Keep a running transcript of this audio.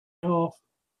off.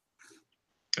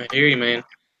 I hear you, man.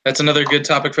 That's another good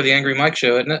topic for the Angry Mike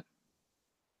show, isn't it?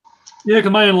 Yeah,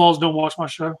 because my in-laws don't watch my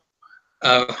show.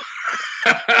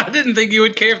 I didn't think you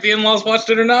would care if the in-laws watched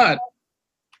it or not.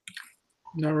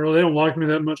 Not really. They don't like me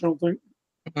that much, I don't think.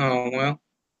 Oh, well.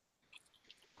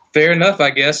 Fair enough, I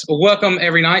guess. Well, welcome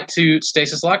every night to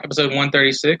Stasis Lock, episode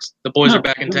 136. The boys are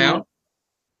back in town.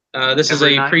 This is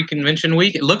a pre-convention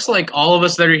week. It looks like all of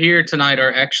us that are here tonight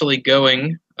are actually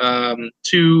going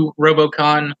to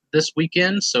RoboCon this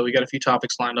weekend, so we got a few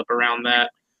topics lined up around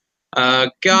that.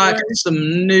 Got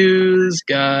some news,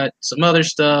 got some other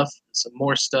stuff, some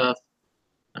more stuff.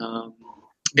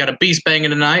 Got a beast banging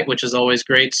tonight, which is always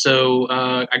great. So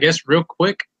I guess real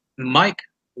quick, Mike,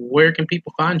 where can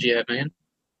people find you at, man?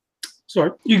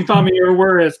 Sorry, you can find me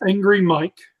everywhere as Angry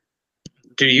Mike.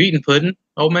 Do you eating pudding,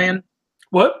 old man?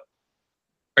 What?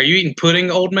 Are you eating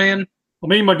pudding, old man? Well,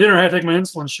 me and my dinner, I had to take my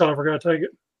insulin shot. I forgot to take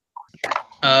it.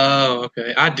 Oh,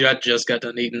 okay. I just got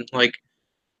done eating. Like,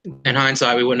 in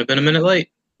hindsight, we wouldn't have been a minute late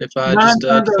if I just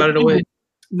decided to wait.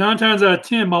 9 times out of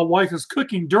 10, my wife is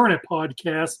cooking during a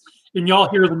podcast, and y'all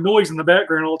hear the noise in the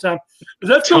background all the time. Is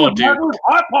that still a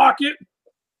Hot Pocket?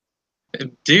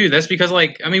 Dude, that's because,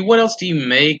 like, I mean, what else do you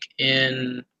make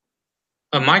in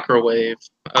a microwave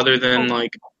other than,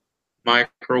 like,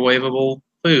 microwavable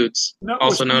foods,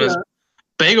 also known as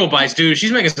bagel bites? Dude,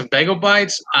 she's making some bagel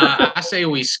bites. I say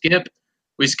we skip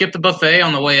the buffet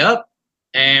on the way up,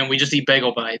 and we just eat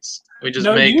bagel bites. We just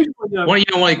make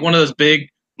one of those big,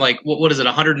 like, what is it,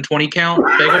 120 count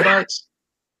bagel bites?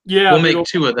 Yeah, we'll make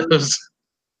 2 of those.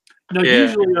 No,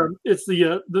 usually it's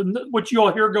the what you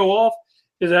all hear go off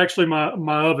is actually my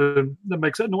oven that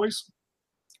makes that noise.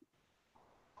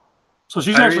 So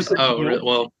she's actually.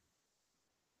 Well,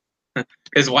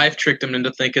 his wife tricked him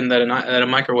into thinking that a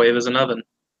microwave is an oven.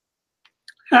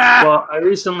 Well, I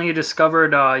recently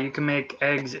discovered you can make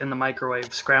eggs in the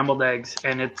microwave, scrambled eggs,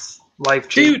 and it's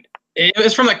life-changing. Dude, it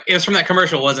was from that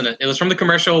commercial, wasn't it? It was from the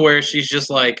commercial where she's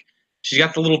just like, she's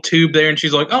got the little tube there, and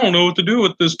she's like, I don't know what to do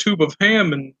with this tube of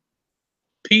ham and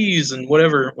peas and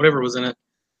whatever was in it.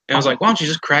 And I was like, why don't you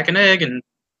just crack an egg? And,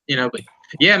 but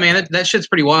yeah, man, that shit's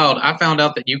pretty wild. I found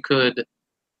out that you could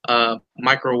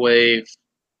microwave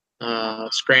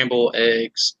scramble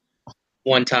eggs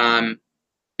one time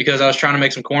because I was trying to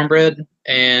make some cornbread,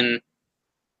 and,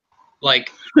 like,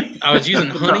 I was using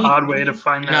honey. An odd way to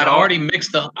find that. I'd already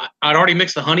mixed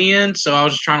the honey in, so I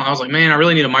was like, man, I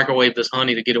really need to microwave this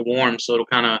honey to get it warm so it'll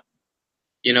kind of,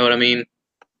 you know what I mean?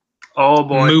 Oh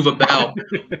boy. Move about.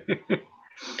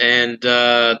 And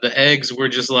the eggs were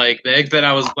just like the eggs that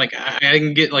I was like, I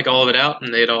didn't get like all of it out,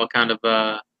 and they'd all kind of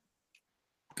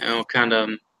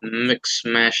mix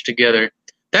smash together.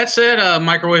 That said,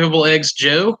 microwavable eggs,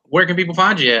 Joe, where can people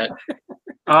find you at?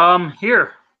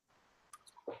 Here.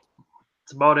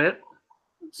 That's about it.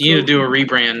 You need to do a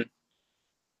rebrand.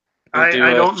 I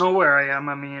don't know where I am.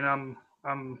 I mean,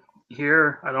 I'm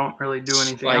here. I don't really do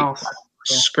anything else.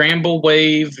 Scramble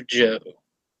Wave Joe.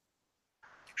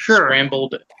 Sure.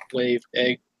 Scrambled Wave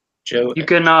Egg Joe. You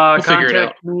can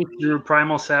contact me through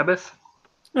Primal Sabbath.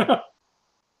 Oh,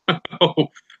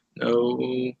 no,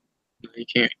 you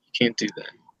can't do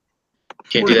that.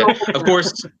 Can't do that. Of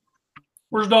course.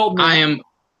 Where's Dalton? I am.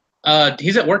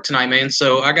 He's at work tonight, man.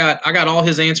 So I got all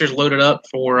his answers loaded up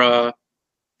for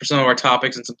some of our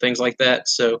topics and some things like that.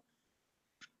 So,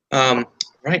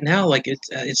 right now, like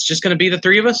it's just going to be the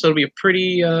 3 of us. So it'll be a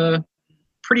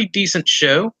pretty decent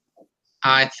show,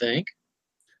 I think.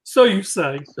 So you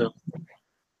say. So,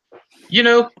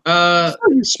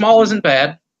 small isn't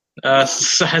bad.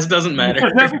 Size doesn't matter.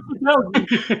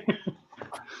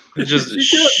 It's just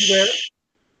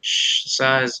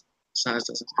size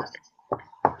doesn't matter.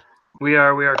 We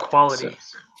are quality.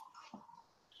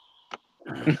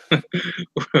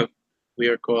 So. We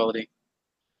are quality.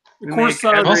 Of course,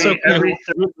 quality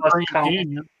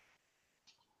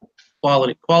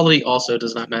also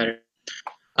does not matter.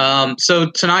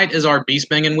 So tonight is our beast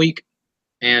banging week,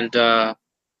 and I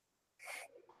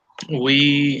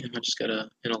just got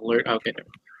an alert. Okay,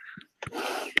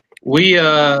 we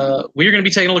are going to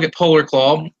be taking a look at Polar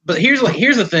Claw, but here's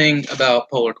the thing about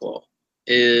Polar Claw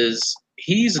is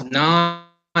he's not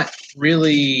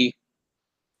really.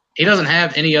 He doesn't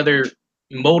have any other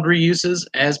mold reuses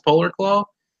as Polar Claw.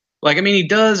 Like, I mean, he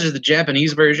does. There's the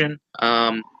Japanese version,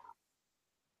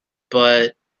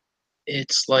 but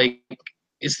it's like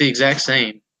it's the exact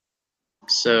same.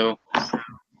 So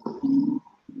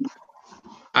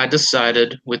I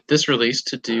decided with this release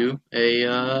to do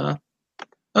a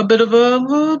bit of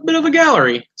a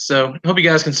gallery. So I hope you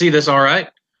guys can see this all right.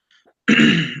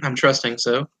 I'm trusting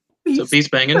so. So beast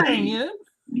banging. Banging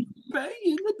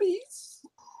the beast.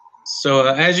 So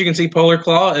as you can see, Polar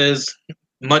Claw is,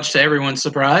 much to everyone's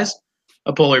surprise,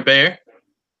 a polar bear.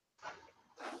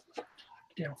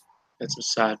 Yeah. That's a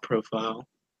side profile.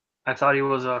 I thought he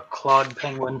was a clawed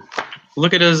penguin.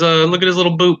 Look at his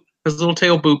little boop, his little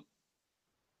tail boop.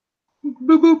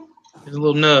 Boop boop. His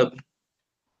little nub.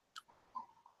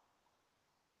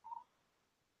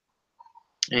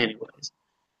 Anyways,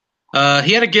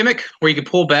 he had a gimmick where you could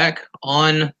pull back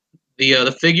on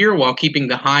the figure while keeping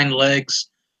the hind legs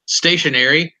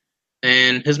stationary,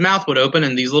 and his mouth would open,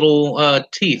 and these little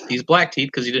teeth, these black teeth,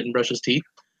 because he didn't brush his teeth,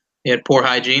 he had poor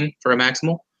hygiene for a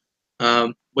maximal,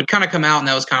 would kind of come out, and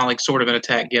that was kind of like sort of an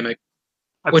attack gimmick.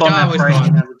 I found that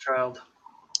frightening as a child.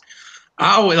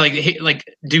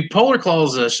 Dude, Polar Claw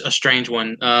is a strange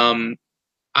one.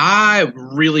 I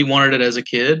really wanted it as a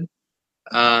kid,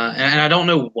 and I don't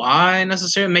know why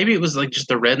necessarily. Maybe it was like just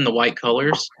the red and the white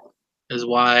colors is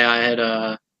why I had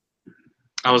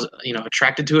I was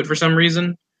attracted to it for some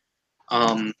reason.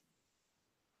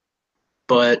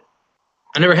 But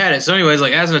I never had it. So anyways,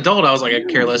 like as an adult, I was like, I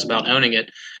care less about owning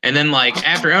it. And then like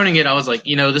after owning it, I was like,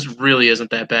 this really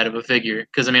isn't that bad of a figure.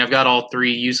 Because I mean, I've got all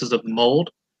 3 uses of the mold.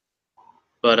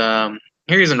 But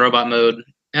here he's in robot mode.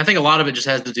 And I think a lot of it just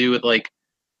has to do with like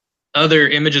other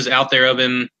images out there of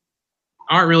him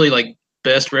aren't really like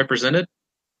best represented.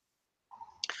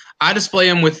 I display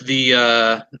him with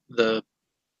the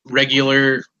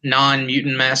regular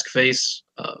non-mutant mask face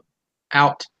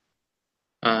out.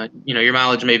 Your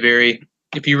mileage may vary.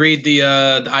 If you read the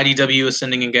IDW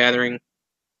Ascending and Gathering,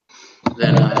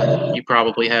 then you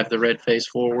probably have the red face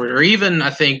forward, or even I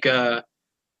think in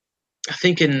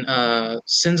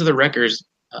Sins of the Wreckers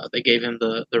they gave him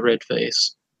the red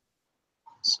face.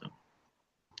 So,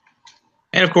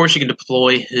 and of course you can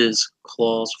deploy his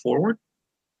claws forward.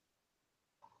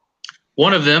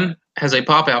 One of them has a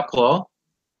pop-out claw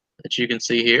that you can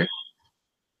see here,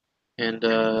 and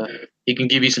he can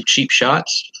give you some cheap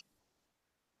shots.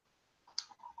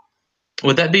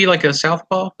 Would that be like a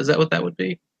southpaw? Is that what that would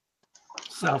be?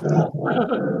 Southpaw.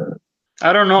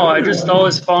 I don't know. I just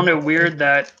always found it weird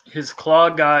that his claw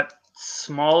got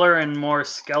smaller and more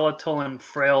skeletal and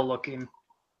frail looking.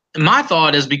 My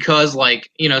thought is because,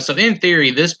 so in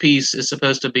theory, this piece is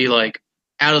supposed to be like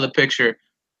out of the picture.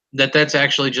 That's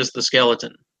actually just the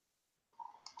skeleton.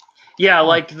 Yeah,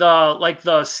 like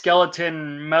the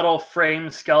skeleton, metal frame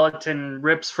skeleton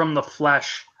rips from the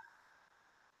flesh.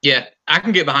 Yeah, I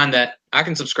can get behind that. I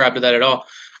can subscribe to that at all.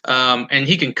 And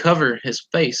he can cover his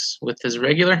face with his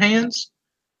regular hands,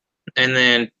 and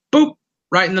then boop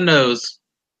right in the nose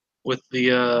with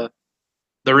the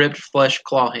ripped flesh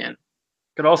claw hand.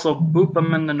 Could also boop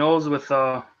him in the nose with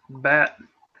a bat.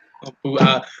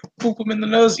 Boop him in the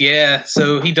nose. Yeah,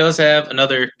 so he does have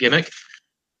another gimmick.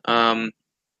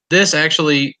 This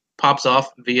actually pops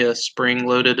off via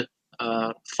spring-loaded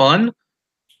fun.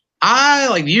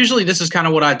 Usually this is kind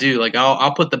of what I do. Like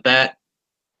I'll put the bat,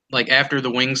 like after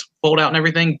the wings fold out and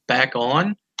everything, back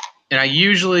on, and I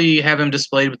usually have him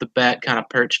displayed with the bat kind of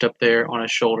perched up there on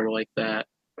his shoulder like that.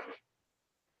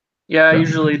 Yeah, I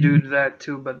usually do that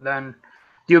too. But then,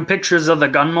 do you have pictures of the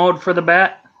gun mode for the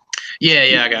bat?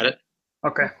 Yeah, I got it.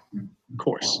 Okay. Of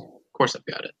course I've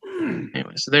got it.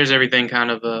 Anyway, so there's everything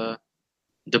kind of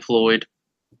deployed.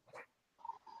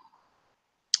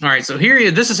 All right, so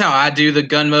here, this is how I do the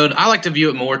gun mode. I like to view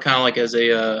it more kind of like as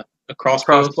a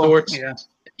crossbow of sorts.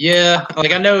 Yeah.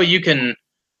 Like I know you can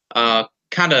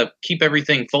kind of keep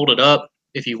everything folded up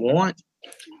if you want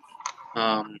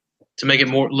to make it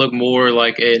look more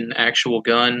like an actual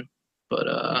gun. But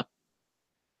I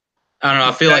don't know.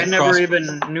 I feel like I never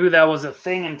even knew that was a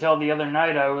thing until the other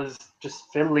night. I was just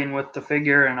fiddling with the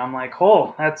figure, and I'm like,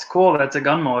 "Oh, that's cool. That's a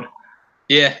gun mode."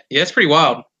 Yeah, it's pretty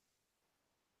wild.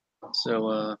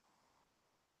 So,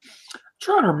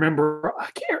 Trying to remember, I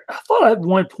thought at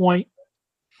one point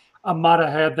I might have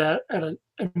had that in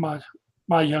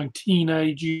my young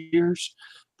teenage years,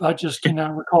 but I just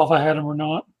cannot recall if I had them or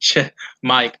not.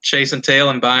 Mike, chasing tail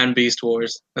and buying Beast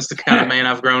Wars. That's the kind of man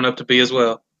I've grown up to be as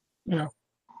well. Yeah.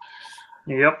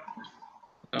 Yep.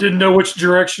 Didn't know which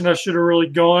direction I should have really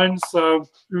gone, so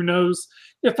who knows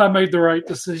if I made the right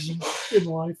decision in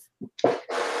life.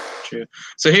 True.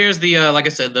 So here's the like I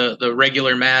said, the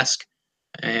regular mask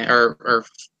or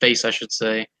face, I should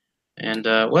say. And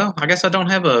well, I guess I don't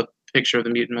have a picture of the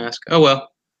mutant mask. Oh well.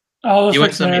 Oh, you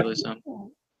went some, you lose some.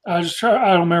 I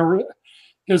don't remember what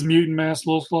his mutant mask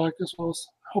looks like. That's what I was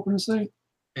hoping to see.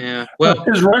 Yeah. Well,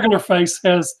 his regular face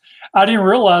has. I didn't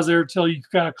realize there until you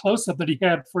got a close up that he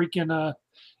had freaking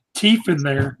teeth in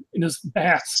there in his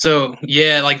mask. So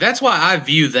yeah, like that's why I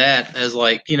view that as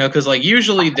because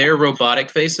usually their robotic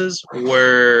faces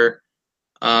were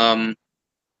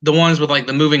the ones with like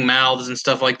the moving mouths and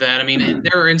stuff like that. I mean,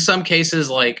 there are in some cases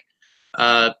like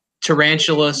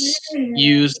Tarantulas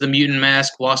used the mutant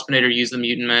mask, Waspinator used the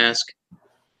mutant mask.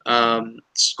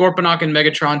 Scorponok and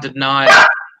Megatron did not.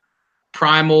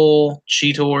 Primal,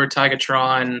 Cheetor,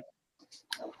 Tigatron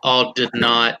all did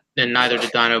not, and neither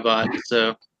did Dinobot.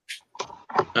 So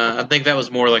I think that was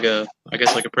more like a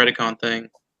Predacon thing,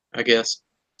 I guess.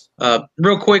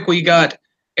 Real quick, we got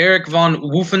Eric von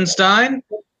Wolfenstein,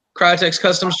 Cryotex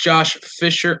Customs, Josh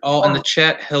Fisher, all in the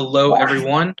chat. Hello,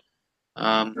 everyone.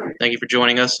 Thank you for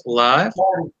joining us live.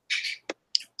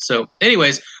 So,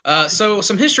 anyways, so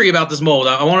some history about this mold.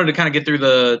 I wanted to kind of get through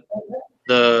the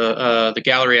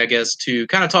gallery, I guess, to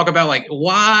kind of talk about like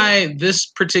why this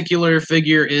particular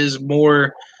figure is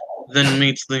more than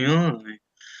meets the eye.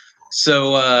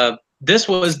 So this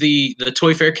was the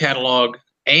Toy Fair catalog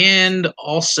and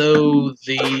also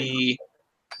the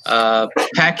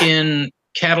pack-in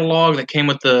catalog that came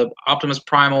with the Optimus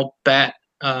Primal, Bat,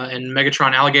 and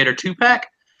Megatron Alligator 2-pack.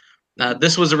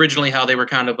 This was originally how they were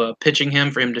kind of pitching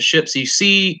him for him to ship. So you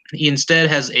see, he instead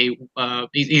has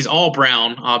he's all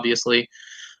brown, obviously.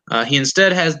 He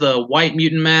instead has the white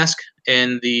mutant mask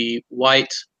and the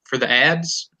white for the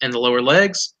abs and the lower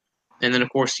legs. And then, of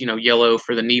course, yellow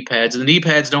for the knee pads. And the knee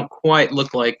pads don't quite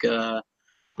look like those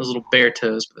little bear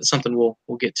toes, but that's something we'll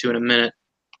get to in a minute.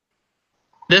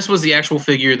 This was the actual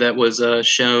figure that was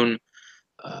shown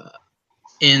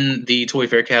in the Toy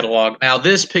Fair catalog. Now,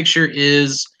 this picture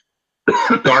is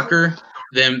darker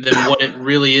than what it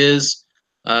really is.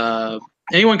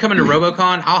 Anyone coming to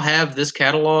RoboCon, I'll have this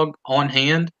catalog on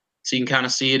hand so you can kind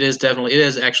of see it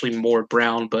is actually more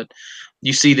brown, but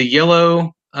you see the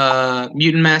yellow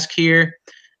mutant mask here,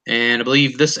 and I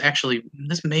believe this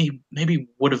maybe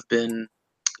would have been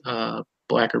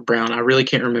black or brown. I really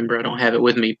can't remember. I don't have it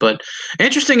with me, but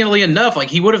interestingly enough, like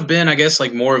he would have been, I guess,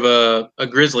 like more of a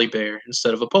grizzly bear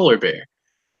instead of a polar bear.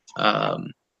 I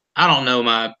don't know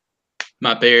my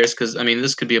bears, because I mean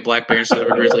this could be a black bear instead of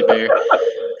a grizzly bear.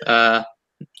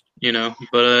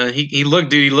 But he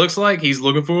looks like he's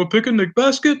looking for a picnic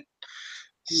basket.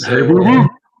 So, hey boo boo.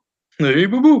 Hey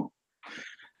boo boo.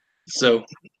 So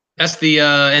that's the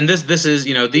and this is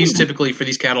these typically for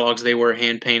these catalogs they were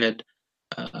hand painted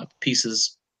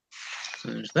pieces.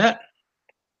 So there's that.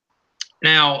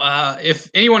 Now, if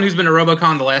anyone who's been to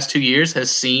RoboCon the last 2 years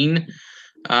has seen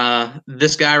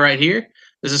this guy right here,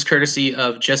 this is courtesy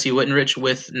of Jesse Wittenrich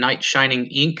with Night Shining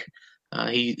Inc.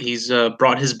 He's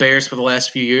brought his bears for the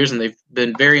last few years, and they've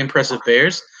been very impressive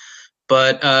bears.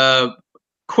 But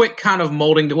quick kind of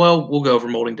molding. Well, we'll go over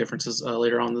molding differences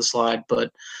later on in the slide.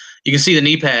 But you can see the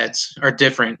knee pads are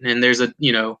different, and there's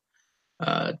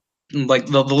like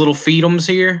the little fetums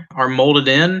here are molded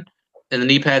in, and the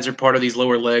knee pads are part of these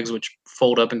lower legs, which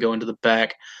fold up and go into the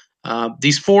back.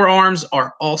 These forearms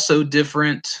are also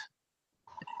different.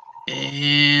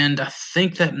 And I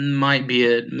think that might be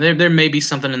it. There may be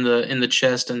something in the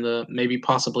chest and maybe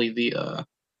possibly the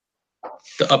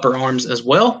upper arms as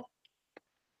well.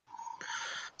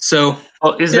 So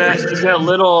is that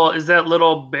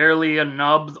little barely a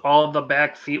nub all the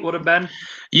back feet would have been?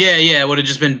 Yeah, it would have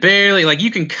just been barely, like you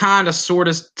can kind of sort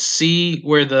of see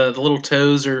where the little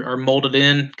toes are molded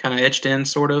in, kind of etched in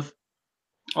sort of.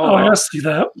 Oh, I see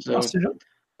that. So, I see that.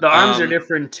 The arms are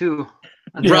different too.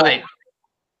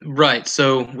 Right.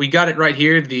 So we got it right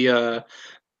here.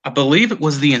 I believe it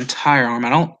was the entire arm. I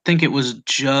don't think it was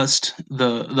just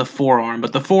the forearm,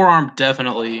 but the forearm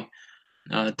definitely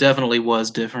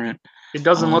was different. It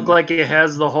doesn't look like it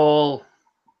has the whole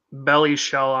belly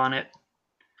shell on it.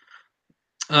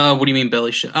 What do you mean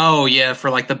belly shell? Oh yeah, for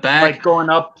like the back, like going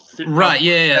up. Right.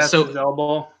 Yeah. So his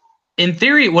elbow. In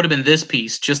theory, it would have been this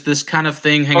piece, just this kind of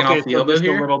thing hanging off the elbow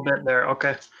here. A little bit there.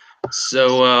 Okay.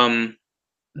 So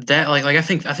that like I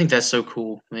think that's so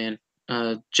cool, man.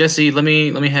 Jesse, let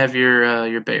me have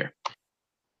your bear.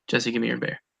 Jesse, give me your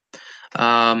bear.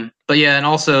 But yeah, and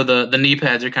also the knee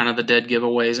pads are kind of the dead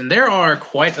giveaways, and there are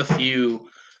quite a few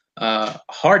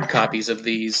hard copies of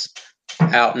these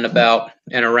out and about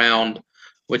and around,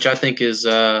 which I think is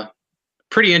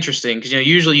pretty interesting because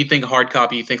usually you think hard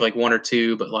copy, you think like one or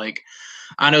two, but like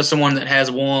I know someone that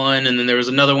has one, and then there was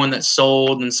another one that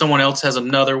sold, and someone else has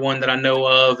another one that I know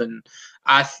of, and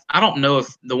I don't know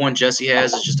if the one Jesse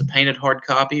has is just a painted hard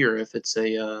copy or if it's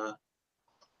a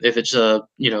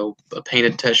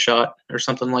painted test shot or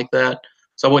something like that.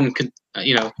 So I wouldn't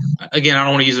again, I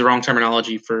don't want to use the wrong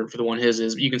terminology for the one his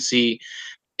is. But you can see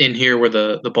in here where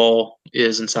the ball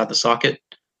is inside the socket.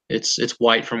 It's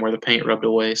white from where the paint rubbed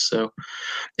away. So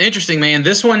interesting, man.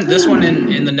 This one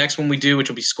and the next one we do, which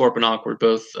will be Scorponok, were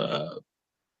both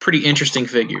pretty interesting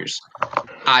figures,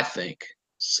 I think.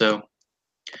 So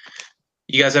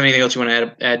You guys have anything else you want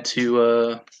to add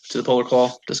to the Polar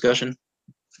Claw discussion?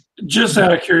 Just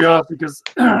out of curiosity, because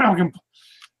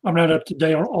I'm not up to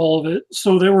date on all of it.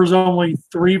 So there was only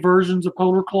 3 versions of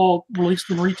Polar Claw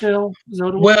released in retail. Is that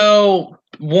what it was? Well,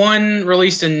 1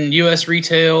 released in U.S.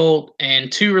 retail,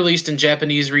 and 2 released in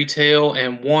Japanese retail,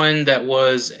 and 1 that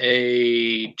was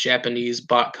a Japanese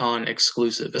BotCon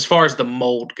exclusive, as far as the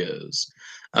mold goes.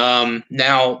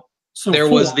 Now, So there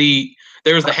 4. was the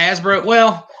Hasbro.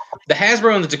 Well, the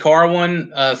Hasbro and the Takara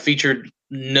one featured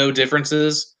no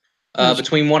differences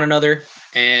between one another,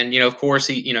 and of course,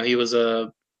 he was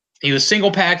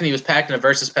single packed, and he was packed in a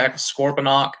versus pack with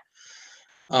Scorponok,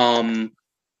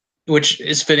 which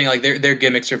is fitting. Like their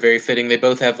gimmicks are very fitting. They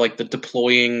both have like the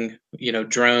deploying,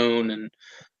 drone and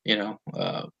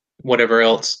whatever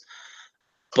else.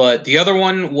 But the other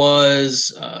one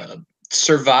was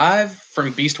Survive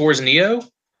from Beast Wars Neo,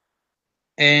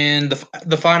 and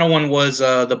the final one was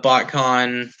the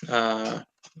BotCon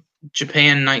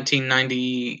Japan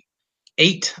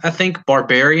 1998, I think,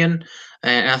 Barbarian.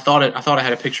 And I thought I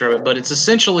had a picture of it, but it's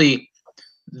essentially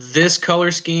this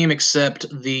color scheme, except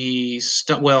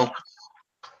well,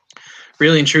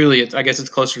 really and truly, I guess it's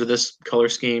closer to this color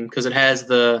scheme because it has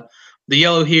the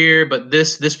yellow here, but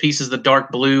this piece is the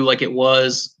dark blue like it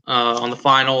was on the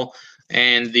final,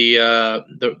 and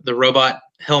the robot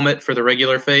helmet for the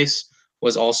regular face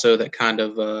was also that kind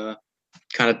of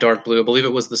dark blue. I believe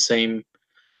it was the same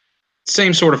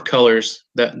sort of colors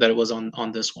that it was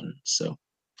on this one. So.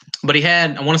 But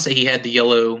I want to say he had the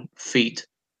yellow feet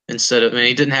instead of,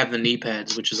 he didn't have the knee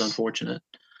pads, which is unfortunate.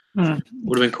 Would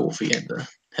have been cool if he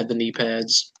had the knee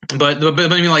pads. But I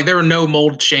mean, like, there were no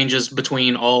mold changes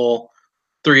between all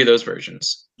 3 of those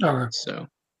versions. Okay. So,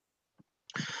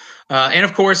 and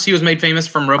of course, he was made famous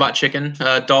from Robot Chicken.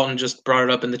 Dalton just brought it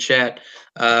up in the chat.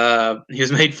 He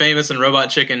was made famous in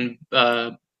Robot Chicken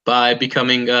by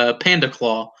becoming Panda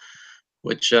Claw,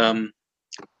 which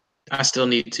I still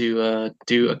need to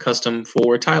do a custom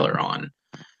for Tyler on.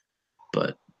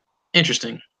 But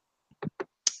interesting.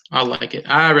 I like it.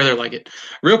 I really like it.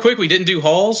 Real quick, we didn't do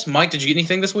hauls. Mike, did you get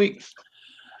anything this week?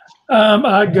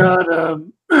 I got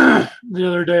the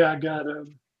other day. I got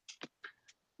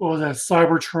what was that?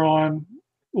 Cybertron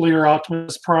Lear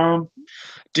Optimus Prime.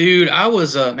 Dude, I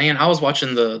was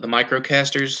watching the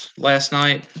Microcasters last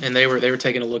night, and they were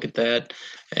taking a look at that,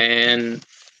 and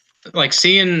like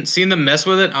seeing them mess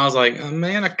with it, I was like, oh,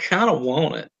 man, I kind of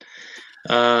want it.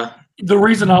 The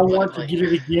reason I wanted to get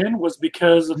it again was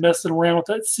because of messing around with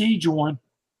that Siege one.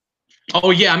 Oh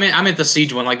yeah, I meant the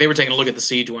Siege one. Like they were taking a look at the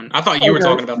Siege one. I thought you were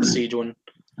talking about the Siege one.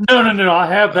 No. I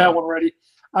have that one ready.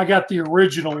 I got the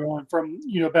original one from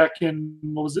back in,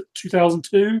 what was it,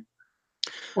 2002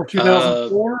 or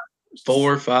 2004?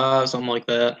 4 or 5, something like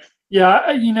that. Yeah,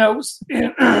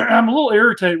 I'm a little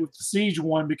irritated with the Siege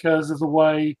one because of the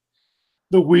way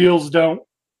the wheels are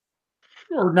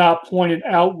not pointed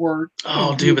outward.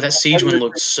 Oh, dude, but that Siege one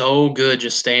looked so good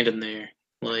just standing there.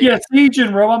 Like, yeah, Siege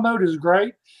in robot mode is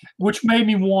great, which made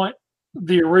me want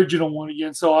the original one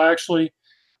again. So I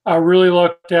really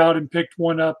lucked out and picked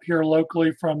one up here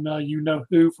locally from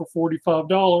who for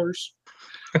 $45.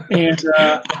 And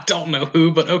I don't know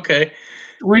who, but okay.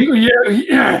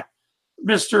 Yeah,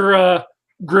 Mr.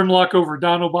 Grimlock over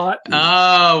Dinobot.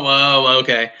 Oh,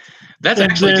 okay. That's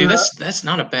actually, dude. That's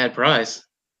not a bad price.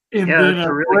 And then, that's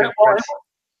a really good price.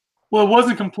 Well, it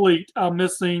wasn't complete. I'm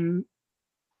missing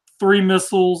 3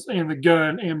 missiles and the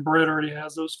gun, and Brett already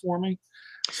has those for me,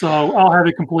 so I'll have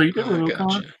it complete at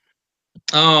RoboCon.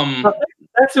 Gotcha.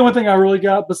 That's the only thing I really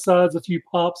got besides a few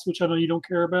pops, which I know you don't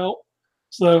care about.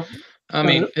 So, I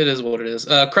mean, it is what it is.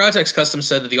 Cryotex Custom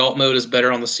said that the alt mode is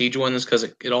better on the Siege ones because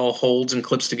it all holds and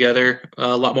clips together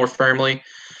a lot more firmly.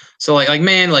 So,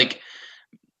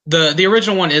 the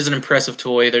original one is an impressive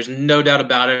toy. There's no doubt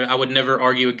about it. I would never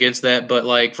argue against that. But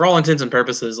like for all intents and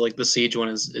purposes, like the Siege one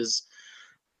is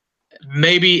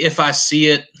maybe if I see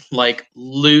it like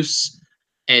loose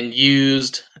and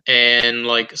used and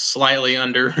like slightly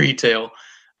under retail,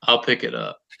 I'll pick it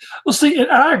up. Well, see,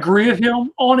 and I agree with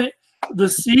him on it. The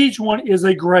Siege one is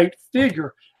a great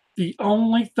figure. The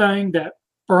only thing that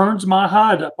burns my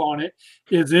hide up on it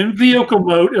is in vehicle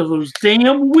mode of those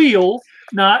damn wheels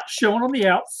not shown on the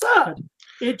outside.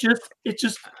 It just.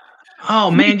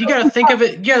 Oh man, you gotta think of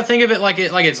it. You gotta think of it like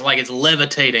it's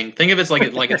levitating. Think of it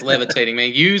like it's levitating,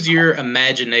 man. Use your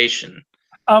imagination.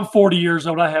 I'm 40 years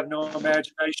old. I have no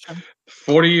imagination.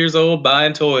 40 years old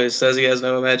buying toys, says he has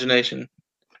no imagination.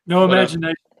 No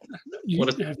imagination.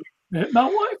 My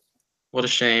wife. What a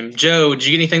shame. Joe, did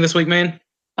you get anything this week, man?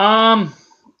 I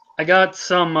got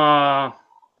some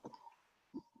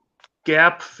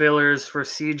gap fillers for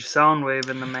Siege Soundwave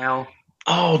in the mail.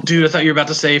 Oh, dude, I thought you were about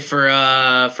to say for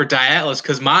Diatlas,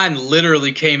 because mine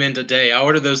literally came in today. I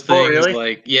ordered those things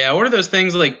really? I ordered those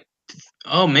things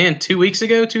oh man, 2 weeks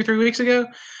ago, 3 weeks ago,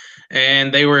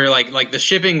 and they were like the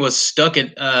shipping was stuck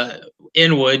at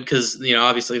Inwood because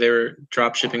obviously they were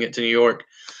drop shipping it to New York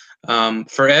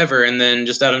forever, and then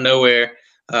just out of nowhere,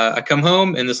 I come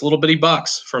home and this little bitty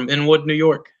box from Inwood, New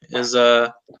York is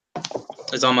on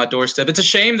my doorstep. It's a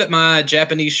shame that my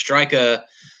Japanese Striker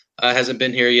hasn't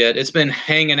been here yet. It's been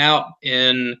hanging out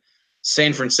in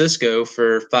San Francisco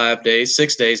for 5 days,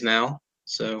 6 days now.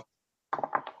 So,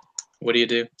 what do you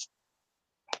do?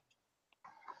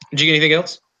 Did you get anything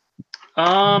else?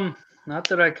 Not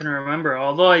that I can remember.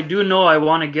 Although I do know I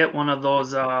want to get one of those,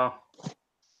 the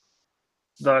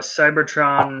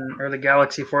Cybertron or the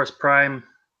Galaxy Force Prime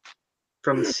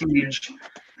from Siege.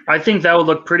 I think that would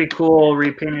look pretty cool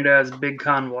repainted as Big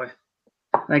Convoy.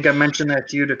 I think I mentioned that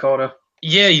to you, Dakota.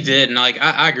 Yeah, you did, and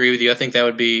I agree with you. I think that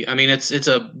would be. I mean, it's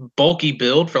a bulky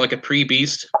build for like a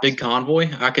pre-beast Big Convoy.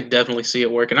 I could definitely see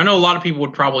it working. I know a lot of people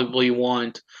would probably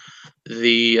want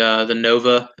the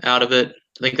Nova out of it.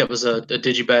 I think that was a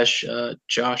Digibash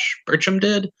Josh Bertram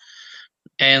did,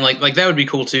 and like that would be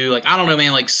cool too. Like I don't know,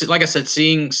 man. Like I said,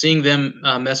 seeing them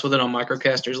mess with it on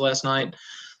microcasters last night,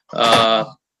 I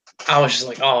was just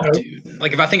like, oh, dude.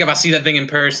 Like if I see that thing in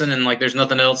person and like there's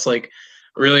nothing else like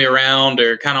really around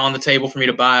or kind of on the table for me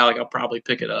to buy, like I'll probably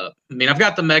pick it up. I mean, I've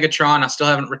got the Megatron. I still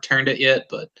haven't returned it yet,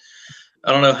 but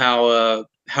I don't know how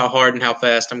hard and how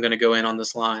fast I'm going to go in on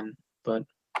this line. But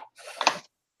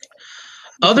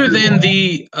other than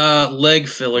the leg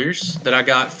fillers that I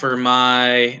got for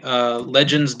my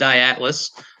Legends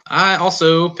Diatlas, I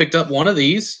also picked up one of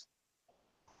these.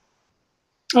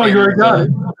 Oh, you already got it.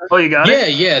 Oh, you got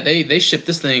it? Yeah. They shipped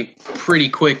this thing pretty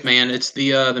quick, man. It's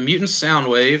the Mutant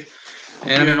Soundwave,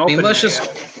 and I mean, let's just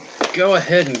go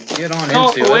ahead and get on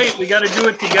into it. Oh wait, we got to do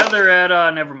it together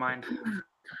at. Never mind.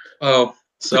 Oh,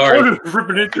 sorry.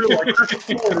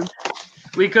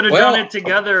 We could have done it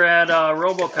together at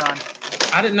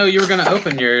RoboCon. I didn't know you were going to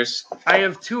open yours. I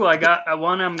have two. I got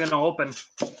one. I'm going to open.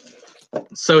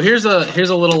 So here's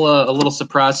a little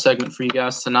surprise segment for you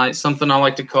guys tonight. Something I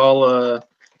like to call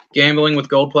gambling with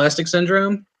gold plastic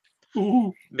syndrome.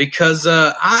 Ooh. Because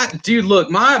dude, look,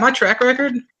 my track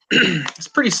record is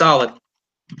pretty solid.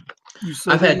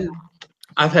 I've had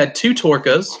two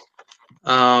Torcas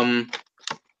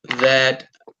that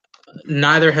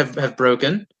neither have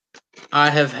broken. I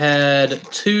have had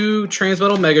two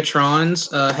Transmetal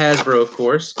Megatrons, Hasbro, of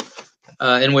course,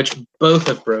 in which both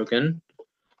have broken.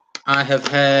 I have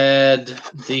had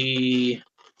the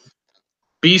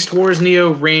Beast Wars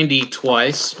Neo Randy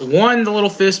twice. One, the little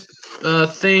fist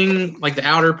thing, like the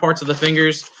outer parts of the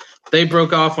fingers, they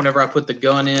broke off whenever I put the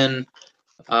gun in.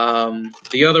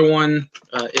 The other one,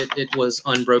 it was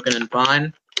unbroken and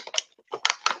fine.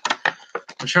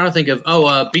 I'm trying to think of,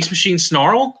 Beast Machine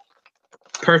Snarl.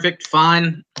 Perfect,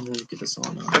 fine. Let me get this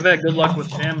on. I've had good luck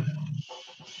with him.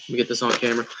 Let me get this on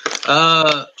camera.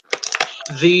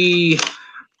 The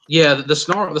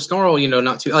Snarl,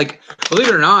 not too, like, believe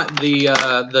it or not,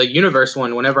 the Universe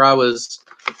one, whenever I was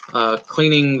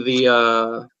cleaning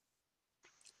the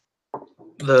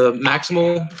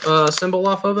Maximal symbol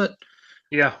off of it.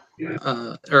 Yeah.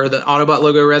 Or the Autobot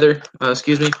logo rather,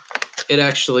 excuse me. It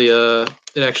actually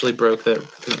broke, that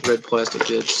red plastic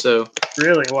did. So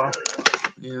really? Wow.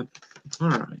 Yeah. All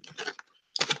right.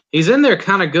 He's in there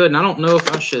kind of good, and I don't know if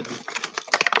I should.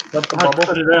 I'd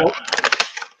cut it out.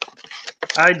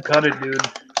 I'd cut it, dude.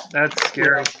 That's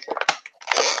scary.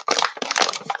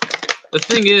 The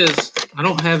thing is, I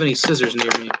don't have any scissors near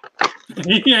me.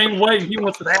 He ain't waiting. He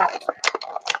wants it out.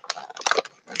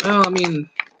 Well, I mean,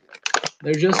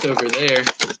 they're just over there.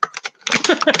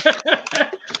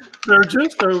 They're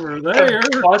just over there.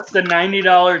 What's the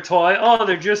 $90 toy? Oh,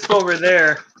 they're just over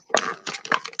there.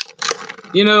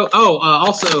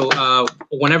 Also,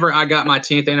 whenever I got my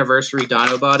 10th anniversary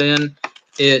Dinobot in,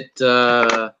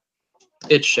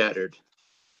 it shattered.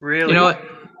 Really? You know what?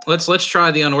 Let's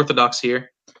try the unorthodox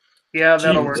here. Yeah,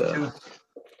 that'll work too.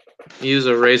 Use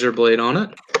a razor blade on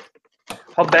it.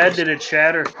 How bad did it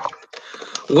shatter?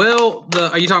 Well,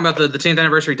 are you talking about the 10th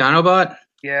anniversary Dinobot?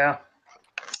 Yeah.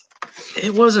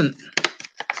 It wasn't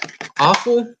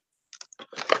awful.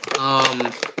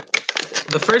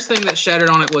 The first thing that shattered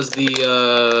on it was the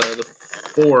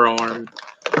forearm.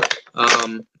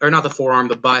 Or not the forearm,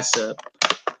 the bicep.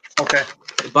 Okay.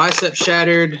 The bicep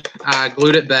shattered. I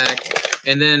glued it back,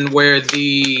 and then where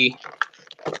the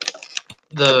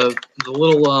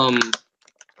little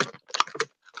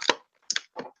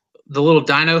the little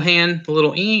dyno hand, the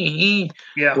little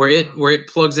where it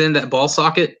plugs in that ball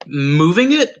socket,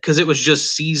 moving it because it was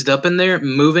just seized up in there.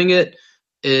 Moving it,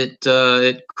 it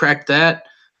cracked that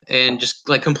and just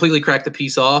like completely cracked the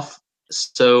piece off.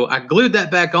 So I glued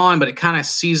that back on, but it kind of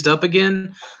seized up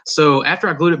again. So after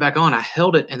I glued it back on, I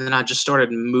held it and then I just started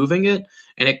moving it,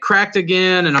 and it cracked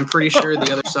again. And I'm pretty sure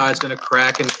the other side's going to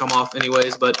crack and come off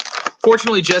anyways. But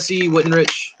fortunately, Jesse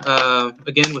Wittenrich,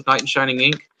 again with Knight in Shining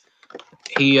Ink,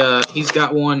 he's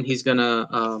got one. He's gonna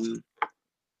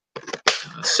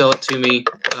sell it to me.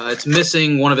 It's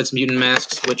missing one of its mutant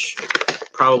masks, which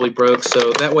probably broke.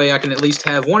 So that way I can at least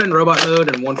have one in robot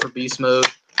mode and one for beast mode.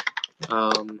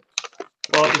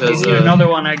 Well, if you need another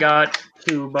one, I got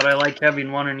two, but I like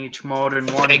having one in each mode,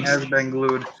 and one has been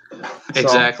glued.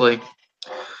 Exactly.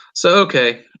 So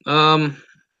okay, I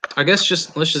guess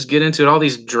let's just get into it. All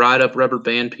these dried up rubber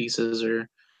band pieces are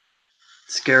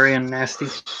scary and nasty.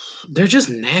 They're just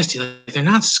nasty. Like, they're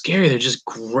not scary. They're just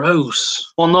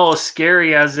gross. Well, no,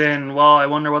 scary as in, well, I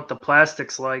wonder what the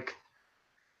plastic's like.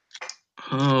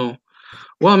 Oh.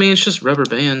 Well, I mean, it's just rubber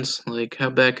bands. Like, how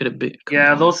bad could it be?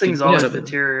 Yeah, those things always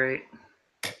deteriorate.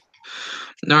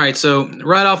 All right, so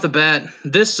right off the bat,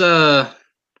 this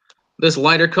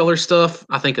lighter color stuff,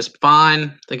 I think is fine.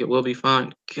 I think it will be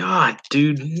fine. God,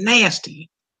 dude, nasty.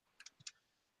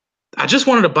 I just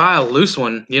wanted to buy a loose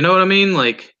one. You know what I mean?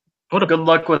 Like, good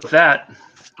luck with that.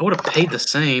 I would have paid the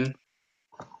same.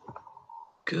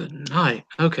 Good night.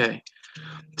 Okay,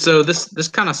 so this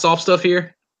kind of soft stuff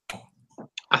here,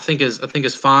 I think is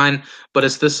fine, but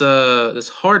it's this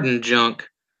hardened junk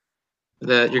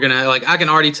that you're gonna like. I can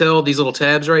already tell these little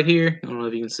tabs right here. I don't know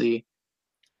if you can see.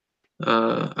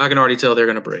 I can already tell they're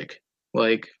gonna break.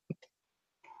 Like,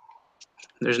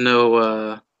 there's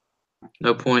no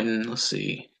point in. Let's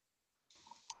see.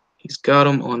 He's got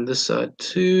them on this side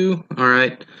too. All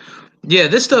right. Yeah,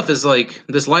 this stuff is like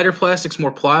this lighter plastic's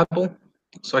more pliable,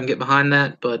 so I can get behind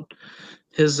that. But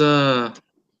his oh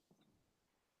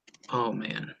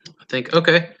man, I think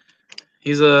okay.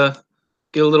 He's get a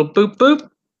little boop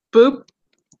boop boop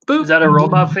boop. Is that a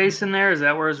robot face in there? Is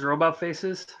that where his robot face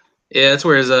is? Yeah, that's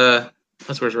where his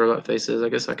robot face is. I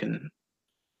guess I can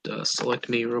select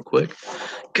me real quick.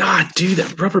 God, dude,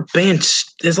 that rubber band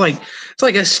is like it's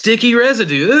like a sticky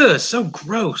residue. Ugh, it's so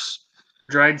gross.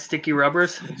 Dried sticky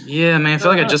rubbers. Yeah, man. I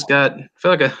feel like I just left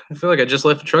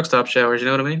the truck stop showers. You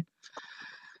know what I mean?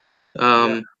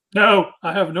 No,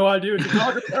 I have no idea what you're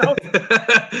talking about.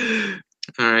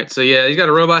 All right, so yeah, he's got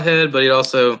a robot head, but he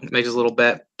also makes his little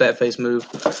bat face move.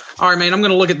 All right, man, I'm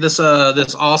gonna look at this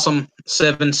this awesome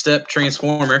 7-step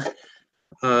transformer,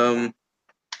 and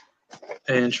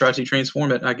try to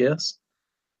transform it, I guess.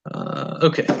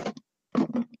 Okay,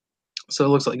 so it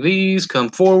looks like these come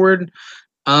forward.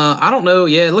 I don't know.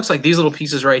 Yeah, it looks like these little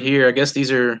pieces right here. I guess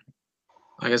these are,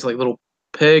 like little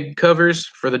peg covers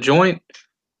for the joint.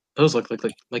 Those look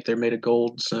like they're made of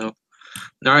gold. So, all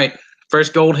right,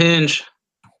 first gold hinge.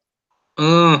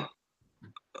 Ooh.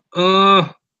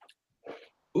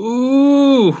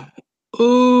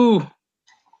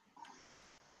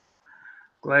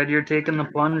 Glad you're taking the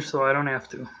plunge, so I don't have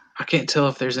to. I can't tell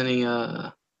if there's any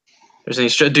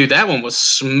dude, that one was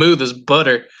smooth as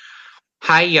butter.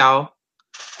 Hi, y'all.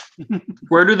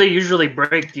 Where do they usually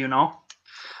break? Do you know?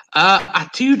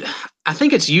 Dude, I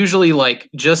think it's usually like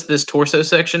just this torso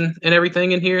section and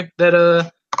everything in here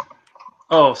that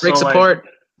breaks apart.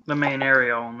 The main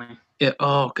area only. Yeah.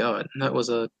 Oh god, that was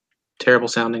a terrible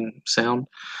sounding sound.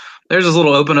 There's this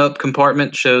little open up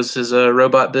compartment, shows his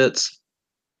robot bits.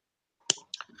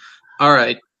 All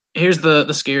right, here's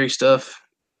the scary stuff.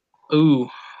 Ooh,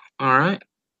 all right.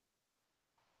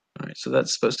 So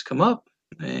that's supposed to come up,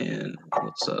 and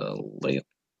let's lay it.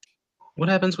 What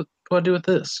happens with what do I do with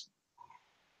this?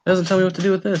 It doesn't tell me what to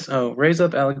do with this. Oh, raise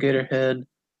alligator head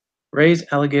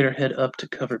up to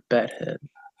cover bat head.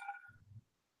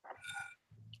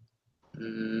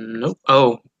 Nope.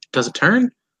 Oh, does it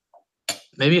turn?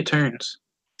 Maybe it turns.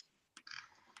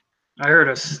 I heard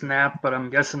a snap, but I'm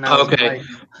guessing that okay,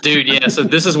 dude. Yeah. So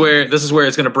this is where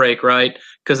it's gonna break, right?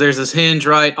 Because there's this hinge,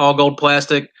 right? All gold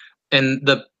plastic, and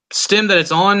the stem that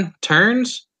it's on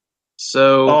turns.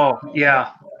 So. Oh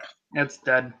yeah, it's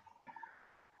dead.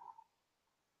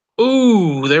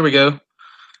 Ooh, there we go.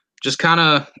 Just kind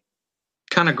of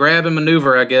grab and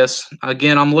maneuver, I guess.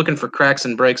 Again, I'm looking for cracks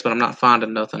and breaks, but I'm not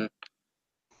finding nothing.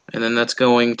 And then that's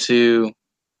going to.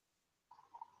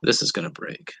 This is gonna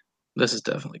break. This is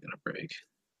definitely going to break.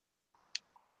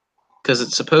 Because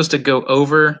it's supposed to go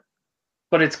over.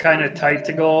 But it's kind of tight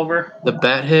to go over? The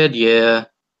bat head, yeah.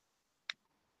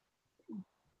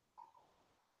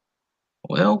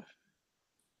 Well.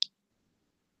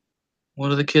 What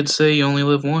do the kids say? You only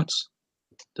live once.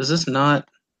 Does this not?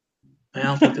 I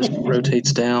don't think this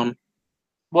rotates down.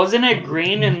 Wasn't it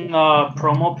green in the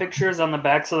promo pictures on the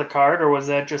backs of the card, or was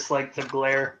that just like the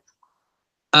glare?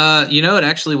 It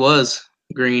actually was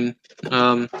green. We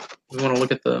want to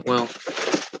look at the, well,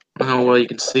 I don't know how well you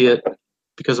can see it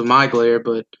because of my glare,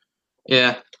 but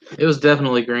yeah, it was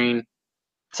definitely green.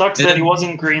 Sucks that he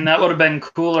wasn't green. That would have been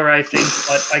cooler, I think,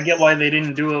 but I get why they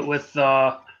didn't do it with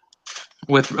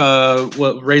what,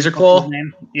 Razor Claw?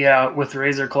 Yeah, with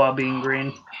Razor Claw being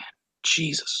green.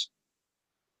 Jesus.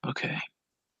 Okay.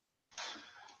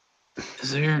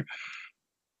 Is there?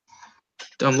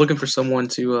 I'm looking for someone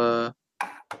to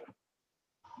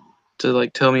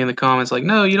like tell me in the comments, like,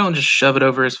 no, you don't just shove it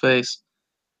over his face.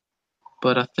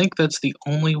 But I think that's the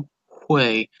only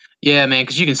way. Yeah, man,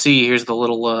 because you can see here's the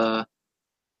little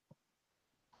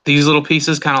these little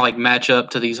pieces kind of like match up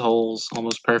to these holes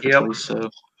almost perfectly. Yep. So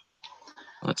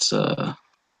let's I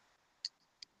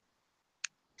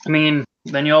mean,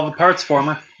 then you have a parts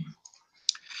former.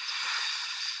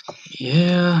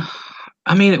 Yeah.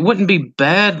 I mean, it wouldn't be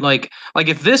bad. Like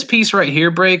if this piece right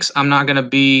here breaks, I'm not gonna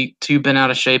be too bent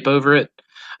out of shape over it.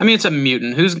 I mean, it's a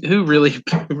mutant. Who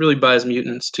really buys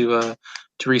mutants to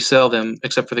resell them,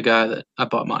 except for the guy that I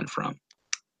bought mine from.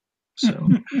 So,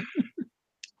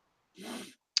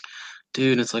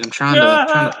 dude, it's like I'm trying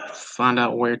to find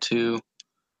out where to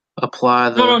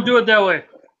apply the. No, don't do it that way.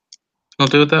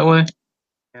 Don't do it that way.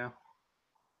 Yeah.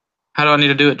 How do I need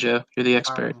to do it, Joe? You're the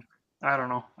expert. I don't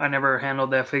know. I never handled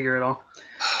that figure at all.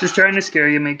 Just trying to scare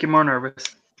you, make you more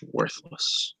nervous.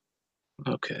 Worthless.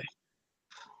 Okay.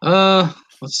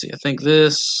 Let's see. I think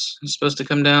this is supposed to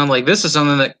come down. Like, this is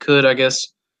something that could, I guess,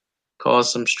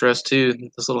 cause some stress too.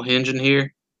 This little hinge in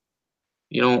here.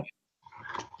 You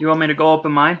want me to go up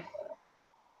in mine?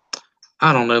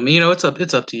 I don't know. It's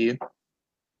up to you.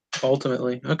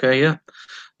 Ultimately. Okay, yeah.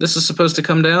 This is supposed to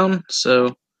come down,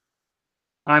 so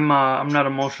I'm not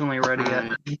emotionally ready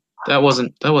yet. That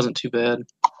wasn't too bad.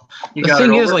 The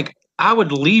thing is, like, I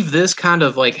would leave this kind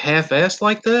of like half-assed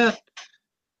like that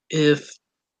if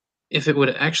it would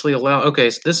actually allow.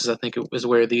 Okay, so this is, I think, is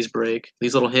where these break.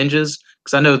 These little hinges,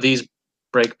 because I know these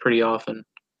break pretty often.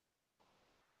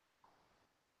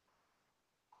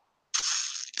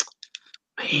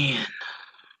 Man,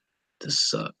 this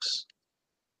sucks.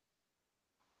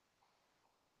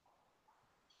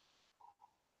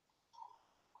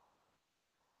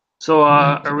 So,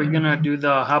 are we gonna do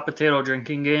the hot potato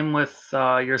drinking game with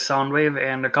your Soundwave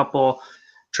and a couple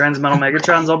Transmetal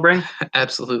Megatrons I'll bring?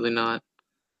 Absolutely not.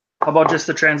 How about just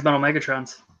the Transmetal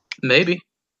Megatrons? Maybe.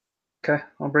 Okay,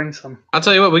 I'll bring some. I'll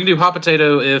tell you what, we can do hot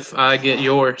potato if I get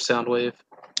your Soundwave.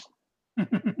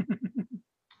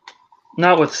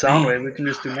 Not with Soundwave, we can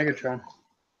just do Megatron.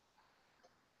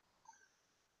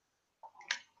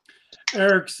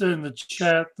 Eric said in the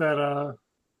chat that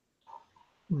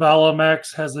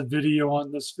Balamax has a video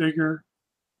on this figure.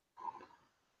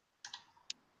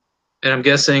 And I'm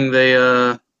guessing they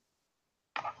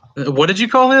what did you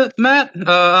call it, Matt?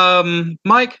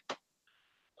 Mike?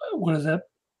 What is that?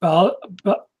 I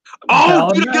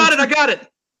got it.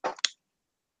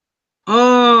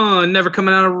 Oh, never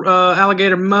coming out of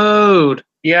alligator mode.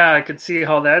 Yeah, I could see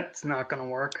how that's not going to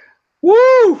work.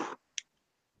 Woo!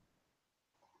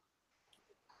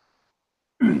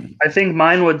 I think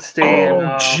mine would stay in.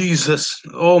 Oh, Jesus.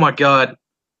 Oh, my God.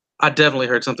 I definitely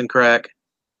heard something crack.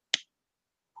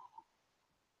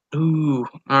 Ooh,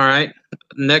 all right.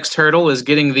 Next hurdle is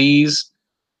getting these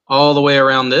all the way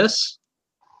around this.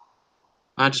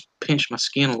 I just pinched my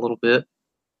skin a little bit.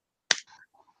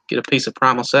 Get a piece of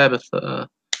Primal Sabbath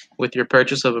with your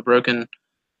purchase of a broken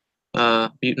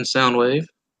Mutant Soundwave.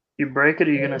 You break it,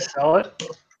 are you going to sell it?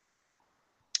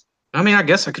 I mean, I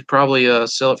guess I could probably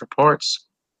sell it for parts.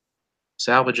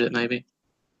 Salvage it, maybe.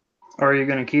 Or are you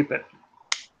going to keep it?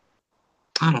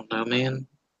 I don't know, man.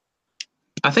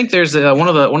 I think there's one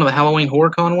of the Halloween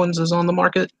HorrorCon ones is on the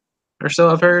market, or so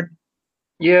I've heard.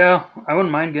 Yeah, I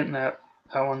wouldn't mind getting that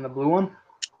one, the blue one.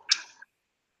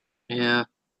 Yeah.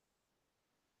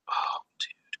 Oh,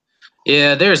 dude.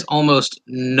 Yeah, there's almost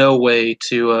no way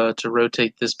to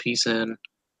rotate this piece in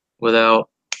without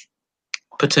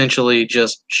potentially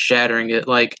just shattering it.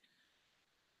 Like,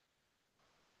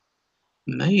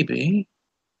 maybe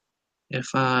if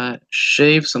I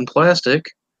shave some plastic.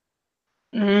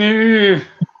 What do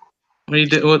you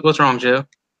do? What's wrong, Joe?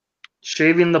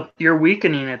 Shaving you're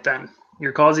weakening it. Then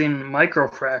you're causing micro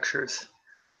fractures.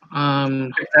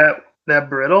 That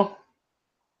brittle.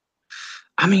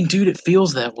 I mean, dude, it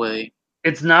feels that way.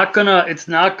 It's not gonna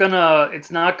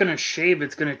shave.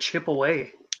 It's gonna chip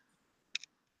away.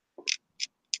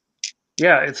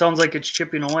 Yeah, it sounds like it's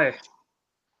chipping away.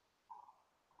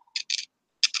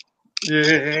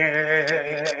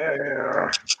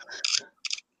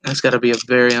 That's got to be a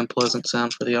very unpleasant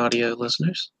sound for the audio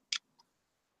listeners.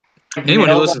 Anyone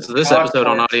who listens to this episode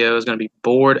on audio is going to be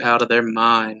bored out of their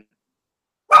mind.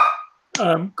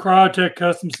 Cryotech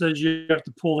Custom says you have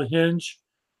to pull the hinge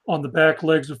on the back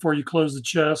legs before you close the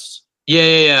chest.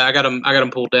 Yeah. I got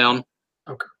them pulled down.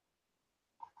 Okay.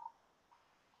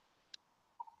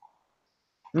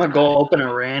 I'm gonna go open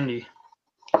a Randy.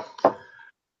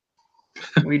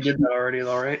 We did that already,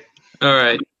 though, right? All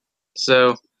right.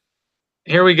 So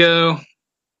here we go.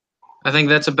 I think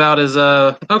that's about as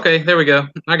okay, there we go.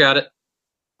 I got it.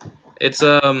 It's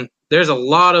there's a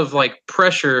lot of like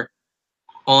pressure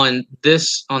on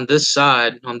this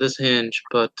side, on this hinge,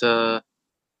 but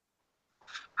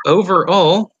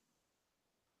overall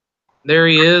there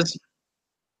he is.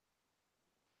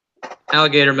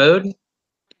 Alligator mode.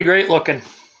 Great looking.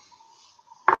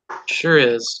 Sure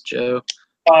is, Joe.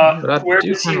 Where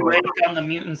does he rank on the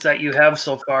mutants that you have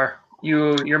so far?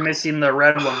 You're missing the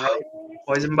red one, right?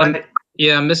 Poison bite?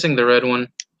 Yeah, I'm missing the red one.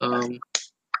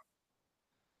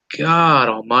 God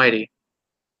almighty.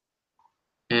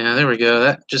 Yeah, there we go.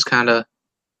 That just kind of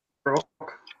broke.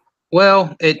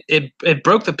 Well, it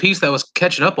broke the piece that was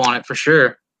catching up on it for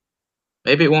sure.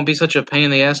 Maybe it won't be such a pain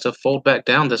in the ass to fold back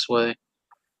down this way.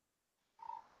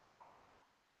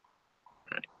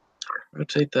 Right.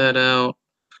 Rotate that out.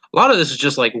 A lot of this is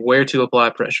just like where to apply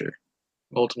pressure,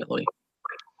 ultimately.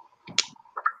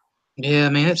 Yeah,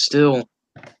 man, it's still.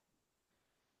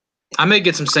 I may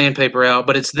get some sandpaper out,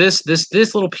 but it's this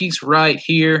little piece right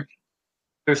here.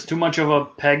 There's too much of a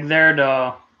peg there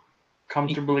to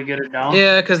comfortably get it down.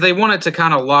 Yeah, because they want it to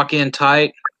kind of lock in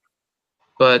tight.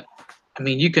 But I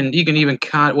mean, you can even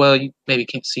kind. Well, you maybe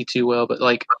can't see too well, but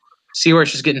like, see where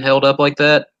it's just getting held up like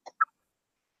that.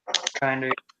 Kind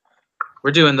of. We're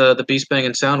doing the Beast Bang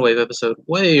and Soundwave episode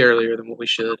way earlier than what we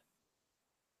should.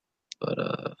 But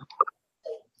the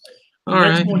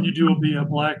next one you do will be a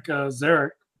black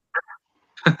Zarek.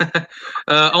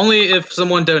 Only if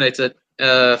someone donates it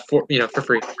for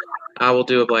free. I will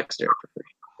do a black Zarek for free.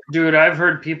 Dude, I've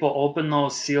heard people open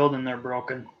those sealed and they're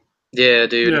broken. Yeah,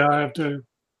 dude. Yeah, I have to.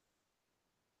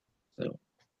 So.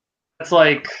 It's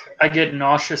like I get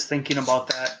nauseous thinking about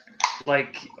that.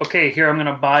 Like, okay, here I'm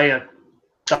gonna buy a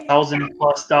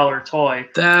 $1,000+ toy.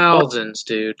 Thousands,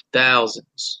 dude.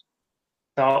 Thousands.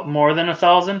 More than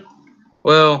 1,000?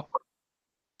 Well,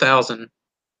 1,000.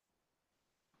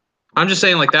 I'm just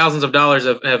saying, like, thousands of dollars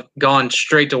have gone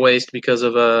straight to waste because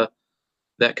of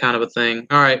that kind of a thing.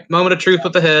 All right, moment of truth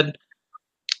with the head.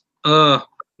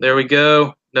 There we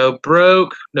go. No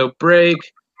broke, no break.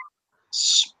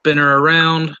 Spin her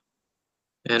around,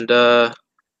 and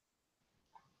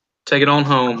take it on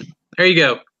home. There you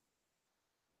go.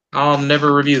 I'll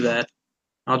never review that.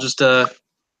 I'll just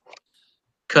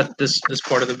cut this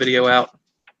part of the video out.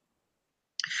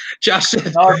 Josh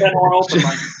said,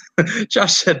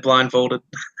 Josh said blindfolded.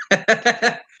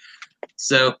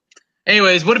 So,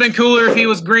 anyways, would have been cooler if he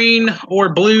was green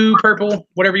or blue, purple,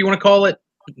 whatever you want to call it.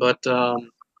 But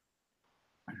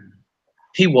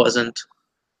he wasn't.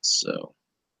 So,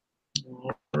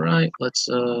 all right, let's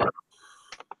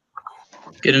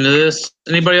get into this.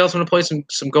 Anybody else want to play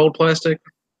some gold plastic?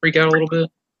 Freak out a little bit?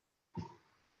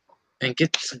 And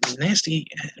get some nasty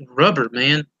rubber,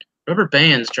 man. Rubber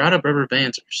bands, dried up rubber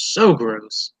bands are so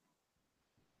gross.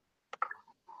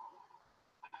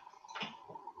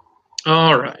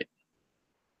 All right.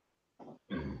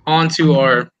 On to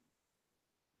our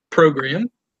program.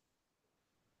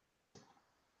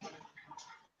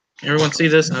 Everyone see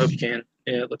this? I hope you can.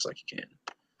 Yeah, it looks like you can.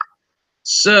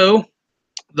 So,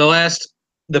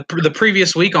 the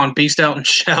previous week on Beast Out and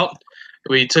Shout,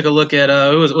 we took a look at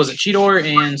was it Cheetor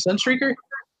and Sunstreaker?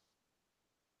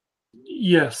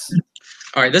 Yes.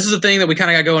 All right, this is a thing that we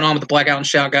kind of got going on with the Blackout and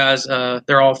Shout guys.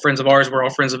 They're all friends of ours. We're all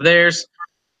friends of theirs.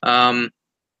 And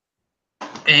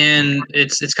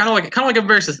it's kind of like a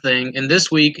versus thing. And this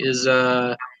week is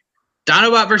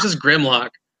Dinobot versus Grimlock,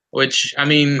 which, I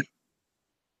mean,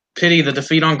 pity the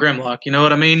defeat on Grimlock. You know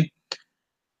what I mean?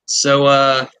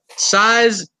 So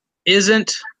size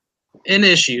isn't an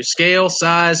issue. Scale,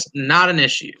 size, not an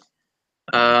issue.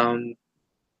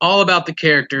 All about the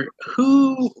character.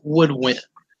 Who would win?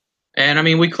 And, I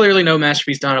mean, we clearly know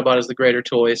Masterpiece Dinobot is the greater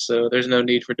toy, so there's no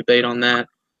need for debate on that.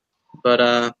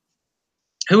 But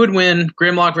who would win?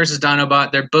 Grimlock versus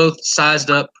Dinobot. They're both sized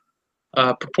up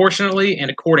proportionately and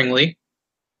accordingly.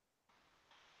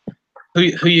 Who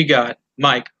you got?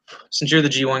 Mike, since you're the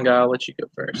G1 guy, I'll let you go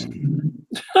first.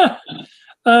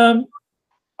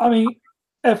 I mean,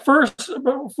 at first,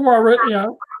 before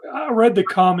I read the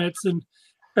comments and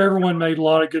everyone made a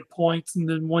lot of good points. And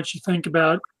then once you think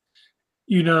about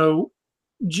G1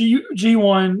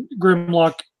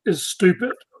 Grimlock is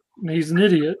stupid. He's an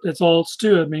idiot. That's all it's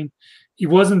to it. I mean, he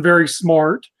wasn't very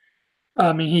smart.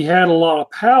 I mean, he had a lot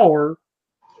of power,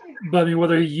 but I mean,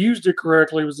 whether he used it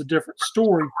correctly was a different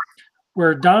story.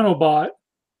 Where Dinobot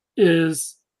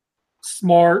is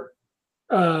smart.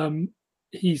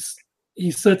 He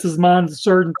sets his mind to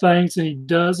certain things and he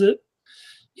does it.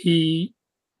 He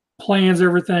plans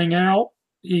everything out.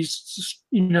 He's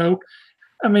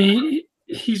I mean,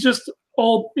 he's just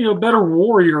better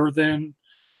warrior than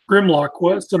Grimlock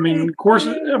was. I mean, of course,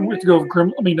 I'm going to go with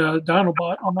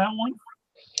Dinobot on that one.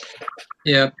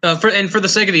 Yeah, for the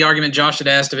sake of the argument, Josh had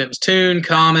asked if it was Toon,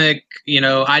 comic,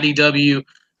 IDW.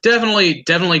 Definitely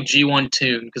G1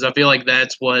 Toon, because I feel like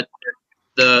that's what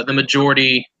the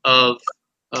majority of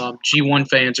G1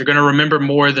 fans are going to remember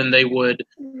more than they would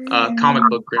comic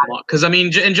book Grimlock. Because I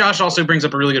mean, and Josh also brings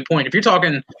up a really good point. If you're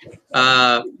talking,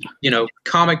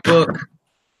 comic book,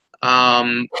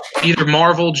 either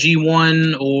Marvel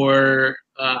G1 or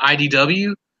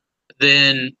IDW,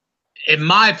 then in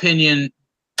my opinion,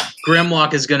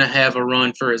 Grimlock is going to have a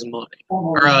run for his money,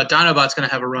 or Dinobot's going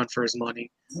to have a run for his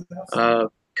money.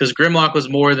 Because Grimlock was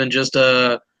more than just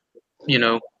a,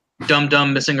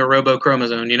 dumb missing a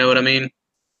robo-chromosome. You know what I mean?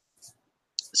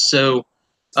 So,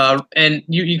 and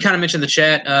you kind of mentioned the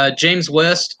chat. James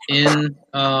West in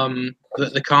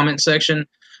the comment section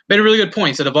made a really good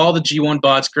point. Said, of all the G1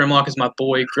 bots, Grimlock is my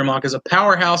boy. Grimlock is a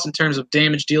powerhouse in terms of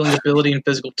damage-dealing ability and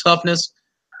physical toughness.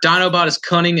 Dinobot is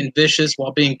cunning and vicious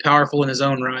while being powerful in his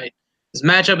own right. His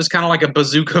matchup is kind of like a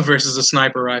bazooka versus a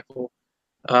sniper rifle.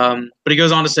 But he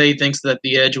goes on to say he thinks that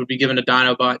the edge would be given to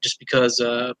Dinobot just because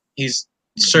he's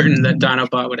certain that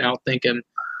Dinobot would outthink him.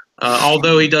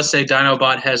 Although he does say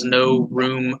Dinobot has no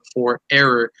room for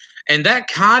error. And that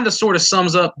kind of sort of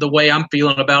sums up the way I'm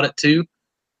feeling about it too.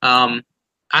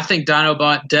 I think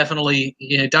Dinobot definitely,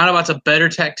 Dinobot's a better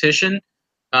tactician,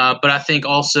 but I think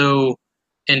also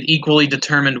an equally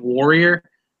determined warrior.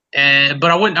 But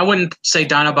I wouldn't say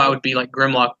Dinobot would be like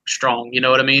Grimlock strong. You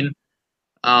know what I mean?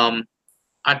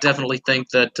 I definitely think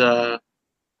that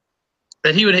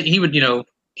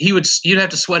you'd have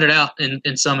to sweat it out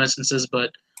in some instances,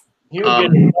 but he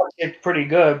would get it pretty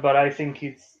good. But I think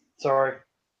he's sorry.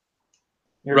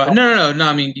 Right? No.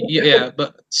 I mean, yeah.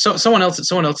 But someone else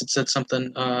had said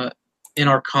something in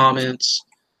our comments,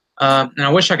 and I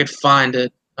wish I could find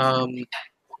it.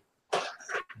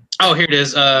 Oh, here it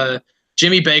is.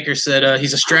 Jimmy Baker said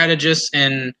he's a strategist,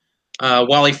 and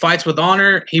while he fights with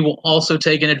honor, he will also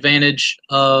take an advantage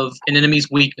of an enemy's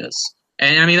weakness.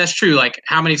 And I mean, that's true. Like,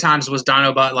 how many times was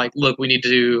Dinobot like, look, we need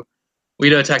to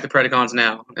attack the Predacons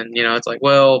now? And, it's like,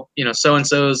 well,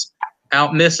 so-and-so's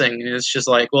out missing. And it's just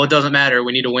like, well, it doesn't matter.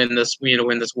 We need to win this. We need to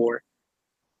win this war.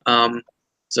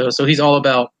 So he's all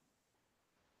about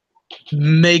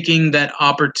making that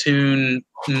opportune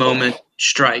moment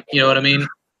strike. You know what I mean?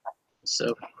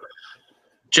 So,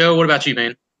 Joe, what about you,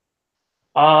 man?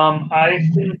 I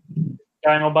think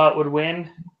Dinobot would win.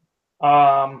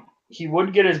 He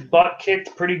would get his butt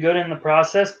kicked pretty good in the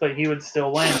process, but he would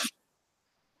still win.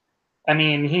 I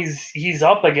mean, he's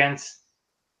up against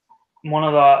one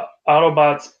of the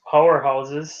Autobots'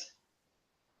 powerhouses,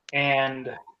 and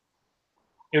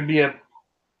it would be a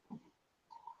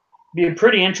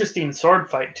pretty interesting sword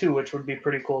fight too, which would be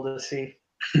pretty cool to see.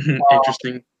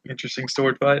 Interesting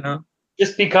sword fight, huh?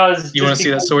 Just because you want to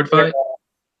see that sword fight?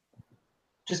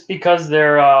 Just because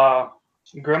they're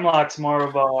Grimlock's more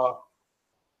of a,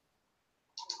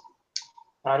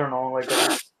 I don't know, like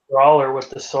a brawler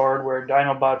with the sword, where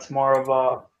Dinobot's more of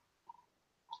a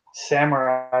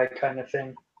samurai kind of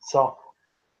thing. So,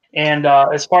 and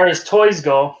as far as toys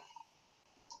go,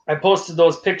 I posted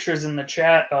those pictures in the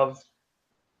chat of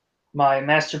my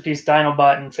Masterpiece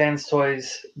Dinobot and Fans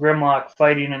Toys Grimlock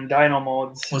fighting in Dino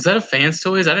modes. Was that a Fans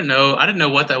Toys? I didn't know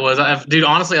what that was. Dude,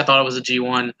 honestly, I thought it was a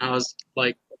G1. I was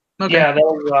like, okay. Yeah, that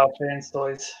was Fans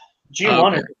Toys.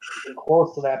 G1 is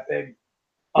close to that big.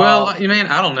 Well, man,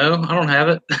 I don't know. I don't have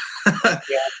it.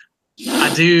 Yeah.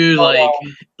 I do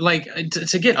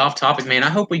to get off topic, man. I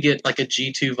hope we get like a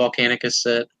G2 Volcanicus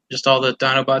set, just all the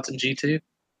Dinobots in G2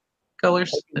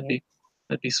 colors. That'd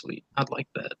be sweet. I'd like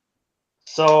that.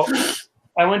 So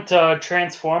I went to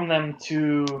transform them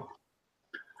to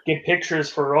get pictures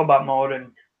for robot mode,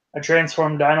 and I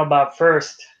transformed Dinobot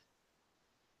first.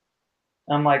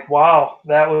 I'm like, wow,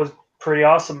 that was pretty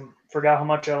awesome. Forgot how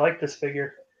much I like this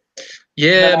figure.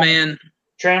 Yeah, man.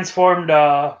 Transformed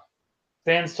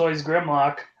Fans Toys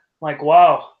Grimlock. I'm like,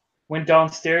 wow. Went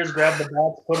downstairs, grabbed the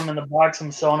box, put them in the box,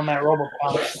 and selling them at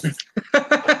RoboCon.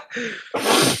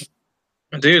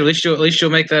 Dude, at least you'll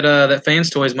make that Fans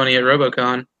Toys money at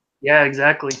RoboCon. Yeah,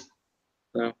 exactly.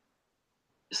 So.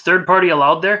 Is third party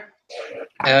allowed there?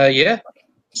 Yeah.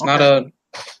 It's not an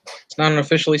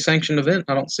officially sanctioned event.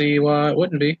 I don't see why it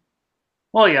wouldn't be.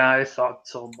 Well, yeah, I thought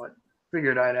so, but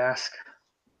figured I'd ask.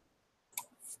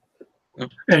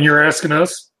 And you're asking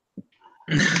us?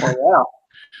 Well, yeah.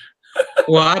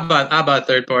 Well, I buy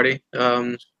third party.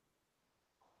 I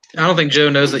don't think Joe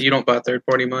knows that you don't buy third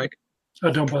party, Mike.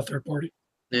 I don't buy third party.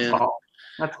 Yeah. Oh,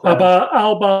 that's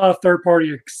I'll buy third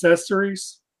party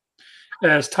accessories.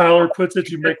 As Tyler puts it,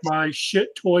 to make my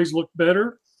shit toys look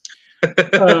better.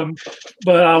 But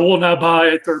I will not buy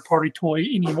a third party toy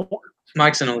anymore.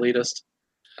 Mike's an elitist.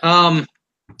 Wave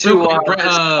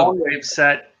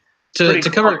set to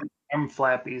cover arm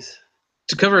flappies.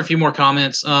 To cover a few more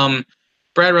comments,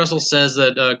 Brad Russell says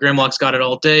that Grimlock's got it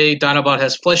all day. Dinobot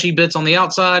has fleshy bits on the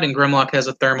outside, and Grimlock has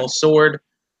a thermal sword.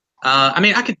 So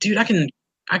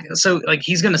like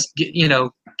he's gonna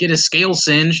get his scales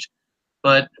singed,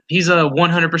 but he's a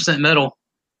 100% metal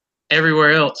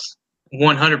everywhere else.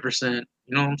 100%.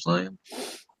 You know what I'm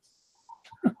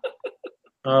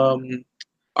saying?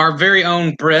 Our very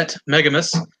own Brett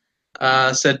Megamus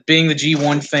said, being the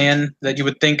G1 fan that you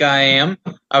would think I am,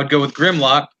 I would go with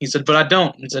Grimlock. He said, but I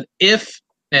don't. He said, if,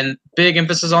 and big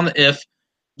emphasis on the if,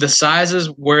 the sizes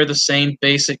were the same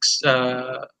basic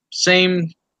size,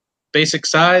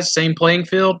 same playing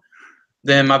field,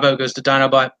 then my vote goes to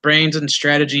Dinobot. Brains and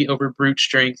strategy over brute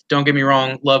strength. Don't get me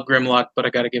wrong, love Grimlock, but I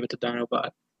got to give it to Dinobot.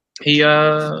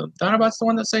 Dinobot's the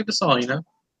one that saved us all, you know?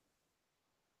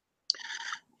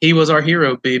 He was our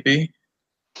hero, baby.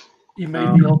 He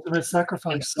made the ultimate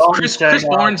sacrifice. Chris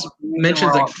Barnes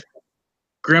mentions that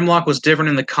Grimlock was different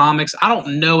in the comics. I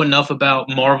don't know enough about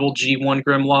Marvel G1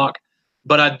 Grimlock,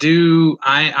 but I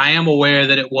am aware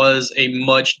that it was a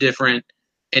much different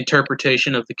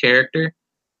interpretation of the character.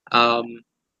 And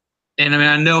I mean,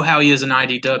 I know how he is in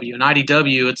IDW. In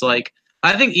IDW, it's like,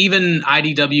 I think even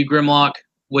IDW Grimlock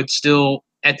would still,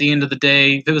 at the end of the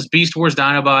day, if it was Beast Wars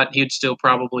Dinobot, he'd still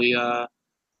probably,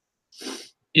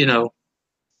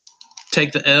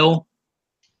 take the L.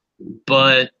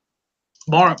 But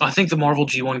I think the Marvel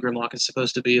G1 Grimlock is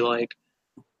supposed to be like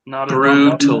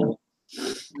brutal.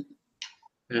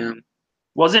 Yeah.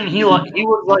 Wasn't he like he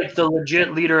was like the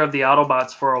legit leader of the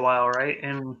Autobots for a while, right?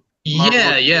 And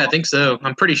I think so.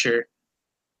 I'm pretty sure.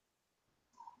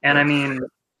 And I mean,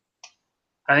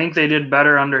 I think they did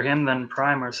better under him than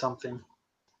Prime or something.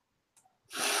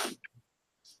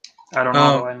 I don't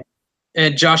know.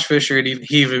 And Josh Fisher,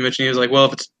 he even mentioned, he was like, well,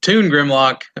 if it's Toon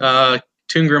Grimlock,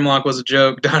 Toon Grimlock was a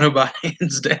joke. Dinobot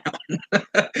hands down.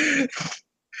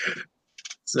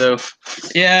 So,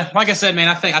 yeah, like I said, man,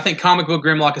 I think comic book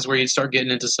Grimlock is where you start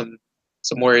getting into some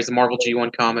worries, the Marvel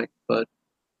G1 comic. But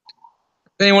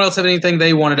if anyone else have anything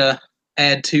they wanted to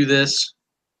add to this,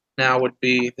 now would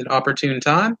be an opportune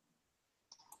time.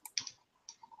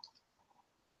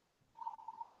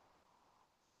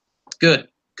 Good,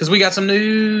 because we got some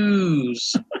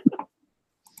news.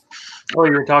 Oh,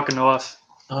 you were talking to us.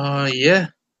 Yeah.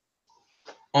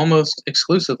 Almost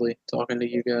exclusively talking to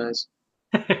you guys.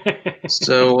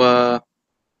 So,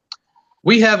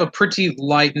 we have a pretty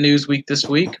light news week this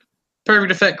week.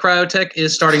 Perfect Effect Cryotech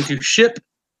is starting to ship.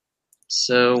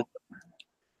 So,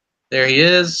 there he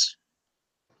is.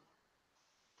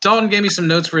 Dalton gave me some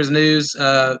notes for his news.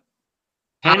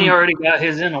 Hanny already got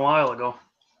his in a while ago.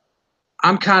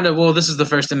 I'm this is the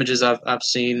first images I've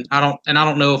seen. I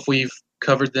don't know if we've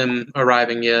covered them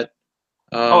arriving yet.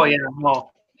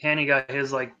 Well, Hanny got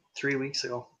his like 3 weeks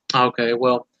ago. Okay,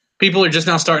 well, people are just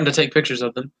now starting to take pictures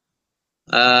of them.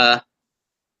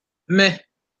 Meh.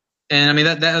 And I mean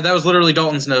that was literally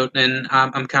Dalton's note, and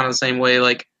I'm kind of the same way.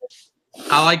 Like,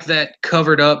 I like that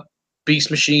covered up Beast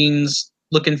Machines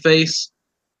looking face,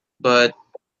 but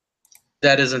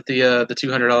that isn't the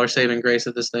 $200 saving grace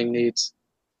that this thing needs.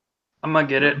 I'm gonna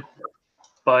get it,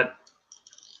 but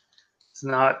it's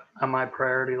not on my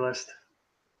priority list.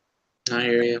 I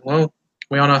hear you. Well,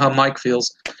 we all know how Mike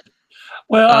feels.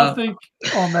 Well, I think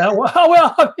on that one,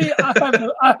 well, I mean,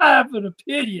 I have an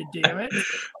opinion, damn it.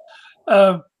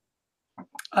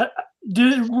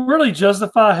 Did it really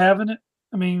justify having it?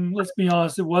 I mean, let's be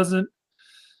honest, it wasn't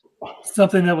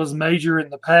something that was major in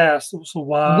the past. So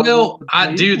why? Well,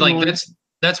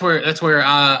 that's where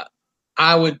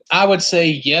I would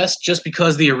say yes, just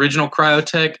because the original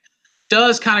Cryotech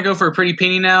does kind of go for a pretty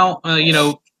penny now.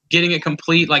 Getting it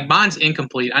complete, like mine's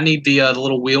incomplete. I need the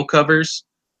little wheel covers,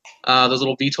 those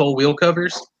little VTOL wheel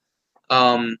covers,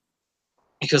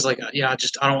 because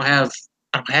I don't have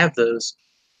those,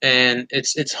 and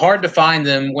it's hard to find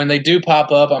them. When they do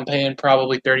pop up, I'm paying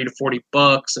probably $30 to $40,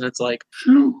 and it's like,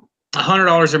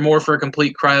 $100 or more for a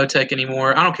complete cryotech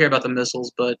anymore. I don't care about the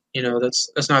missiles, but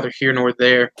that's neither here nor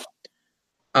there.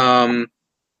 But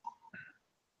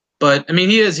I mean,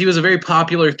 he was a very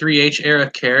popular 3H era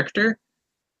character.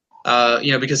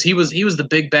 Because he was the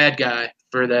big bad guy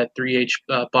for that 3H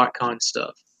BotCon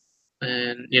stuff,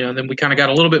 and then we kind of got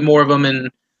a little bit more of them in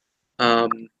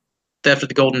Theft of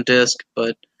the Golden Disc,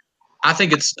 but I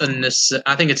think it's a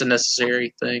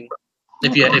necessary thing.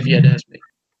 If you had to ask me.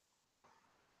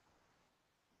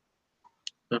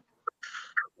 So,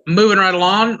 moving right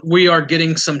along, we are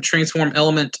getting some Transform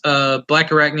Element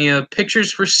Black Arachnia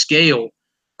pictures for scale.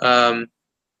 The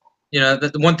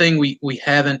one thing we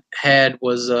haven't had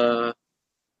was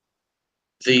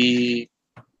the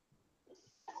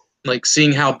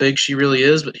seeing how big she really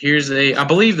is. But I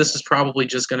believe this is probably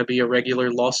just going to be a regular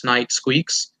Lost Knight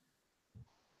Squeaks.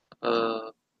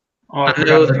 I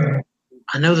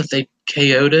know that they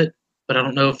KO'd it, but I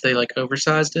don't know if they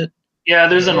oversized it. Yeah,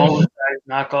 there's an oversized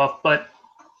knockoff, but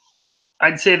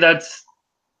I'd say that's,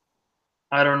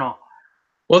 I don't know.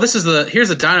 Well, here's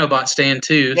a Dinobot stand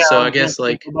too, yeah, so I guess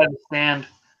by the stand.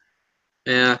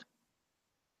 Yeah.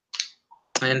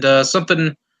 And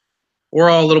something we're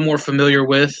all a little more familiar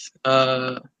with.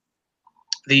 Is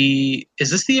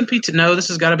this the MP2? No, this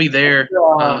has got to be there.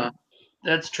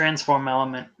 That's Transform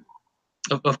Element.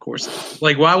 Of course.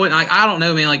 Why wouldn't I don't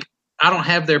know, man. I don't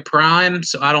have their Prime,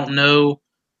 so I don't know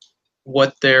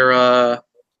what their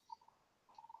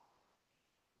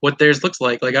what theirs looks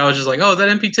like. I was just oh, is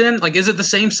that MP10? Is it the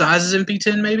same size as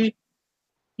MP10 maybe?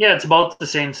 Yeah, it's about the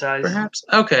same size. Perhaps.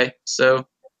 Okay, so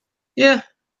yeah.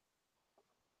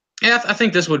 Yeah, I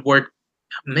think this would work.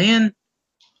 Man,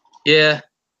 yeah,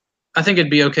 I think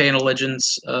it'd be okay in a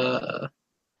Legends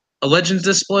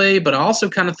display, but I also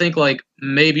kind of think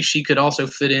maybe she could also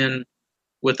fit in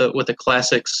with a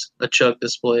Classics, a Chug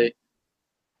display,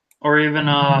 or even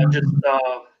just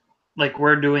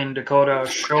we're doing Dakota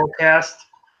Showcast.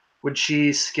 Would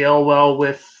she scale well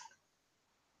with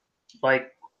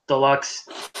deluxe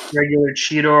regular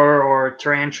Cheetor or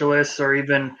Tarantulas or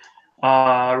even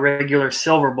regular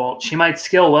Silverbolt? She might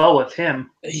scale well with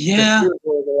him. Yeah, a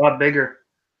lot bigger.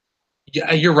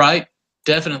 Yeah, you're right.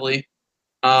 Definitely.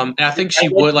 And I think she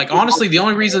would. Honestly, the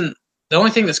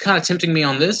only thing that's kind of tempting me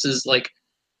on this is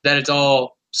that it's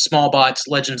all small bots,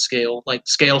 Legend scale,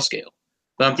 scale.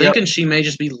 But I'm thinking she may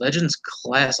just be Legends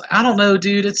class. I don't know,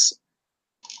 dude.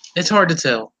 It's hard to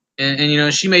tell.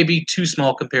 And she may be too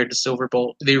small compared to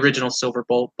Silverbolt, the original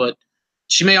Silverbolt, but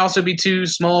she may also be too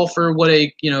small for what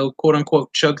a quote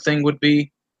unquote Chug thing would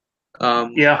be.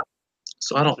 Yeah.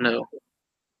 So I don't know.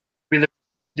 They're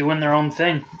doing their own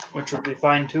thing, which would be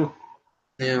fine too.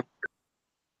 Yeah.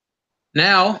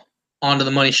 Now on to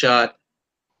the money shot.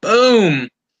 Boom.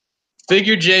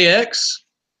 Figure JX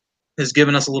has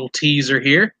given us a little teaser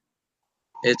here.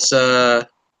 It's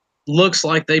looks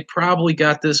like they probably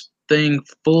got this thing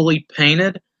fully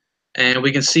painted, and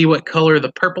we can see what color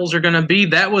the purples are going to be.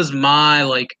 That was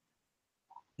my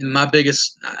my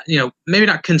biggest, maybe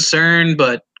not concern,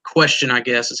 but question, I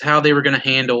guess, is how they were going to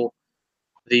handle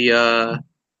the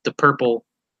purple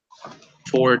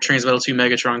for Transmetal 2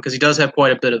 Megatron, because he does have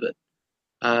quite a bit of it.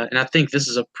 And I think this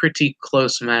is a pretty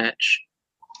close match.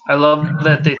 I love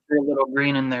that they threw a little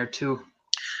green in there too.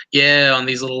 Yeah, on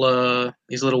these little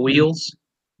wheels,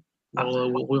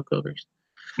 wheel covers.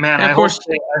 Man, I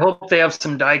hope they have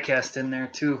some diecast in there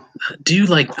too. Dude,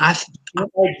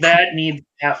 that needs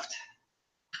heft.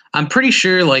 I'm pretty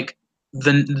sure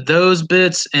those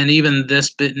bits and even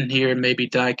this bit in here may be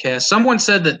diecast. Someone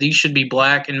said that these should be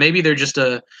black, and maybe they're just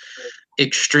a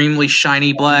extremely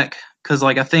shiny black, because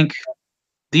I think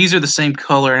these are the same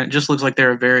color, and it just looks like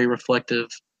they're very reflective.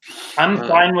 I'm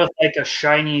fine with a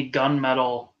shiny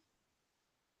gunmetal,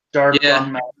 dark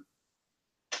gunmetal.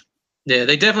 Yeah,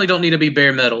 they definitely don't need to be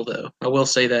bare metal, though. I will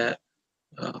say that.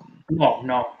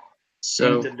 No.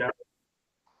 So,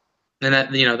 and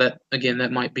that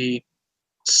might be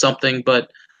something,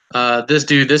 but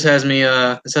this has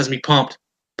me pumped,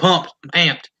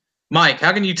 amped. Mike,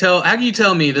 how can you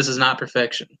tell me this is not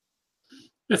perfection?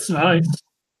 It's nice.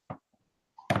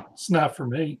 It's not for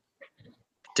me.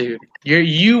 Dude,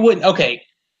 you wouldn't. Okay,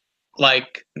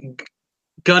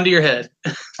 gun to your head.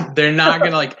 They're not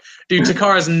gonna dude.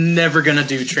 Takara's never gonna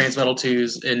do Transmetal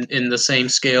 2s in the same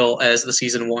scale as the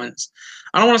season 1s.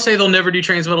 I don't want to say they'll never do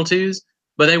Transmetal 2s,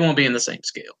 but they won't be in the same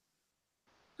scale.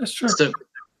 That's true.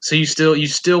 So you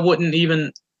still wouldn't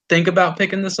even think about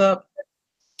picking this up?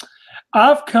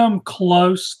 I've come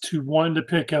close to wanting to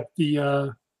pick up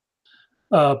the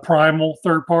Primal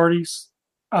third parties.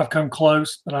 I've come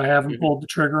close, but I haven't pulled the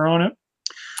trigger on it.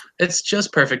 It's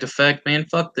just Perfect Effect, man.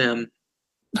 Fuck them.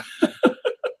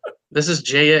 This is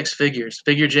JX Figures.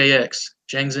 Figure JX.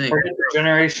 Zhang Zing.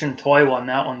 Generation toy one.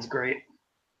 That one's great.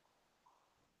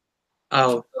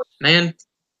 Oh, man.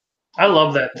 I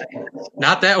love that thing.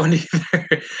 Not that one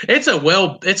either. It's a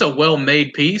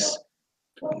well-made piece,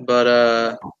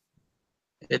 but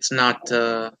it's not.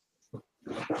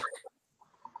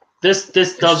 This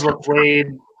does look way.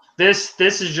 This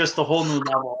is just a whole new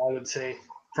level, I would say,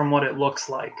 from what it looks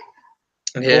like.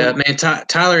 Yeah, man.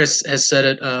 Tyler has said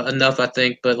it enough, I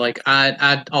think. But like,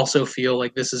 I also feel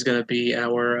like this is going to be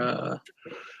our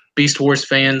Beast Wars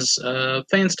fans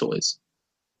toys.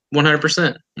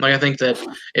 100%. Like, I think that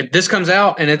if this comes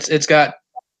out and it's got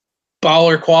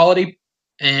baller quality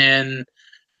and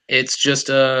it's just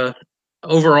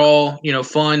overall,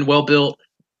 fun, well built,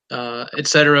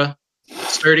 etc.,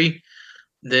 sturdy,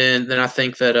 then I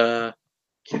think that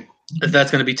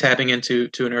that's going to be tapping into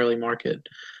an early market.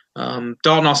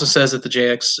 Dalton also says that the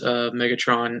JX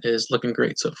Megatron is looking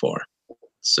great so far.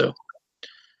 So,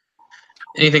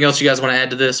 anything else you guys want to add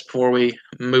to this before we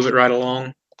move it right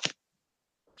along?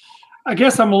 I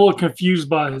guess I'm a little confused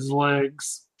by his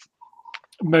legs.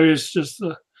 Maybe it's just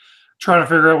trying to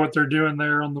figure out what they're doing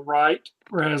there on the right,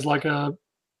 where it has like the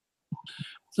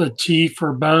teeth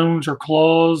or bones or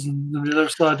claws, and the other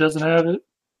side doesn't have it.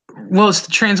 Well, it's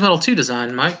the Transmetal 2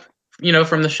 design, Mike.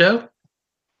 From the show.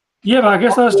 Yeah, but I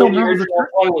guess I just don't remember the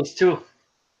toy was too.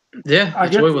 Yeah,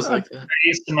 the toy was like that.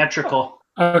 Asymmetrical.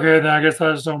 Okay, then I guess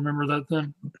I just don't remember that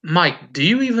then. Mike, do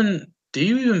you even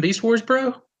Beast Wars,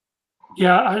 bro?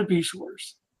 Yeah, I had Beast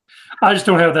Wars. I just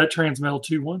don't have that Transmetal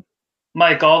 2 one.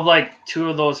 Mike, I'll have like 2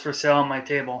 of those for sale on my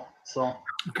table. So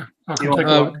okay, take a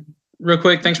look. Real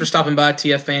quick, thanks for stopping by,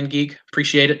 TF Fan Geek.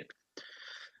 Appreciate it.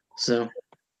 So,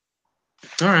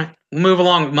 all right, we'll move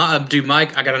along. Dude,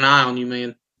 Mike, I got an eye on you,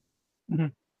 man. Mm-hmm.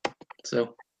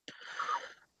 So,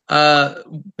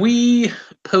 we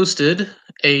posted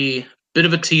a bit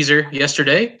of a teaser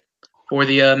yesterday for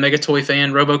the Mega Toy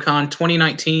Fan Robocon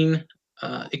 2019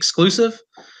 exclusive,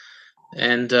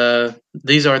 and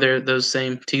these are those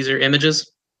same teaser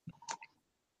images,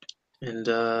 and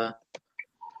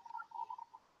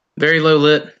very low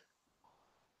lit,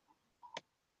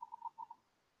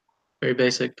 very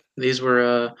basic. These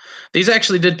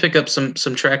actually did pick up some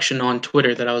traction on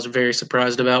Twitter that I was very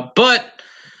surprised about, but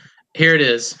here it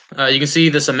is. You can see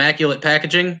this immaculate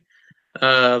packaging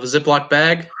of a Ziploc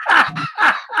bag.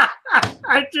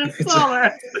 I just saw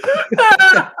that.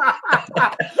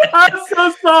 I'm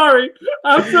so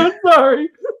sorry.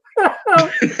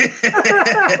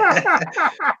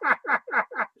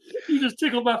 You just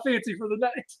tickled my fancy for the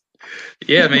night.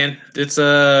 Yeah, man. It's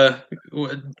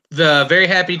very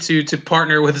happy to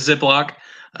partner with Ziploc,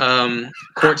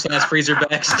 quart-size freezer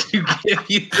bags to give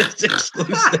you this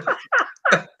exclusive.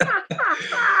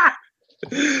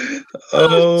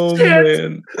 Oh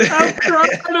man! I'm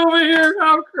crying over here.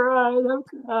 I'm crying.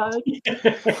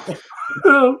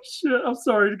 Oh shit! I'm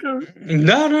sorry to go.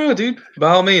 No, dude. By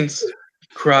all means,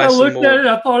 cry. I looked some more. at it.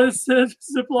 I thought it said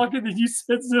Ziploc, and then you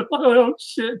said Ziploc. Oh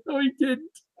shit! No, he didn't.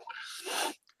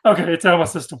 Okay, it's out of my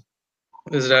system.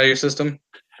 Is it out of your system?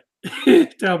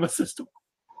 It's out of my system.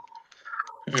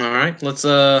 All right, let's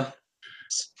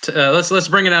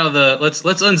bring it out of the. Let's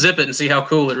unzip it and see how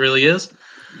cool it really is.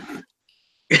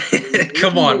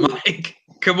 Come on, Mike.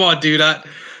 Come on, dude. I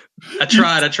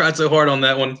tried so hard on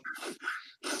that one.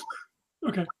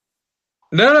 Okay.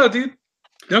 No, dude.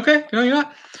 Okay. No, you're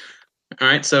not. All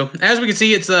right. So as we can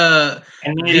see, it's the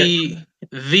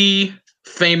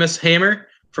famous hammer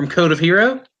from Code of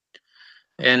Hero,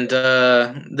 and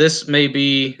this may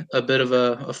be a bit of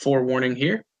a forewarning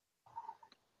here.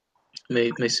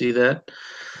 May see that.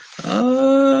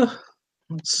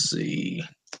 Let's see.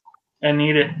 I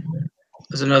need it.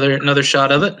 There's another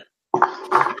shot of it.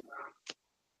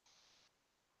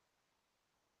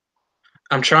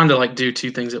 I'm trying to do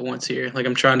 2 things at once here.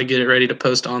 I'm trying to get it ready to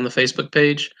post on the Facebook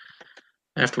page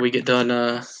after we get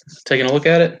done taking a look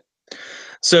at it.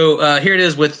 So here it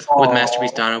is with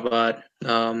Masterpiece Dinobot.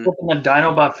 Hoping the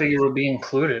Dinobot figure would be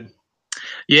included.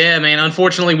 Yeah, man.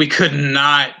 Unfortunately, we could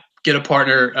not get a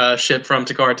partnership from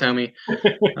Takara Tomy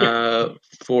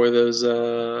for those.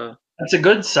 That's a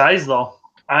good size, though.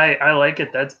 I like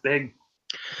it. That's big.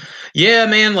 Yeah,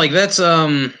 man. That's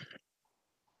the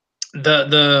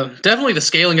definitely the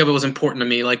scaling of it was important to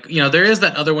me. There is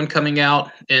that other one coming out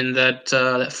in that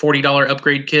 $40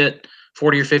 upgrade kit,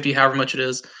 40 or 50, however much it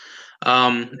is.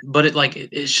 But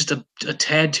it's just a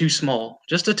tad too small,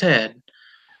 just a tad.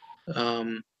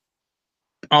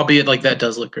 Albeit that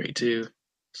does look great too.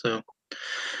 So,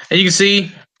 and you can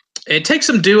see it takes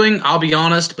some doing. I'll be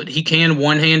honest, but he can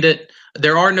one-hand it.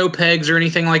 There are no pegs or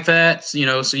anything like that, so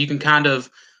you can kind of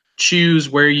choose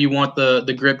where you want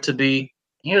the grip to be.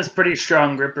 He has pretty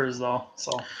strong grippers though,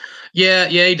 so. Yeah,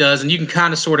 he does, and you can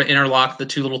kind of sort of interlock the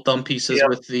two little thumb pieces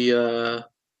with the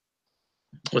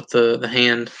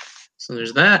hand. So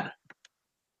there's that.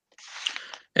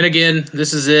 And again,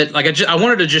 this is it. Like I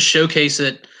wanted to just showcase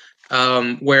it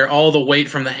where all the weight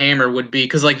from the hammer would be,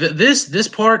 because like this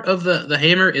part of the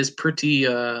hammer is pretty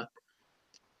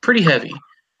heavy.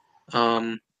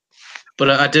 But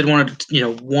I did want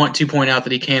to point out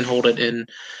that he can hold it in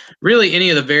really any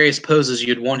of the various poses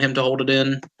you'd want him to hold it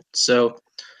in. So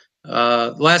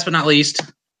last but not least,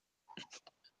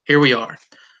 here we are.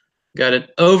 Got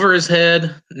it over his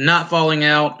head, not falling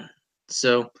out.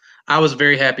 So I was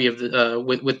very happy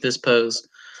with this pose.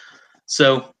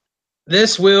 So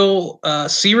this will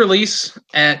see release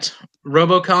at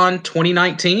RoboCon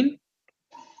 2019.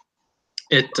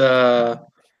 It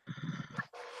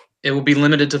will be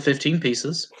limited to 15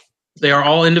 pieces. They are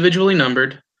all individually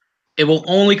numbered. It will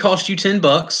only cost you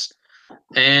 $10,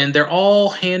 and they're all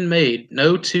handmade.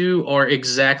 No two are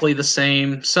exactly the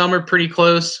same. Some are pretty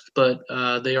close, but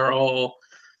they are all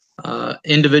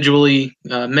individually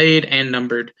made and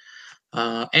numbered.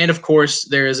 And of course,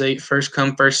 there is a first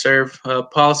come, first serve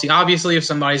policy. Obviously, if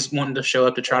somebody's wanting to show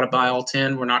up to try to buy all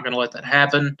 10, we're not going to let that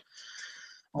happen.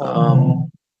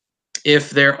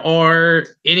 If there are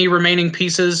any remaining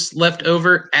pieces left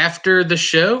over after the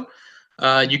show,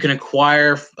 you can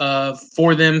acquire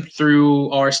for them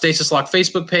through our Stasis Lock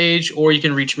Facebook page, or you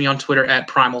can reach me on Twitter at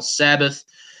Primal Sabbath.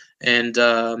 And,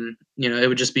 it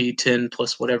would just be 10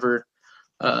 plus whatever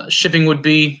shipping would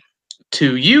be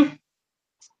to you.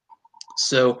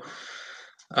 So,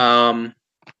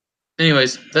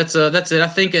 anyways, that's it. I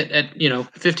think at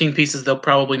 15 pieces they'll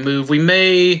probably move. We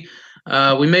may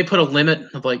put a limit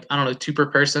of 2 per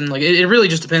person. Like it really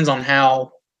just depends on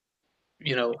how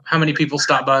many people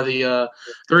stop by the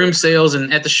room sales,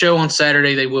 and at the show on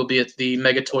Saturday they will be at the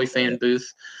Mega Toy Fan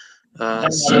booth.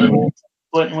 Splitting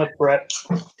with Brett.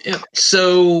 Yeah.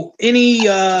 So any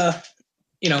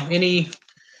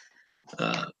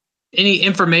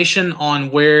information on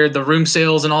where the room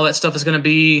sales and all that stuff is going to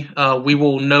be, we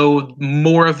will know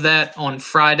more of that on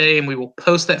Friday, and we will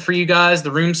post that for you guys.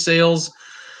 The room sales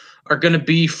are going to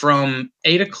be from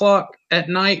 8 o'clock at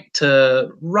night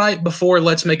to right before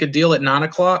Let's Make a Deal at 9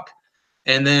 o'clock,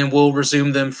 and then we'll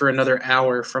resume them for another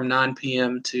hour from 9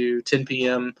 p.m. to 10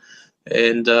 p.m.,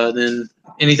 and then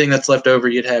anything that's left over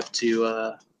you'd have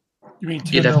to... you mean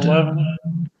 10 to 11?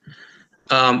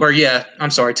 I'm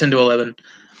sorry, 10 to 11.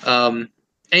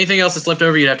 Anything else that's left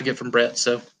over, you'd have to get from Brett.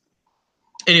 So,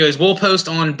 anyways, we'll post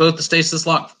on both the Stasis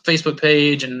Lock Facebook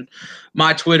page and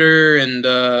my Twitter, and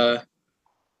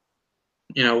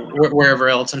wherever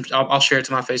else. I'll share it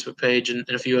to my Facebook page and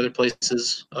a few other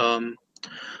places.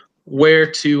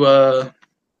 Where to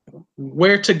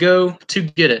go to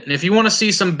get it. And if you want to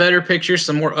see some better pictures,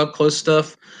 some more up close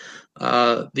stuff,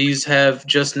 these have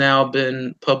just now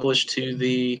been published to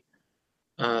the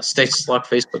Stasis Lock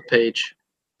Facebook page.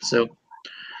 So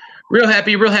real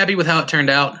happy with how it turned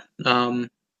out.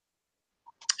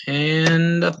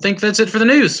 And I think that's it for the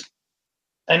news.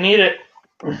 I need it.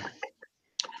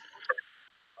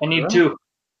 I need to.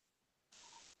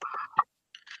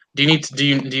 Do you need to? Do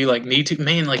you need to?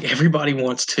 Man, everybody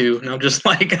wants to, and I'm just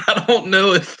I don't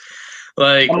know if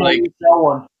I'm gonna resell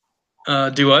one.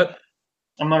 Do what?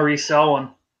 I'm gonna resell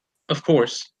one. Of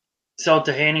course. Sell it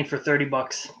to Hanny for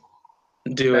 $30.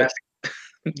 Do it.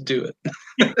 Do it.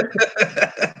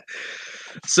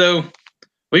 So,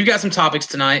 we've got some topics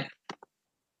tonight,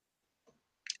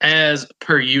 as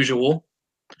per usual.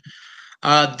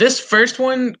 This first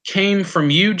one came from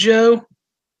you, Joe,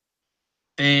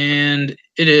 and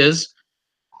it is,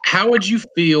 how would you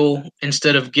feel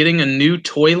instead of getting a new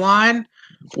toy line,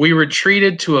 we were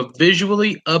treated to a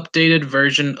visually updated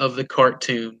version of the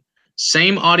cartoon?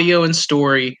 Same audio and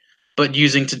story, but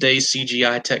using today's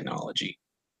CGI technology.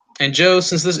 And Joe,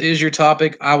 since this is your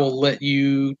topic, I will let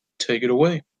you take it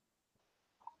away.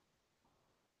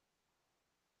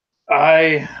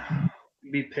 I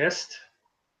be pissed.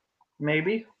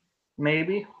 Maybe.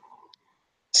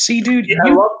 See, dude, I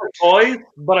love the toys,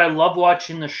 but I love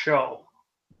watching the show.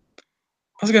 I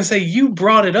was gonna say, you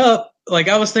brought it up.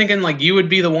 I was thinking you would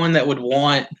be the one that would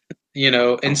want,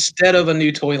 instead of a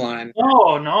new toy line.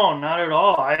 No, not at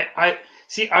all. I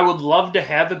see. I would love to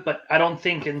have it, but I don't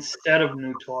think instead of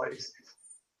new toys.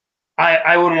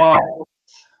 I would want,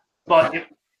 but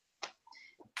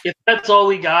if that's all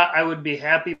we got, I would be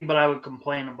happy, but I would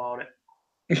complain about it.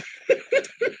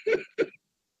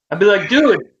 I'd be like,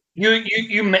 dude,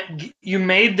 you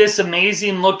made this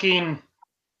amazing looking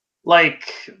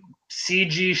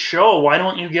CG show. Why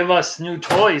don't you give us new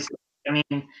toys? I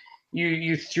mean,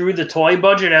 you threw the toy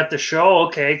budget at the show.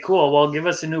 Okay, cool. Well, give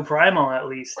us a new Primal at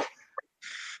least.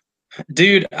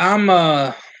 Dude, I'm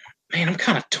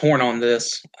kind of torn on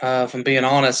this. If I'm being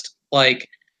honest, like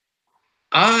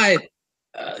I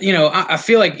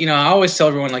feel like I always tell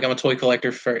everyone like I'm a toy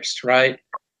collector first, right?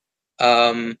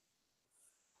 I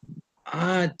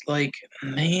like,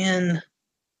 man.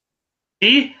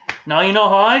 See, now you know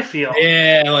how I feel.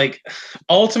 Yeah, like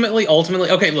ultimately,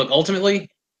 okay. Look, ultimately,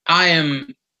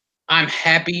 I'm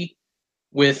happy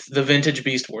with the vintage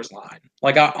Beast Wars line.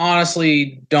 Like, I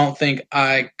honestly don't think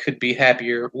I could be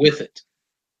happier with it.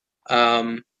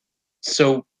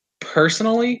 So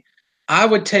personally, I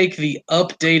would take the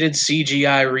updated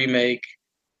CGI remake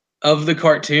of the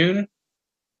cartoon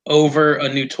over a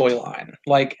new toy line.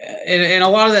 Like, and a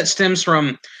lot of that stems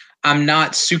from I'm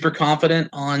not super confident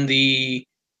on the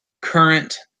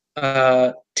current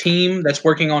team that's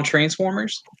working on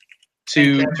Transformers.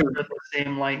 To the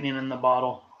same lightning in the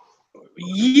bottle.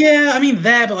 Yeah, I mean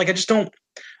that, but like I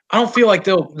don't feel like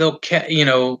they'll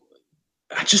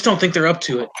I just don't think they're up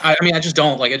to it. I mean, I just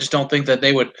don't think that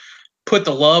they would put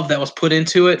the love that was put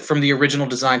into it from the original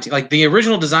design team. Like the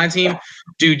original design team,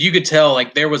 dude, you could tell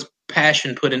like there was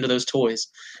passion put into those toys.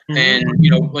 And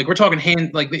like we're talking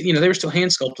hand, like they were still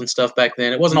hand sculpting stuff back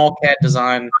then. It wasn't all CAD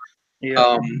design.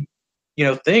 Yeah.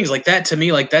 Things like that to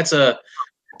me, like that's a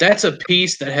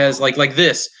piece that has like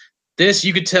this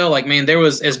you could tell like, man, there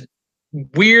was, as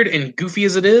weird and goofy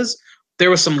as it is, there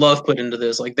was some love put into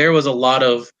this. Like there was a lot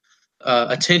of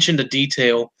attention to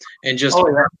detail and just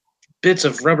bits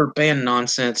of rubber band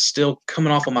nonsense still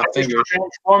coming off of my fingers.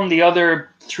 Transform the other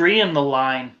three in the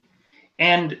line,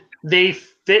 and they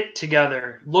fit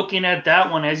together. Looking at that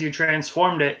one as you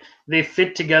transformed it, they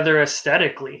fit together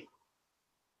aesthetically.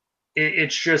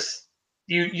 It's just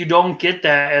you don't get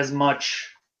that as much,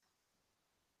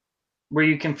 where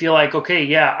you can feel like, okay,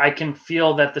 yeah, I can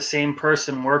feel that the same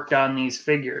person worked on these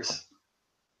figures.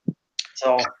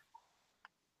 So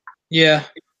yeah,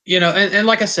 and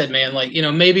like I said, man, like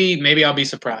maybe I'll be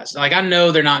surprised. Like I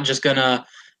know they're not just gonna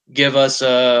give us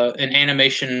an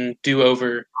animation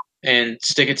do-over and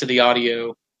stick it to the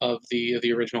audio of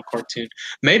the original cartoon.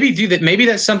 Maybe do that. Maybe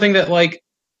that's something that like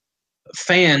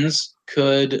fans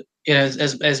could,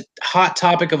 as hot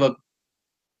topic of a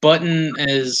button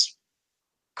as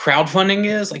crowdfunding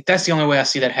is, like that's the only way I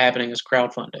see that happening is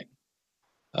crowdfunding.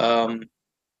 And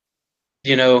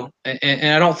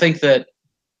I don't think that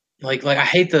like I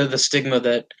hate the stigma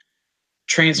that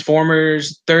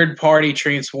Transformers, third-party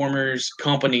Transformers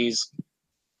companies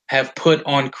have put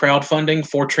on crowdfunding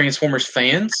for Transformers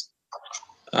fans.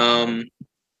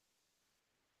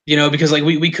 Because like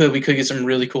we could get some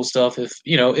really cool stuff if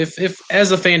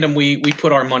as a fandom we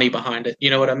put our money behind it. You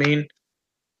know what I mean?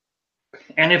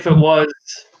 And if it was,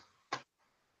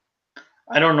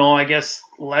 I don't know, I guess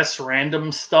less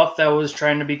random stuff that was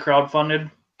trying to be crowdfunded.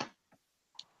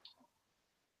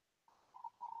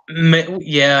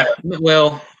 Yeah,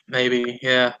 well, maybe,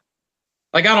 yeah.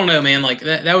 Like I don't know, man. Like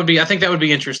that would be. I think that would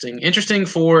be interesting. Interesting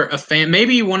for a fan.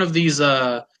 Maybe one of these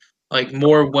like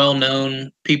more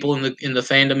well-known people in the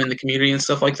fandom, in the community, and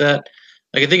stuff like that.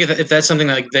 Like I think if that's something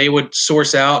that, like they would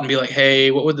source out and be like,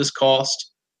 hey, what would this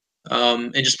cost?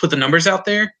 And just put the numbers out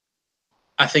there.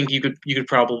 I think you'd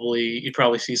probably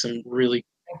see some really.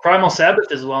 Primal Sabbath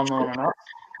is well known enough.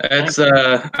 That's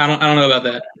I don't know about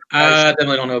that. I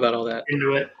definitely don't know about all that.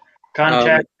 Into it.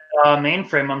 Contact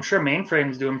Mainframe. I'm sure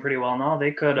Mainframe's doing pretty well now.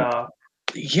 They could.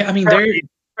 Yeah, I mean they're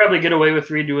probably get away with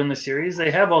redoing the series. They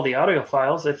have all the audio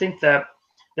files. I think that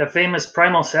famous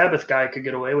Primal Sabbath guy could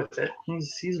get away with it.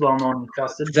 He's well known and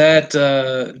trusted. That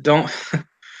don't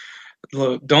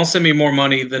send me more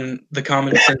money than the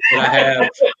common sense that I have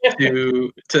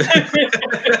to.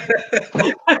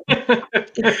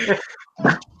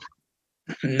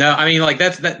 No, I mean like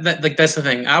that's the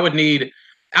thing. I would need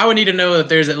to know that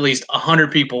there's at least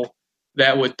 100 people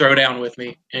that would throw down with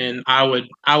me, and I would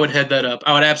head that up.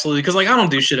 I would absolutely, because like I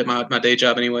don't do shit at my day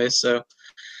job anyway, so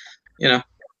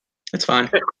it's fine.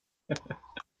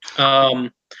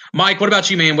 Mike, what about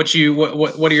you, man? What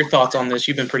are your thoughts on this?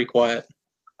 You've been pretty quiet.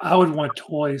 I would want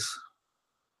toys.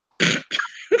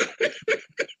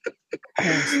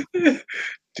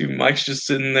 Dude, Mike's just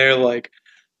sitting there like,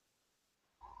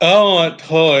 I want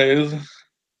toys.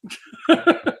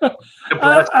 I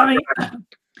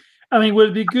mean, would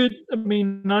it be good? I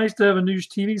mean, nice to have a new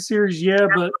TV series, yeah,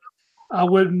 but I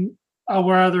wouldn't. I'd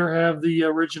rather have the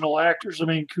original actors. I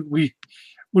mean,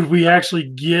 would we actually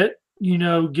get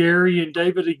Gary and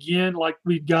David again, like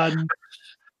we've gotten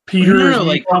Peter? No,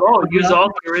 like use all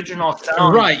the original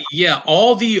sound. Right? Yeah,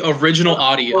 all the original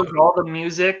audio, all the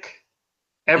music.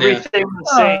 Everything the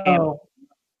same. Oh,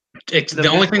 It's the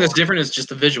only thing that's different is just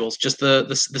the visuals, just the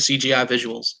CGI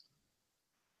visuals.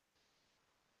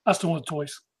 I still want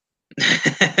toys.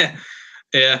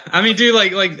 Yeah, I mean, dude,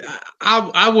 like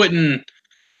I wouldn't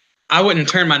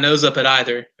turn my nose up at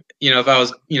either. If I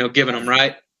was giving them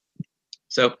right.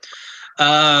 So,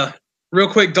 real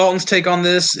quick, Dalton's take on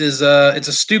this is it's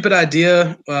a stupid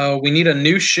idea. We need a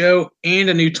new show and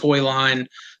a new toy line.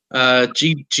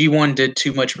 G1 did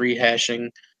too much rehashing.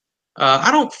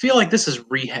 I don't feel like this is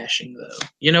rehashing though.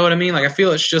 You know what I mean? Like I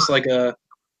feel it's just like a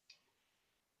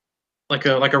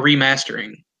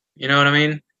remastering. You know what I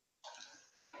mean?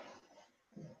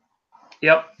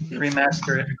 Yep,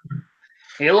 remaster it.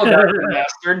 Halo got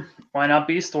remastered. Why not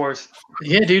Beast Wars?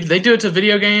 Yeah, dude, they do it to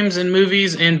video games and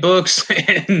movies and books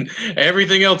and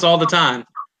everything else all the time.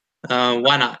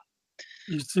 Why not?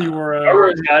 You see where Star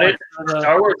Wars got it.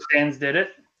 Star Wars fans did it.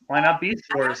 Why not Beast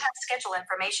Wars? I have schedule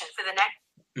information for the next.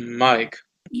 Mike.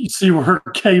 You see where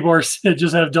K-Bar said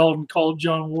just have Dalton call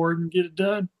John Warden and get it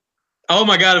done. Oh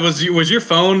my God! Was your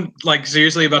phone like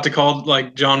seriously about to call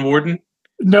like John Warden?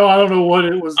 No, I don't know what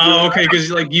it was. Oh, okay,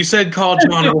 because like you said, call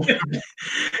John Warden.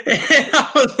 And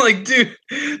I was like, dude,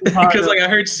 because like I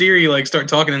heard Siri like start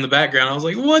talking in the background. I was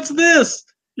like, what's this?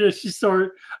 Yeah, she started.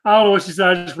 I don't know what she said.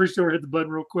 I just reached over, hit the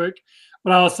button real quick.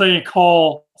 But I was saying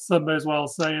call somebody is what I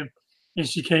was saying, and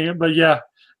she can't. But yeah,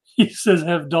 he says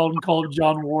have Dalton call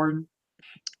John Warden.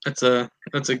 That's a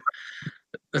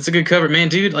good cover, man,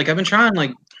 dude. Like I've been trying,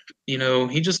 like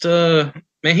he just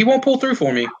man, he won't pull through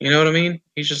for me. You know what I mean?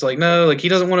 He's just like no, like he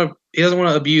doesn't want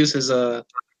to abuse his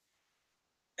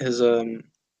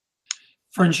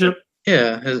friendship.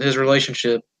 Yeah, his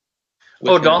relationship.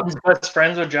 Oh, Dalton's best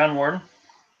friends with John Warden.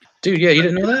 Dude, yeah, you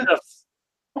didn't know that?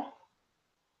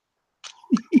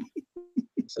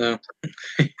 So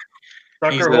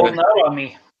Sucker holding out on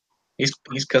me.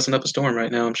 He's cussing up a storm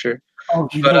right now, I'm sure. Oh,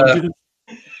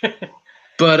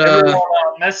 but everyone,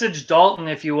 message Dalton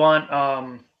if you want.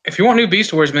 If you want new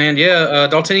Beast Wars, man, yeah,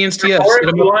 Daltonians TS.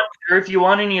 Or if you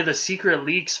want any of the secret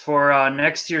leaks for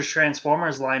next year's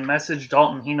Transformers line, message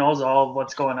Dalton. He knows all of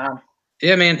what's going on.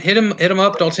 Yeah, man, hit him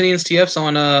up, Daltonians TFs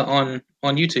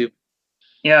on YouTube.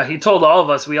 Yeah, he told all of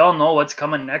us. We all know what's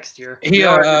coming next year. He's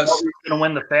going to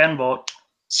win the fan vote.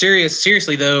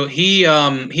 Seriously though, he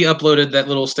uploaded that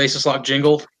little Stasis Lock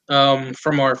jingle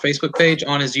from our Facebook page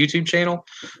on his YouTube channel.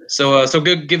 So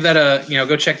go give that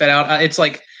go check that out. It's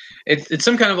like it's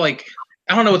some kind of like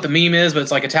I don't know what the meme is, but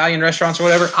it's like Italian restaurants or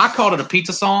whatever. I called it a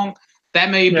pizza song.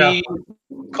 That may be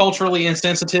culturally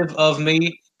insensitive of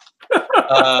me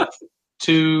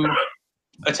to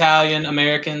Italian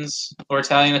Americans or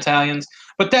Italian Italians,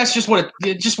 but that's just what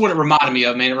it reminded me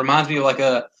of, man. It reminds me of like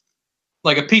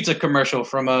a pizza commercial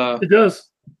from a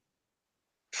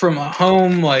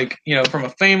home, like from a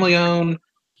family-owned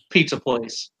pizza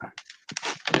place.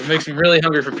 It makes me really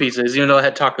hungry for pizzas, even though I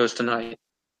had tacos tonight.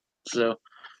 So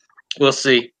we'll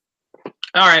see.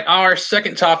 All right, our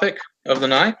second topic of the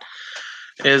night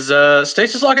is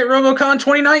Stasis Lock at RoboCon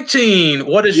 2019.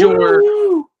 What is your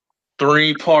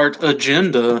three-part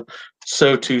agenda,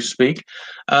 so to speak?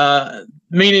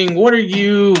 Meaning, what are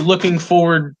you looking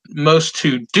forward most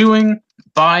to doing,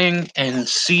 buying, and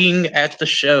seeing at the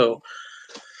show?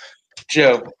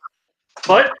 Joe.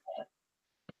 What?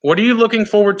 What are you looking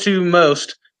forward to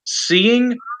most,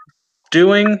 seeing,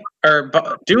 buying,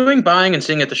 and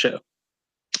seeing at the show?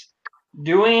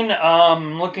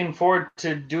 Looking forward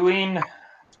to doing,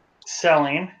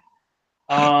 selling.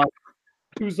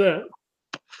 Who's that?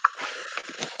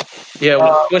 Yeah,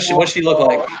 what's she look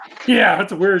like? Yeah,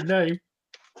 that's a weird name.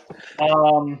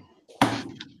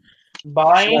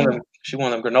 Buying. She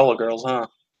one of them granola girls, huh?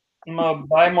 I'm gonna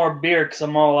buy more beer because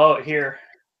I'm all out here.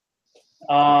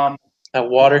 That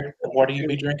water you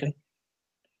be drinking?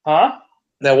 Huh?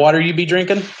 That water you be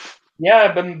drinking? Yeah,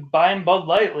 I've been buying Bud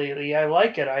Light lately. I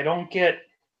like it. I don't get.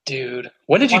 Dude,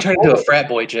 when did you turn into a frat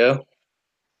boy, Joe?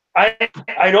 I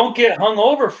don't get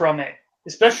hungover from it,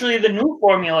 especially the new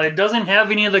formula. It doesn't have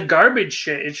any of the garbage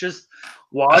shit. It's just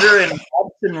water and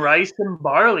hops and rice and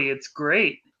barley. It's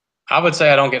great. I would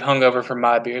say I don't get hungover from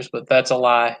my beers, but that's a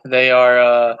lie. They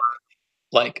are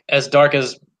like as dark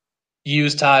as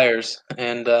used tires,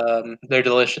 and they're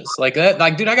delicious. Like that.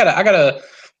 Like, dude, I gotta.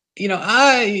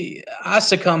 I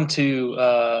succumb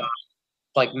to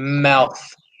like mouth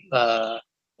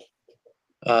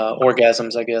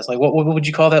orgasms, I guess. Like what would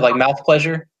you call that? Like mouth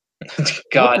pleasure?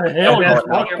 God, what the hell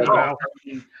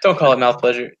don't call it mouth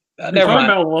pleasure. Never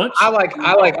mind. I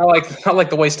like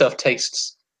the way stuff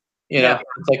tastes. It's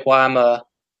like why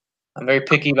I'm very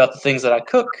picky about the things that I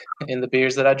cook and the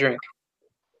beers that I drink.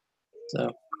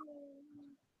 So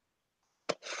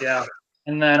yeah.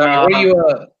 And then what are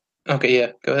you? Okay,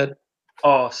 yeah, go ahead.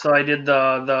 Oh, so I did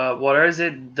the what is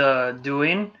it? The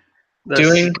doing.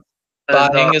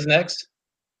 Buying is next.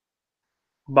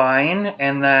 Buying,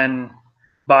 and then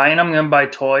buying. I'm gonna buy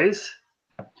toys.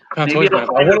 Maybe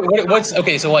what's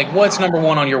okay? So like, what's number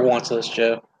one on your wants list,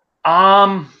 Joe?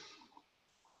 I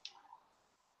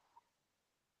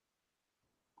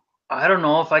don't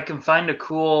know if I can find a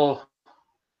cool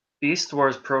Beast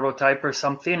Wars prototype or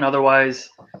something. Otherwise,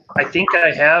 I think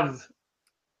I have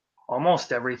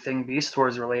almost everything Beast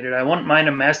Wars related. I wouldn't mind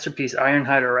a Masterpiece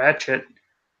Ironhide or Ratchet.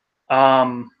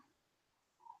 I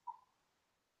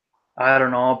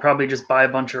don't know. I'll probably just buy a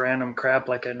bunch of random crap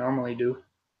like I normally do.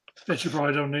 That you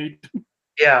probably don't need.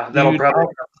 Yeah, that'll probably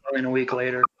come in a week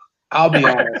later. I'll be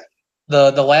honest.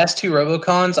 The last two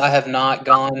RoboCons, I have not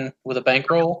gone with a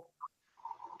bankroll.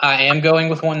 I am going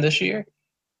with one this year,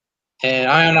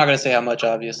 and I am not going to say how much,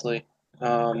 obviously.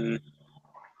 But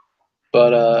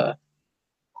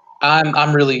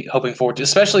I'm really hoping forward to,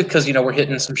 especially because we're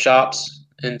hitting some shops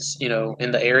in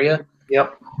in the area.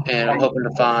 Yep. And I'm hoping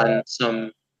to find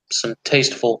some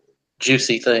tasteful,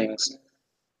 juicy things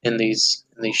in these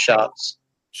shops.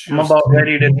 I'm about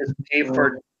ready to just pay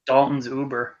for Dalton's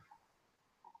Uber.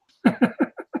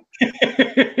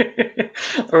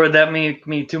 Or would that make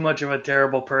me too much of a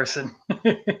terrible person?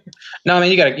 No, I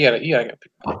mean you gotta get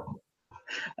pick up.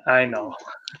 I know.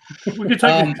 We could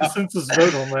take a consensus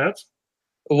vote on that.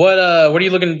 What are you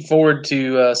looking forward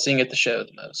to seeing at the show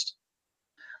the most?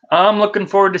 I'm looking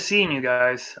forward to seeing you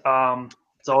guys.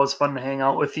 It's always fun to hang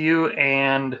out with you,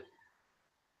 and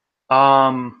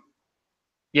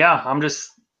yeah, I'm just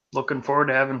looking forward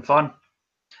to having fun.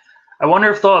 I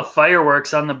wonder if they'll have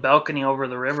fireworks on the balcony over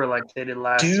the river like they did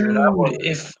last year.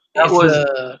 If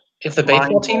the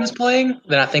baseball team is playing,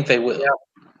 then I think they will. Yeah.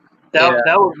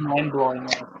 That was mind blowing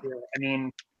last year. I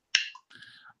mean,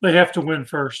 they have to win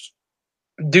first.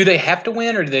 Do they have to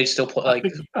win, or do they still play?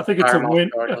 I think it's a win.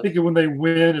 I think when they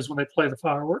win is when they play the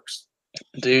fireworks.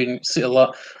 Dude, you see a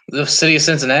lot. The city of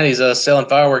Cincinnati's selling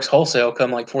fireworks wholesale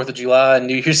come like 4th of July and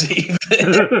New Year's Eve.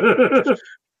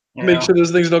 Make sure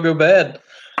those things don't go bad.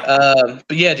 But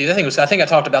yeah, dude, I think I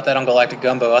talked about that on Galactic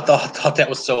Gumbo. I thought that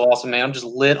was so awesome, man. I'm just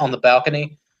lit on the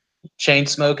balcony, chain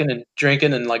smoking and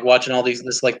drinking and like watching all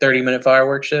this like 30-minute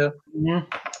fireworks show. Mm-hmm.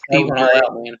 Heat went all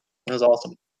out, man. It was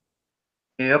awesome.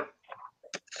 Yep.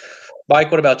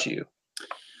 Mike, what about you?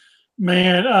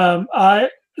 Man,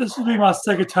 this will be my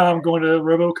second time going to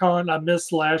RoboCon. I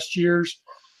missed last year's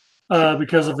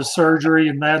because of the surgery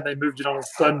and that they moved it on a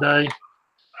Sunday.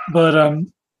 But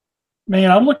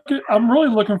man, I'm really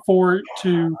looking forward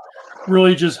to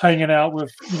really just hanging out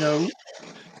with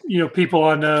people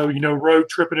I know, road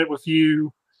tripping it with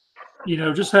you,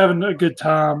 just having a good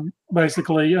time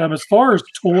basically. As far as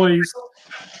toys,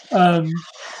 I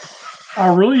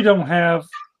really don't have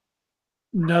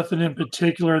nothing in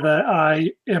particular that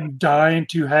I am dying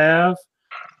to have.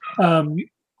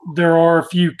 There are a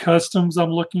few customs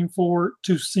I'm looking forward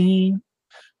to seeing,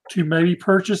 to maybe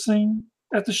purchasing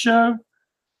at the show.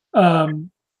 And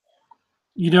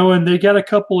they got a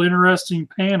couple interesting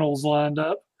panels lined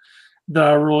up that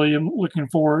I really am looking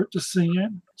forward to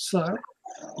seeing. So,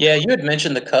 yeah, you had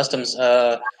mentioned the customs.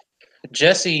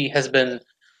 Jesse has been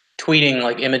tweeting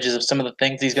like images of some of the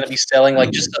things he's going to be selling,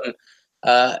 like just some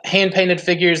hand painted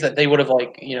figures that they would have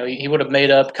he would have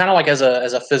made up kind of like as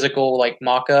a physical like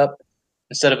mock up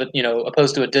instead of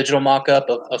opposed to a digital mock up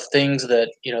of things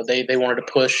that they wanted to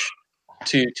push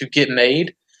to get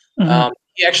made. Mm-hmm.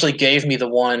 He actually gave me the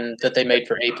one that they made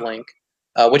for Ape Link,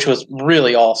 which was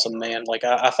really awesome, man. Like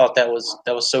I thought that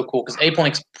was so cool because Ape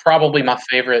Link's probably my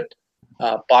favorite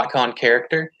BotCon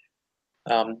character,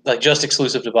 like just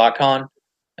exclusive to BotCon.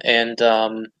 And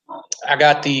I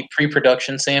got the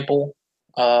pre-production sample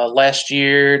last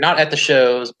year, not at the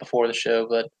shows, before the show,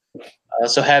 but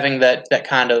so having that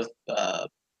kind of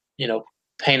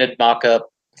painted mock-up,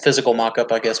 physical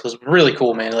mock-up, I guess, was really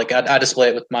cool, man. Like I display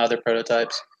it with my other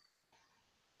prototypes.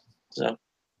 So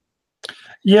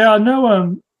yeah, I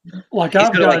know. Like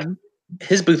I've gotten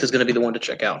his booth is going to be the one to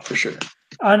check out for sure.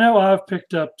 I know I've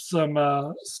picked up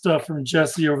some stuff from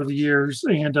Jesse over the years,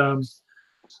 and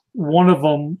one of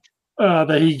them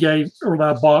that he gave or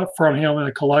that I bought from him in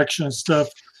a collection of stuff,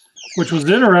 which was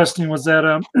interesting, was that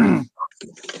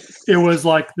it was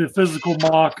like the physical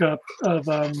mock-up of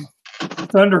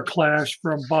Thunderclash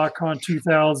from BotCon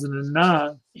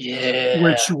 2009. Yeah,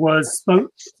 which was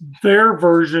their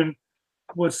version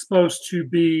was supposed to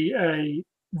be a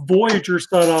Voyager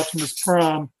Stud Optimus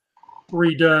Prime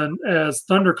redone as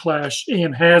Thunderclash,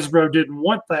 and Hasbro didn't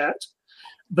want that.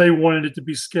 They wanted it to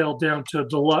be scaled down to a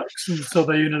deluxe, and so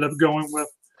they ended up going with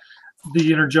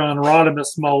the Energon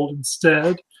Rodimus mold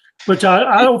instead, which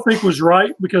I don't think was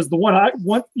right because the one I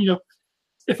want,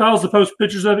 if I was to post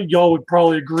pictures of it, y'all would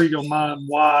probably agree on mine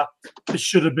why it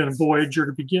should have been a Voyager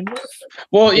to begin with.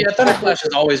 Well, yeah, Thunderclash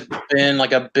has always been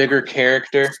like a bigger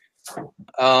character.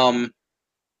 But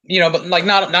like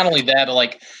not only that, but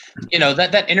like,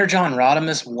 that Energon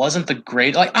Rodimus wasn't the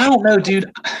great. Like, I don't know,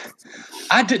 dude.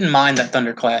 I didn't mind that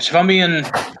Thunderclash. If I'm being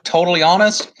totally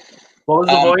honest. What was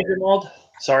the Voyager mold?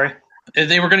 Sorry.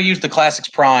 They were going to use the Classics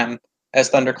Prime as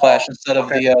Thunderclash instead of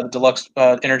the deluxe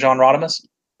Energon Rodimus.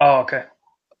 Oh, okay.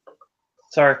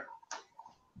 Sorry.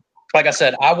 Like I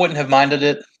said, I wouldn't have minded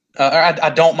it. I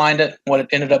don't mind it, what it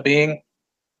ended up being.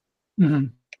 Mm-hmm.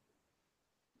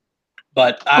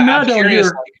 But I'm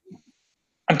curious.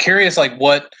 I'm curious, like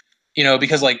what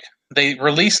because like they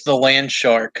released the Land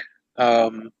Shark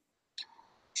from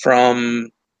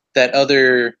that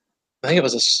other. I think it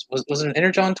was was it an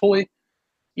Energon toy?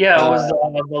 Yeah, it was the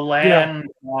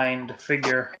landmine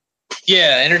figure.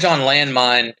 Yeah, Energon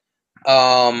Landmine.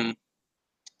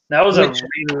 That was a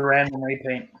really random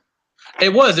repaint.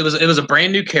 It was a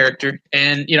brand new character,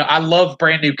 and I love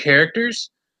brand new characters.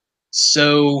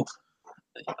 So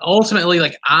ultimately,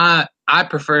 like I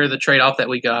prefer the trade-off that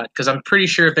we got because I'm pretty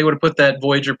sure if they would have put that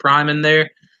Voyager Prime in there,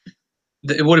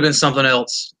 it would have been something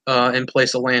else in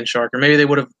place of Land Shark, or maybe they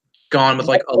would have gone with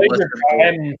like a Voyager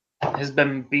Prime has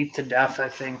been beat to death, I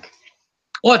think.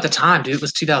 Well, at the time, dude, it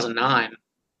was 2009.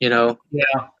 Yeah,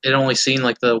 it only seen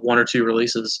like the 1 or 2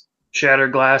 releases.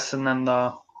 Shattered Glass, and then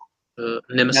the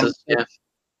Nemesis. Yeah.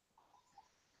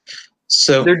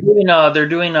 So they're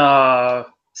doing a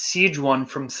Siege one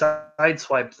from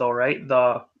Sideswipe though, right?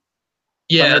 They're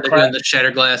doing the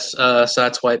Shattered Glass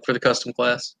Sideswipe for the custom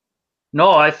class.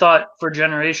 No, I thought for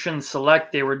Generation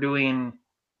Select they were doing.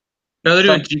 No, they're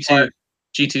doing G2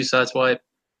 Sideswipe.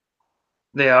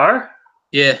 They are?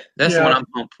 Yeah, that's the one I'm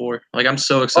pumped for. Like, I'm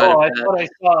so excited. Oh, I thought I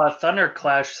saw a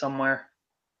Thunderclash somewhere.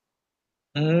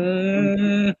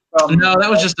 No, that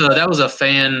was just a fan. That was a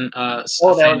fan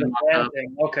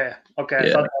thing. Okay. I thought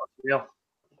that was real.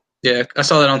 Yeah, I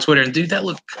saw that on Twitter, and dude, that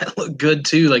looked good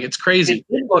too. Like, it's crazy.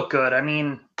 It did look good. I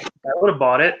mean, I would have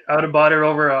bought it. I would have bought it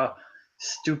over a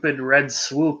stupid red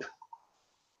swoop.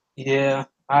 Yeah,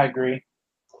 I agree.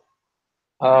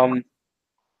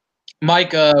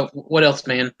 Mike, what else,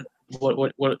 man?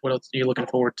 What else are you looking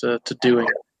forward to doing?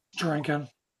 Drinking.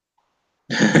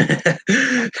 Because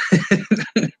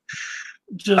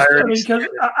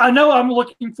I know I'm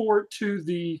looking forward to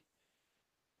the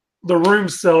room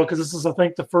sale because this is, I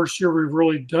think, the first year we've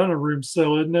really done a room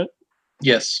sale, isn't it?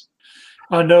 Yes.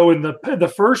 I know in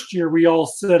the first year we all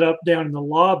set up down in the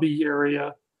lobby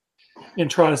area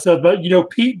and try to sell. But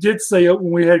Pete did say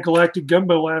when we had Galactic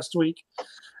Gumbo last week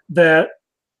that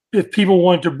if people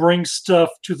wanted to bring stuff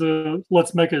to the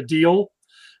Let's Make a Deal,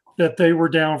 that they were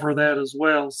down for that as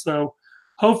well. So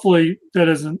hopefully that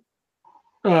isn't,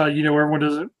 everyone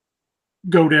doesn't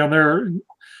go down there.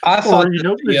 I thought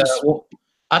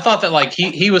that like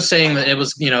he was saying that it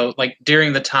was, like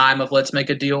during the time of Let's Make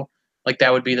a Deal, like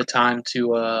that would be the time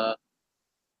to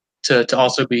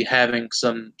also be having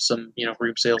some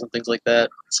room sales and things like that.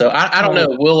 So I don't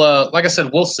know. We'll like I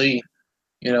said, we'll see.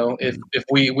 If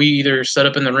we either set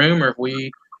up in the room or if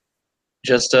we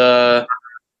just pitch a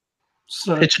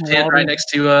tent right next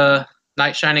to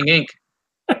Night Shining Ink.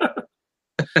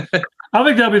 I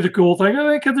think that'd be the cool thing. I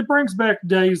think because it brings back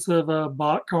days of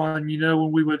BotCon.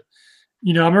 When we would,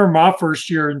 I remember my first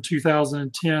year in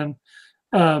 2010,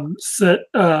 sit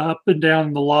up and down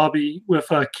in the lobby with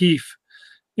Keith,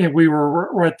 and we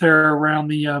were right there around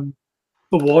the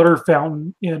water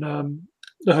fountain in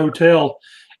the hotel.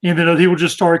 And then people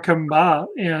just started coming by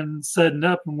and setting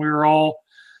up, and we were all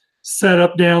set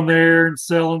up down there and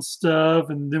selling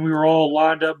stuff. And then we were all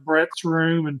lined up Brett's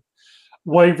room and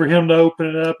waiting for him to open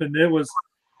it up. And it was,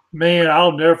 man,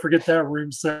 I'll never forget that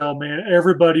room sale, man.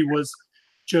 Everybody was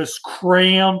just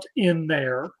crammed in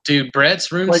there. Dude,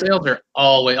 Brett's room sales are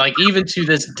always, like, even to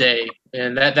this day.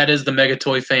 And that is the Mega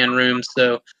Toy fan room.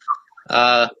 So,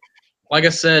 like I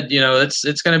said,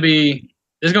 it's going to be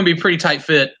a pretty tight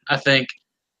fit, I think.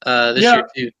 This year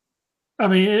too. I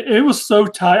mean, it was so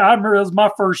tight. I remember it was my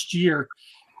first year,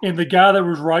 and the guy that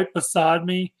was right beside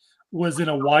me was in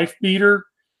a wife beater,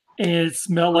 and it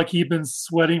smelled like he'd been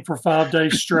sweating for 5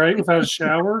 days straight without a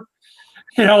shower.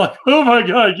 And I'm like, oh my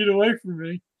God, get away from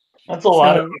me. That's a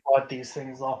lot of people at these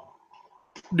things, though.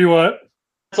 Do what?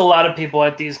 That's a lot of people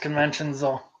at these conventions,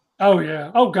 though. Oh,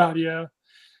 yeah. Oh, God, yeah.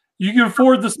 You can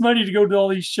afford this money to go to all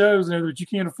these shows, but you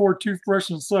can't afford toothbrush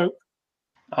and soap.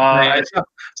 I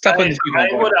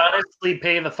would honestly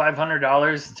pay the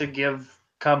 $500 to give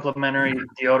complimentary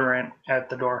deodorant at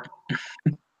the door.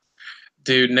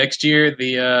 Dude, next year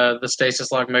the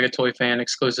Stasis Lock Mega Toy Fan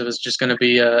exclusive is just going to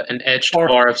be an etched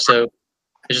bar of soap.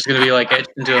 It's just going to be like etched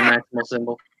into a Maximal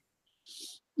symbol.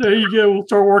 There you go. We'll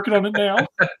start working on it now.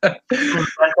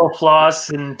 Dental floss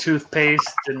and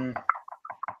toothpaste, and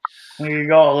there you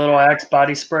go. A little Axe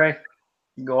body spray.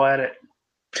 Go at it.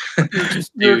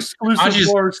 Your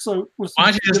exclusive bar soap.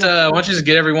 Why don't you just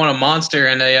get everyone a Monster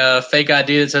and a fake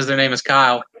ID that says their name is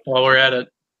Kyle while we're at it.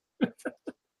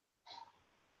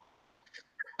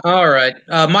 All right.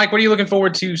 Mike, what are you looking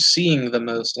forward to seeing the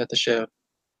most at the show?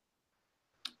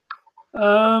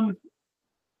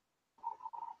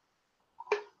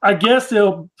 I guess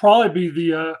it'll probably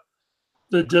be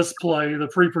the display, the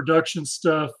pre-production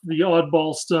stuff, the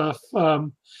oddball stuff,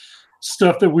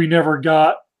 stuff that we never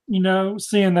got.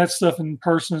 Seeing that stuff in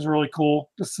person is really cool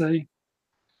to see.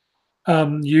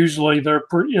 Usually they're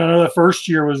the first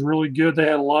year was really good. They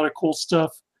had a lot of cool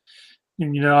stuff.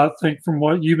 And, I think from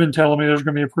what you've been telling me, there's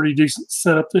going to be a pretty decent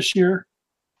setup this year.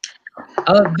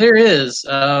 There is.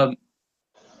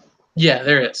 Yeah,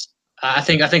 there is. I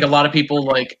think a lot of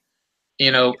people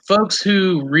folks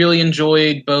who really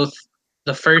enjoyed both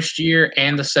the first year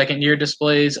and the second year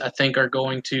displays, I think are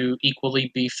going to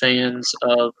equally be fans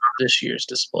of this year's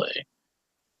display.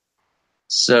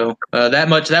 So that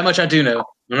much I do know.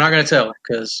 I'm not going to tell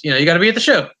because, you got to be at the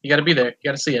show. You got to be there.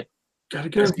 You got to see it. Got to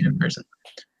go in person.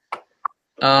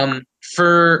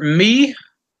 For me,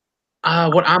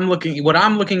 what I'm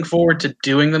looking forward to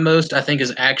doing the most, I think,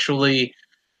 is actually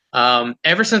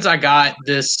ever since I got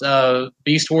this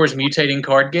Beast Wars mutating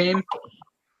card game,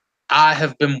 I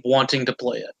have been wanting to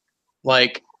play it.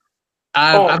 Like,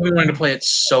 I've been wanting to play it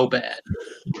so bad,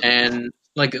 and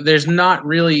there's not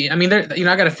really. I mean, I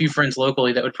got a few friends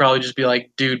locally that would probably just be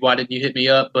like, "Dude, why didn't you hit me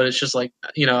up?" But it's just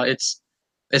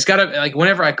it's got to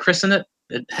whenever I christen it,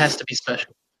 it has to be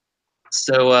special.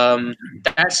 So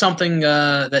that's something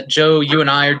that Joe, you and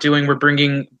I are doing. We're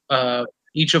bringing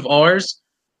each of ours.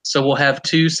 So we'll have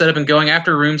 2 set up and going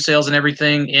after room sales and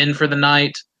everything in for the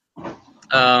night.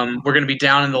 We're going to be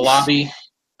down in the lobby,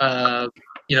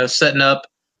 setting up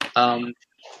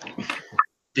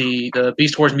the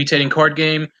Beast Wars mutating card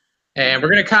game. And we're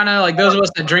going to kind of, those of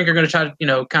us that drink are going to try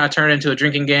to, kind of turn it into a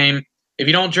drinking game. If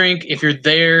you don't drink, if you're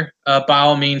there, by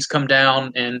all means, come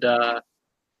down and,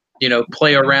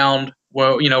 play around.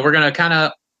 Well, we're going to kind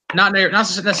of not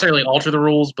necessarily alter the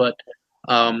rules, but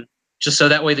just so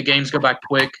that way the games go by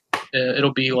quick.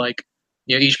 It'll be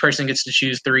each person gets to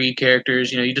choose 3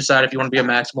 characters. You decide if you want to be a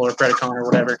Maximal or a Predacon or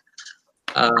whatever,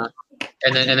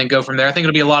 and then go from there. I think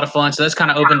it'll be a lot of fun. So that's kind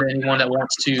of open to anyone that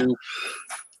wants to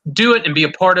do it and be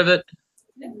a part of it.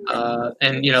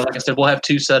 And like I said, we'll have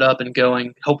 2 set up and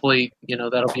going. Hopefully,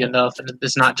 that'll be enough, and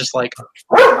it's not just a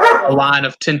line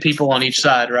of 10 people on each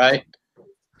side, right?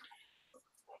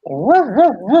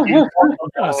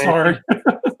 Sorry,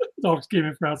 dogs came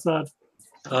in from outside.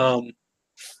 The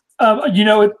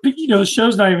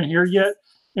show's not even here yet,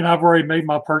 and I've already made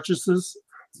my purchases.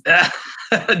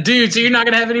 Dude, so you're not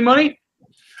gonna have any money?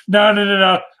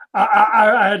 No.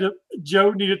 I had to.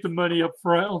 Joe needed the money up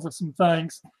front on some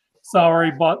things, so I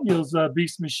already bought those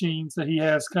beast machines that he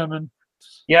has coming.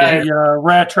 Yeah,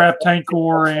 Rat Trap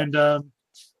Tankor and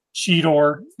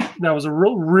Cheetor. That was a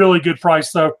really good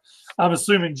price. So I'm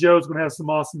assuming Joe's going to have some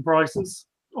awesome prices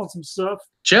on some stuff.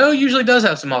 Joe usually does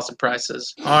have some awesome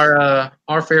prices. Our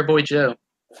fair boy Joe.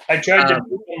 I tried to make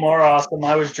them more awesome.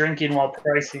 I was drinking while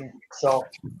pricing, so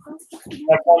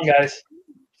have fun, guys.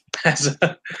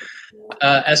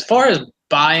 As far as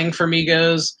buying for me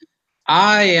goes,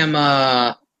 I am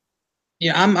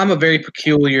I'm a very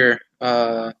peculiar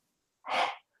buyer.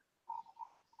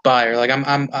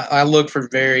 I look for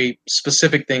very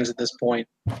specific things at this point.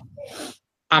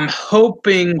 I'm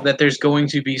hoping that there's going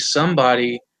to be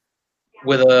somebody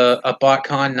with a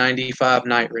BotCon 95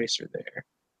 Night Racer there.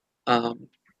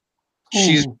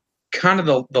 She's kind of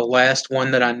the last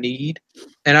one that I need.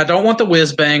 And I don't want the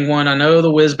Whiz Bang one. I know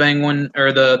the Whiz Bang one,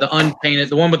 or the unpainted,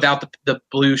 the one without the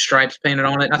blue stripes painted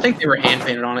on it. I think they were hand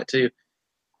painted on it too.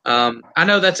 I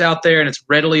know that's out there and it's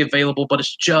readily available, but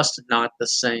it's just not the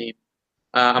same.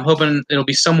 I'm hoping it'll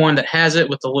be someone that has it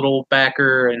with the little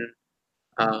backer, and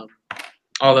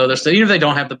although even if they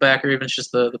don't have the backer, even if it's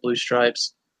just the blue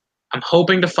stripes, I'm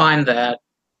hoping to find that.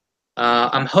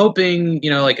 I'm hoping,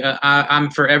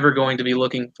 I'm forever going to be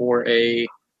looking for a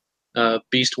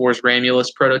Beast Wars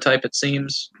Ramulus prototype, it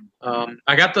seems.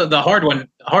 I got the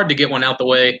hard to get one out the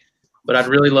way, but I'd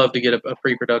really love to get a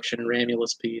pre-production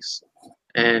Ramulus piece.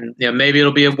 And maybe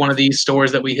it'll be at one of these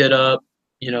stores that we hit up.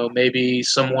 Maybe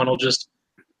someone will just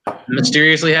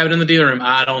mysteriously have it in the dealer room.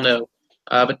 I don't know.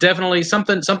 But definitely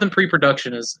something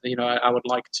pre-production is I would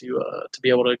like to be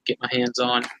able to get my hands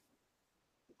on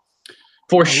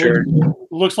for sure.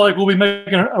 Looks like we'll be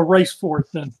making a race for it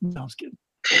then. No, I was kidding.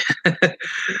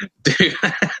 Dude,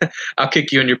 I'll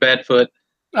kick you in your bad foot.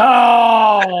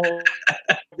 Oh,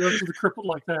 go to the crippled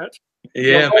like that.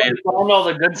 Yeah, man. Find all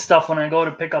the good stuff when I go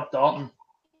to pick up Dalton.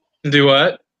 Do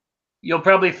what? You'll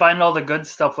probably find all the good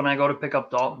stuff when I go to pick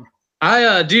up Dalton.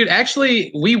 Dude,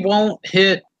 actually, we won't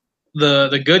hit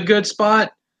the good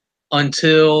spot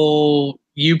until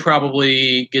you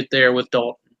probably get there with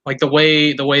Dalton. Like the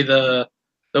way the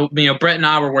Brett and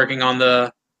I were working on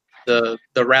the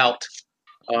route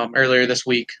earlier this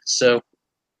week, so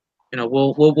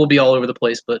we'll be all over the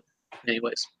place. But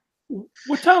anyways,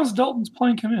 what time does Dalton's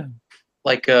plane come in?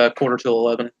 Like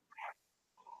 11:45.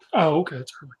 Oh, okay,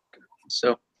 that's really good.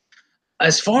 So,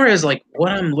 as far as like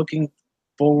what I'm looking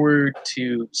forward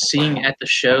to seeing at the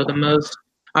show the most,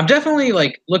 I'm definitely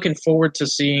like looking forward to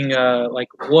seeing like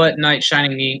what Night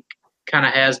Shining Geek kind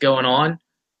of has going on.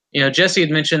 Jesse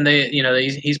had mentioned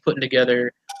he's putting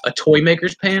together a toy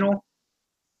makers panel,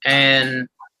 and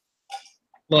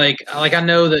like I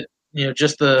know that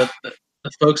just the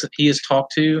folks that he has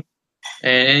talked to,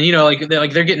 and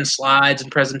they're getting slides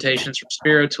and presentations from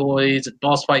Spiro Toys and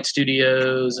Boss Fight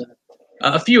Studios and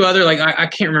a few other I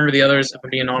can't remember the others. If I'm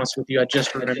being honest with you, I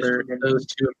just remember those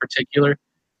two in particular.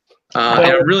 And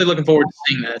I'm really looking forward to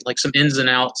seeing that, like some ins and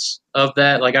outs of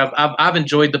that. Like I've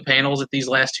enjoyed the panels at these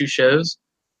last two shows,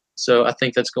 so I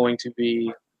think that's going to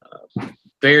be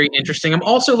very interesting. I'm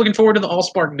also looking forward to the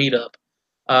AllSpark meetup.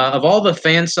 Of all the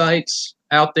fan sites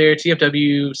out there,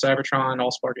 TFW, Cybertron,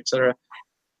 AllSpark, etc.,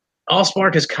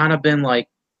 AllSpark has kind of been like,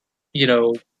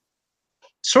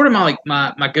 sort of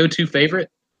my go-to favorite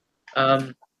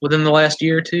within the last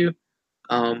year or two.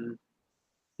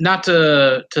 Not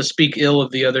to speak ill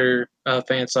of the other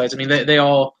fan sites. I mean, they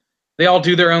all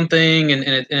do their own thing, and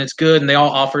it's good, and they all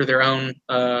offer their own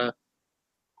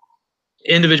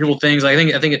individual things. I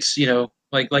think it's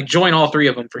like join all three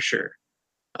of them for sure.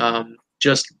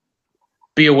 Just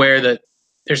be aware that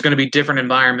there's going to be different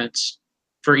environments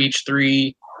for each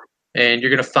three, and you're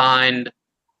going to find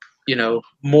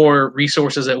more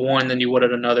resources at one than you would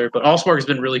at another. But AllSpark has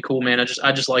been really cool, man.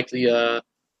 I just like the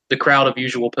crowd of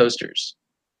usual posters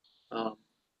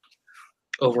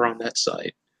over on that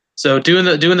site. So doing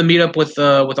the meetup with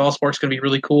AllSpark is going to be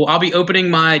really cool. I'll be opening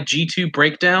my G2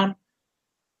 breakdown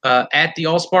at the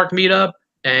AllSpark meetup,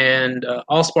 and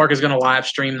AllSpark is going to live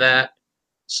stream that.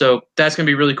 So that's going to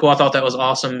be really cool. I thought that was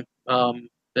awesome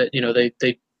that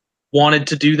they wanted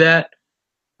to do that.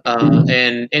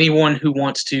 And anyone who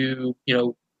wants to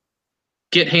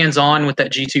get hands on with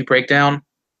that G2 breakdown,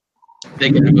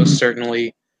 they can most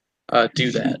certainly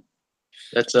do that.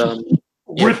 That's if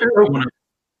you want to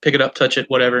pick it up, touch it,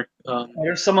 whatever. What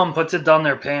if someone puts it down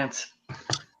their pants?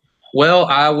 Well,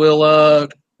 I will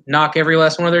knock every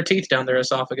last one of their teeth down their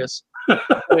esophagus. It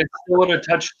still would have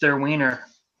touched their wiener.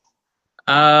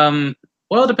 Well,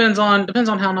 it depends on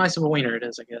how nice of a wiener it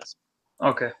is, I guess.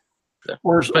 Okay. So,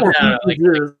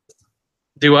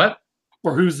 do what?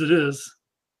 Or whose it is.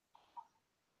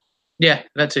 Yeah,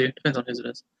 that too. Depends on whose it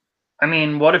is. I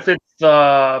mean, what if it's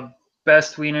the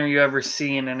best wiener you ever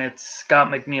seen and it's Scott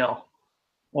McNeil?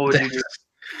 What would you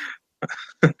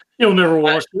do? You'll never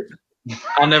wash it.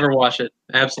 I'll never wash it.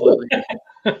 Absolutely.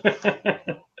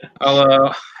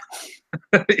 I'll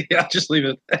I'll just leave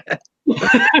it at that.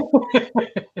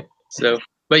 So,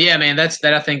 but yeah, man, that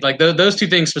I think like those two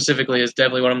things specifically is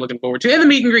definitely what I'm looking forward to, and the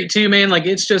meet and greet too, man. Like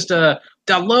it's just I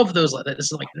love those.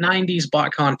 This is like 90s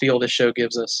BotCon feel this show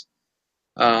gives us.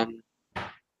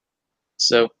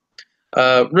 So,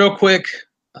 real quick,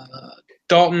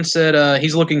 Dalton said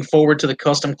he's looking forward to the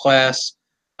custom class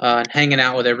and hanging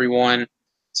out with everyone.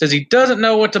 Says he doesn't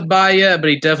know what to buy yet, but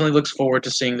he definitely looks forward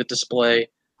to seeing the display.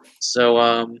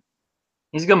 So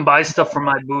he's gonna buy stuff from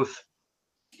my booth.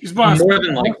 He's buying more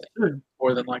than likely.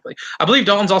 More than likely. I believe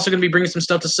Dalton's also going to be bringing some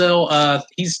stuff to sell.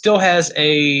 He still has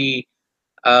a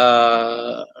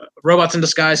Robots in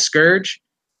Disguise Scourge,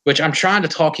 which I'm trying to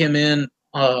talk him in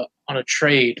on a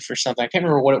trade for something. I can't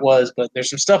remember what it was, but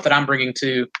there's some stuff that I'm bringing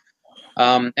too.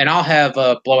 And I'll have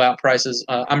blowout prices.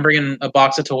 I'm bringing a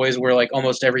box of toys where like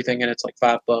almost everything in it's like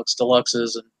 $5,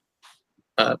 deluxes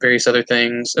and various other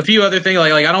things. A few other things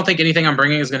like I don't think anything I'm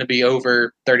bringing is going to be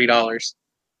over $30.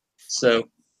 So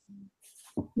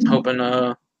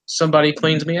hoping somebody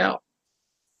cleans me out.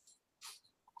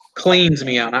 Cleans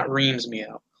me out, not reams me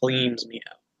out. Cleans me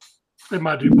out. They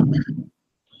might do.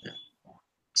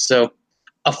 So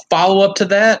a follow-up to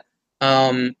that,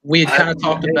 we had kind of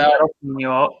talked about. That'll clean you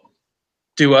out.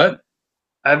 Do what?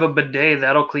 I have a bidet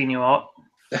that'll clean you out.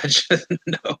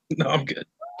 No, I'm good.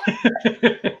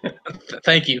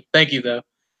 Thank you though.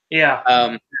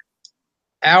 Yeah.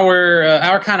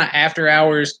 Our kind of after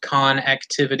hours con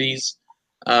activities.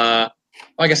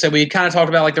 Like I said, we kind of talked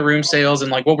about like the room sales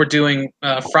and like what we're doing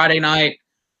Friday night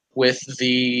with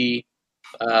the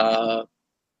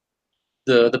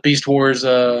Beast Wars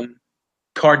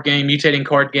card game, mutating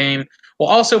card game. We'll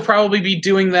also probably be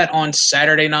doing that on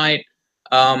Saturday night.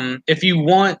 If you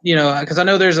want, because I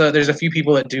know there's a few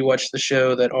people that do watch the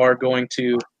show that are going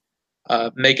to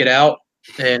make it out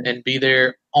and be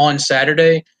there on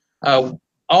Saturday. All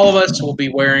of us will be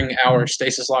wearing our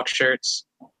Stasis Lock shirts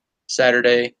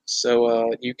Saturday,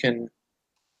 so you can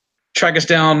track us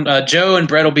down. Joe and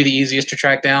Brett will be the easiest to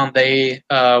track down. They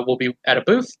will be at a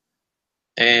booth,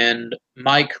 and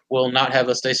Mike will not have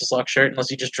a Stasis Lock shirt unless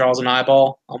he just draws an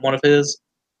eyeball on one of his.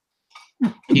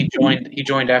 He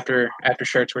joined after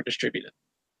shirts were distributed.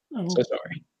 Oh, So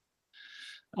sorry.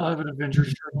 I'll have an Avengers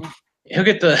shirt on. He'll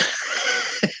get the.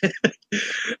 I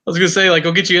was gonna say like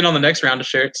we'll get you in on the next round of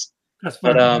shirts. That's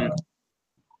fine. But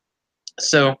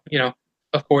so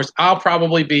of course I'll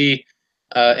probably be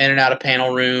in and out of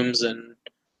panel rooms and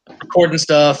recording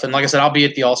stuff, and like I said, I'll be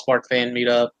at the All Spark fan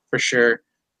meetup for sure.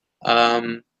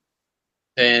 And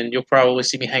you'll probably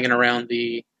see me hanging around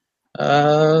the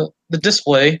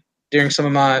display during some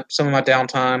of my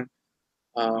downtime.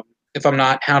 If I'm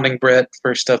not hounding Brett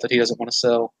for stuff that he doesn't want to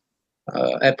sell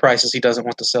at prices he doesn't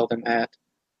want to sell them at.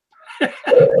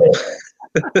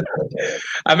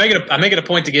 I make it a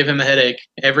point to give him a headache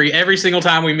every single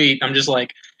time we meet. I'm just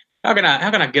like, how can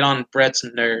I get on Brett's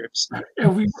nerves?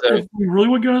 If we really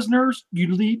want to get on his nerves, we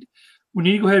need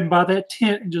to go ahead and buy that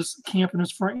tent and just camp in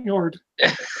his front yard.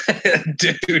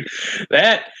 Dude,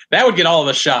 that would get all of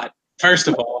us shot. First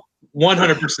of all,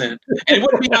 100%. And it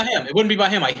wouldn't be by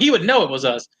him. Like, he would know it was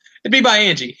us. It'd be by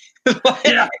Angie.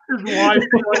 Yeah, his wife would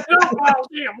be like, oh,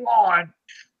 damn lawn.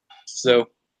 So,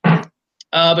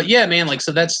 but yeah, man, like,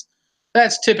 so that's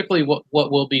typically what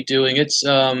we'll be doing. It's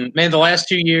man, the last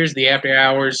 2 years, the after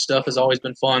hours stuff has always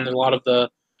been fun. There's a lot of the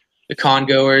con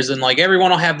goers, and like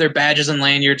everyone will have their badges and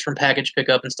lanyards from package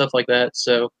pickup and stuff like that.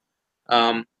 So,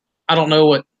 I don't know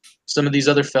what some of these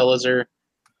other fellas are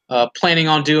planning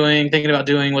on doing, thinking about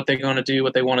doing, what they're going to do,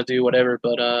 what they want to do, whatever.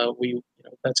 But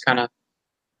that's kind of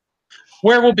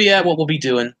where we'll be at, what we'll be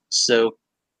doing. So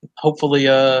hopefully,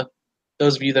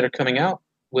 those of you that are coming out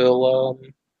will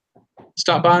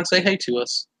stop by and say hey to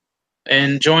us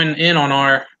and join in on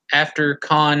our after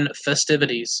con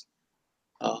festivities.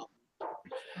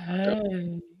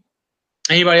 Hey.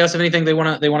 Anybody else have anything they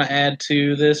want to add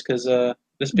to this? Because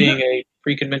this being a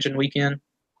pre-convention weekend,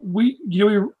 I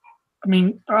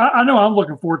know I'm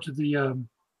looking forward to the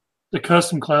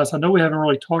custom class. I know we haven't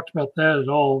really talked about that at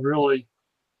all, really.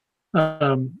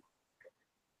 Guess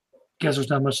there's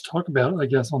not much to talk about, I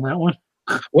guess, on that one.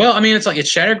 Well, I mean, it's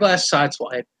Shattered Glass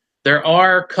Sideswipe. There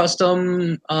are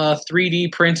custom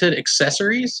 3D printed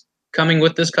accessories coming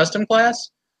with this custom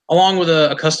class, along with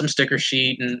a custom sticker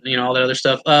sheet and all that other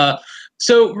stuff.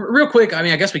 So real quick, I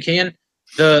mean, I guess we can.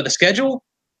 The schedule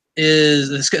is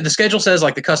the schedule says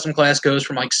like the custom class goes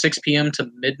from like 6 p.m. to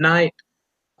midnight,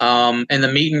 and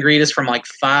the meet and greet is from like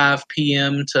 5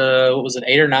 p.m. to what was it,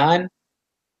 8 or 9,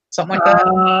 something like that.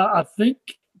 I think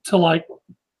to like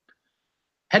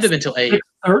had to have been till 8.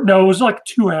 No, it was like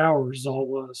 2 hours. All it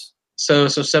was. So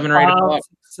 7 or 8 o'clock.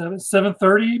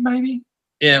 7:30 maybe.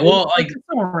 Yeah, well, like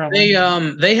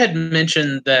they had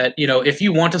mentioned that if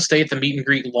you want to stay at the meet and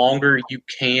greet longer, you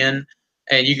can,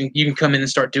 and you can come in and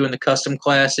start doing the custom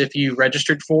class if you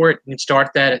registered for it. You can start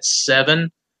that at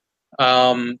 7.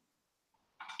 That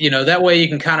way you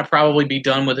can kind of probably be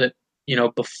done with it,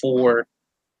 before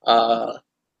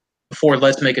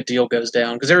Let's Make a Deal goes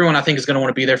down, because everyone I think is going to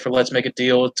want to be there for Let's Make a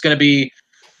Deal. It's going to be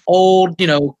old,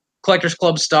 Collectors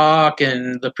Club stock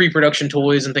and the pre-production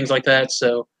toys and things like that.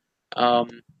 So.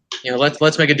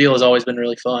 Let's Make a Deal has always been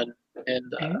really fun,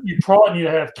 and you probably need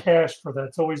to have cash for that.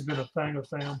 It's always been a thing with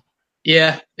them.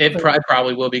 Yeah, it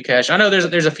probably will be cash. I know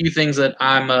there's a few things that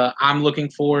I'm looking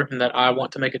for and that I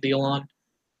want to make a deal on.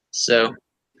 So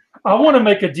I want to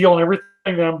make a deal on everything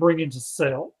that I'm bringing to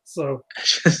sell. So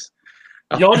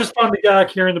y'all just find the guy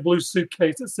carrying the blue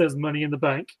suitcase that says "Money in the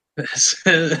Bank." Is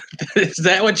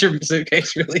that what your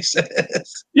suitcase really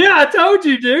says? Yeah, I told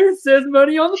you, dude. It says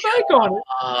 "Money on the Bank" on it.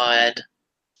 God.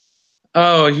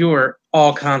 Oh, you are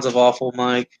all kinds of awful,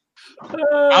 Mike.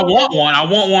 I want one. I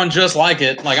want one just like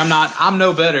it. Like I'm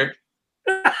no better.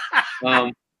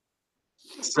 But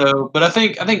I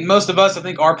think most of us,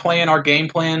 our game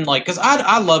plan, like, because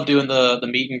I love doing the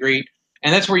meet and greet,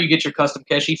 and that's where you get your custom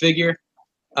Keshi figure,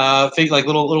 like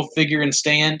little figure and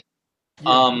stand.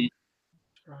 Yeah.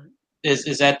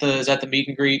 is at the meet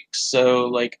and greet. So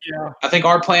like, Yeah. I think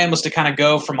our plan was to kind of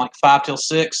go from like 5 till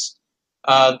 6.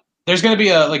 There's going to be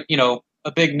a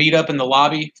big meetup in the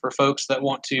lobby for folks that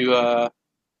want to,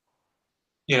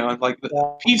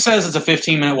 Pete says it's a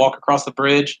 15-minute walk across the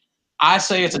bridge. I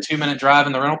say it's a 2-minute drive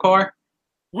in the rental car.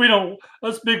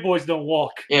 Us big boys don't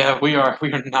walk. Yeah, we are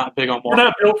not big on walking. We're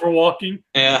not built for walking.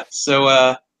 Yeah,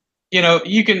 so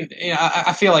you can.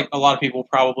 I feel like a lot of people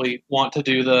probably want to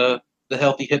do the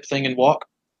healthy hip thing and walk.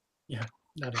 Yeah.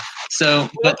 So,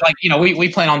 but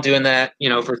we plan on doing that,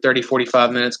 for 30,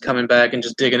 45 minutes, coming back and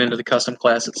just digging into the custom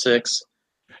class at 6.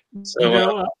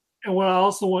 So, and what I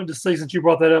also wanted to say, since you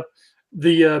brought that up,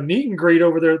 the meet and greet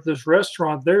over there at this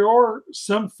restaurant, there are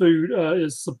some food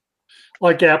is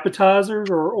like appetizers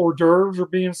or hors d'oeuvres are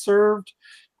being served,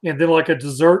 and then like a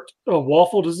dessert, a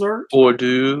waffle dessert. Hors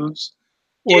d'oeuvres.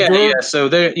 Yeah. So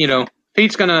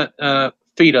Pete's gonna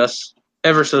feed us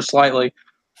ever so slightly.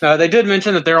 They did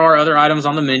mention that there are other items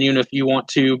on the menu, and if you want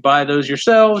to buy those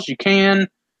yourselves, you can.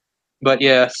 But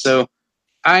yeah, so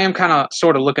I am kind of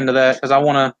sort of looking to that because I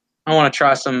want to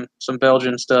try some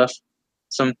Belgian stuff,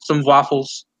 some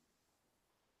waffles.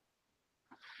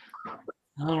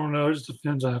 I don't know. It just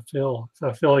depends how I feel. If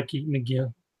I feel like eating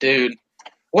again, dude.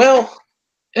 Well,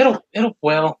 it'll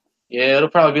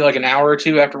probably be like an hour or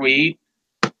two after we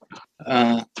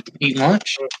eat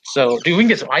lunch. So, dude, we can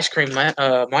get some ice cream,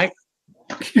 Mike.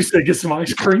 You said get some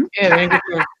ice cream? Yeah, man,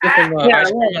 get some ice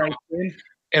cream.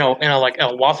 In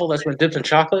a waffle that's been dipped in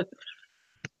chocolate.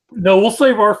 No, we'll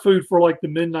save our food for like the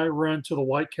midnight run to the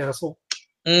White Castle.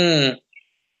 We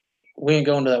ain't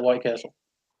going to that White Castle.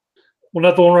 Well,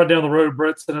 not the one right down the road.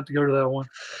 Brett said not to go to that one.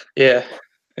 Yeah.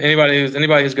 Anybody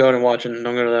who's going and watching,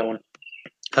 don't go to that one.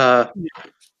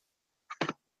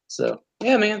 So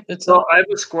yeah, man. So I have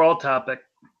a squirrel topic.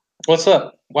 What's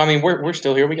up? Well, I mean, we're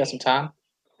still here. We got some time.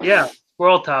 Yeah,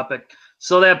 squirrel topic.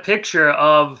 So that picture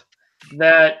of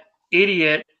that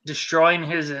idiot destroying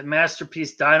his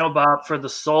masterpiece Dinobot for the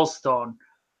Soul Stone.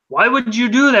 Why would you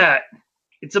do that?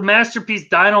 It's a masterpiece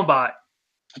Dinobot.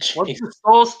 Jeez. What's the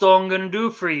Soul Stone gonna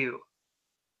do for you?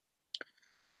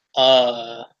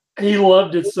 He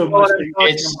loved it so much.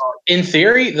 In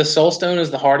theory, the Soul Stone is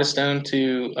the hardest stone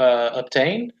to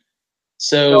obtain.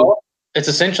 So it's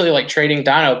essentially like trading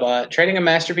a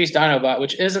masterpiece Dinobot,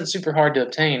 which isn't super hard to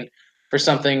obtain, for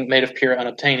something made of pure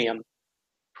unobtainium.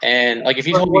 And like, if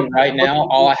you told me right now,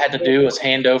 all I had to do was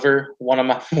hand over one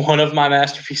of my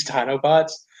masterpiece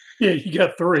Dinobots. Yeah, you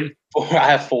got 3. I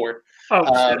have 4.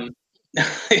 Oh,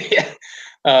 yeah.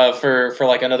 For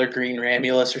like another green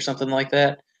Ramulus or something like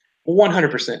that.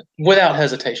 100%, without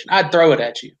hesitation, I'd throw it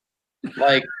at you.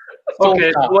 Like,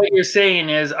 okay, so what you're saying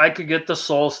is I could get the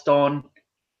Soul Stone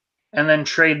and then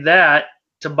trade that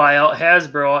to buy out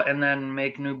Hasbro and then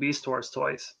make new Beast Wars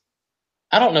toys.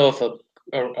 I don't know if a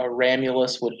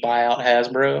Ramulus would buy out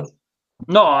Hasbro.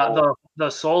 No, the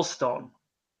Soul Stone.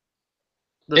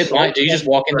 It might. Do you just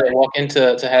walk into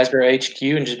Hasbro HQ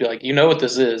and just be like, you know what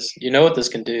this is? You know what this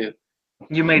can do?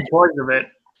 You made toys of it.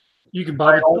 You can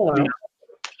buy it.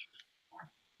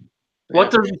 What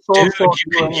does the Soul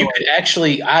Stone do? You could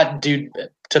actually,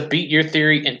 to beat your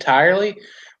theory entirely,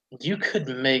 you could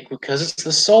make, because it's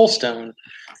the Soul Stone,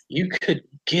 you could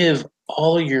give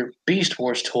all of your Beast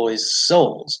Wars toys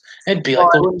souls. It'd be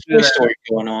like a little Toy Story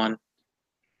going on.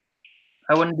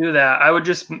 I wouldn't do that. I would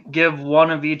just give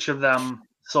one of each of them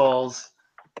souls,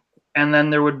 and then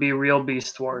there would be real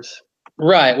Beast Wars.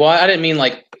 Right. Well, I didn't mean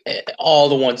like all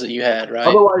the ones that you had, right?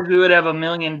 Otherwise, we would have 1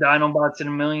 million Dinobots and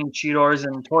 1 million Cheetors,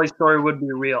 and Toy Story would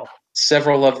be real.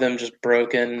 Several of them just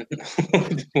broken.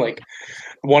 Like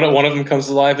one of them comes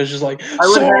to life. It's just like, I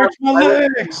would have my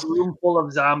legs. a room full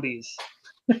of zombies.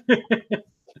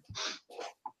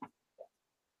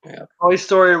 Yeah. Toy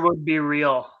Story would be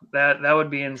real. That would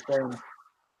be insane.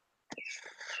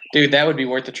 Dude, that would be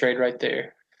worth the trade right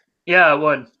there. Yeah, it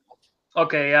would.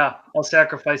 Okay, yeah, I'll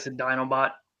sacrifice a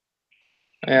Dinobot.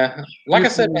 Yeah, like I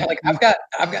said, man, like I've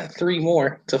got 3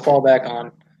 more to fall back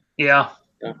on. Yeah.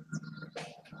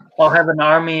 I'll have an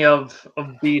army of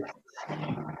beasts.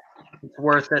 It's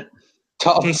worth it.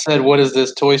 Dalton said, "What is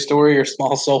this, Toy Story or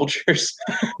Small Soldiers?"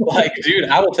 Like, dude,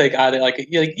 I will take either. Like,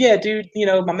 yeah, dude,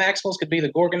 my Maximals could be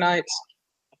the Gorgonites,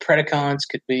 Predacons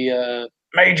could be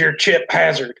Major Chip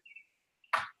Hazard,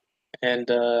 and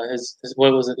his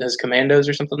what was it, his Commandos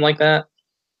or something like that.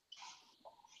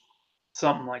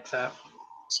 Something like that.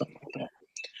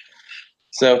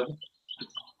 So,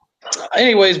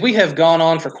 anyways, we have gone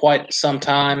on for quite some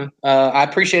time. I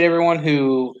appreciate everyone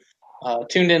who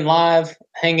tuned in live,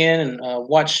 hang in, and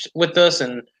watched with us,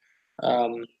 and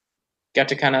got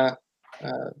to kind of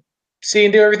see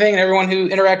and do everything, and everyone who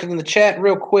interacted in the chat.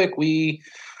 Real quick, we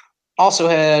also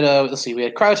had, we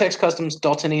had Cryotex Customs,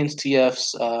 Daltonians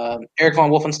TFs, Eric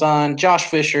Von Wolfenstein, Josh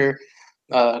Fisher,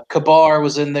 Kabar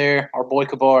was in there, our boy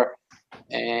Kabar,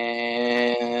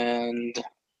 and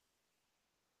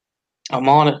I'm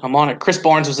on it. Chris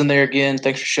Barnes was in there again.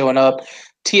 Thanks for showing up.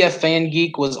 TF Fan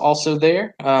Geek was also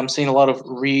there. I'm seeing a lot of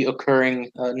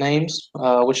reoccurring names,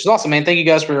 which is awesome, man. Thank you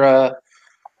guys for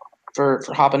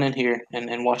hopping in here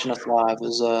and watching us live.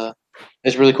 It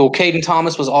was really cool. Caden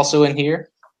Thomas was also in here.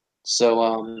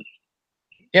 So,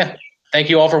 yeah. Thank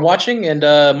you all for watching. And,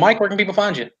 Mike, where can people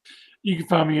find you? You can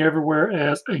find me everywhere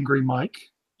as Angry Mike.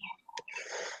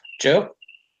 Joe?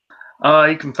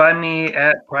 You can find me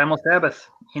at Primal Sabbath.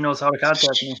 He knows how to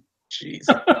contact me. Jeez.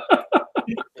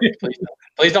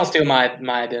 Please don't steal my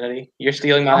identity. You're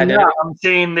stealing my identity. Yeah, I'm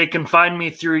saying they can find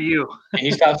me through you. Can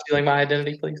you stop stealing my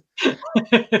identity, please?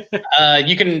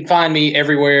 You can find me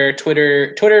everywhere.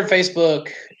 Twitter,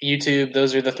 Facebook, YouTube.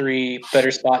 Those are the 3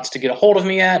 better spots to get a hold of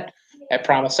me at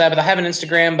Primal Sabbath. I have an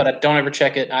Instagram, but I don't ever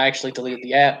check it. I actually deleted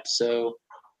the app, so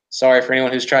sorry for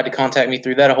anyone who's tried to contact me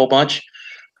through that a whole bunch.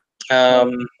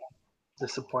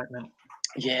 Disappointment.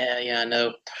 Yeah, I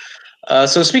know.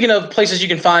 So speaking of places you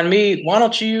can find me, why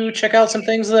don't you check out some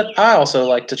things that I also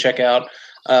like to check out?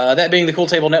 That being the Cool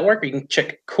Table Network, you can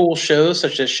check cool shows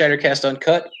such as Shattercast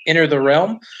Uncut, Enter the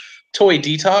Realm, Toy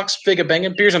Detox, Figa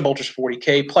Bangin', Beers and Bolters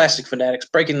 40K, Plastic Fanatics,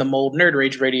 Breaking the Mold, Nerd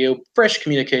Rage Radio, Fresh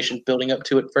Communication, Building Up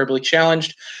to It, Verbally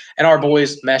Challenged, and our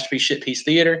boys, Masterpiece Shitpiece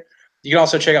Theater. You can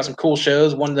also check out some cool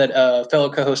shows, one that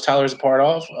fellow co-host Tyler is a part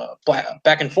of,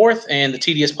 Back and Forth, and the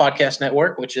Tedious Podcast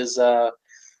Network, which is a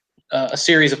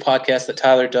series of podcasts that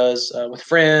Tyler does with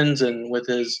friends and with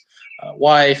his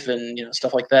wife and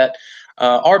stuff like that.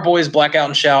 Our boys, Blackout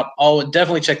and Shout,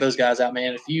 definitely check those guys out,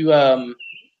 man. If you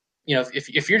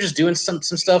if you're just doing some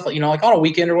stuff, like on a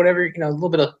weekend or whatever, a little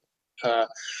bit of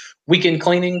weekend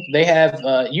cleaning, they have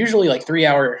usually like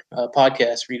 3-hour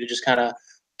podcasts for you to just kind of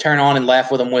turn on and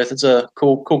laugh with them with. It's a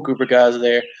cool group of guys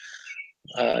there.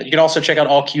 You can also check out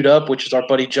All Queued Up, which is our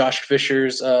buddy Josh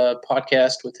Fisher's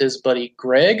podcast with his buddy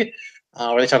Greg,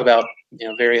 where they talk about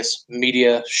various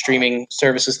media streaming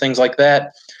services, things like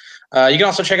that. You can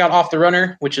also check out Off the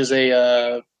Runner, which is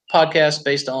a podcast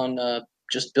based on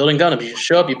just building Gundams. You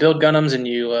show up, you build Gundams, and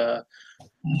you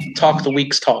talk the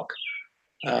week's talk.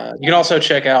 You can also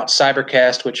check out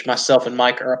Cybercast, which myself and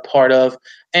Mike are a part of.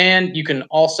 And you can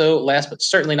also, last but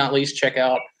certainly not least, check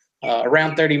out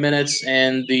Around 30 Minutes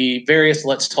and the various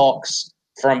Let's Talks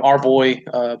from our boy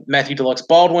Matthew Deluxe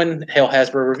Baldwin, Hail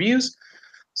Hasbro Reviews.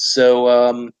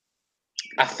 So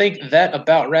I think that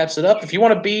about wraps it up. If you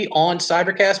want to be on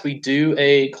Cybercast, we do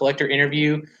a collector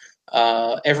interview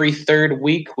every 3rd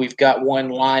week. We've got one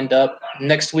lined up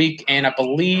next week, and I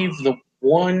believe the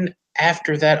one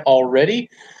after that already.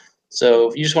 So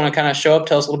if you just want to kind of show up,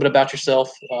 tell us a little bit about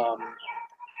yourself,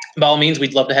 by all means,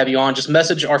 we'd love to have you on. Just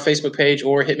message our Facebook page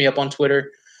or hit me up on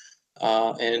Twitter,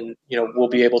 and we'll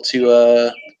be able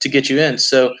to get you in.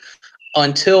 So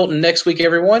until next week,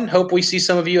 everyone, hope we see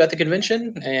some of you at the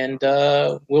convention, and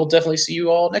we'll definitely see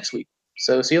you all next week.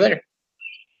 So see you later.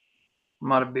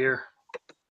 I'm out of beer.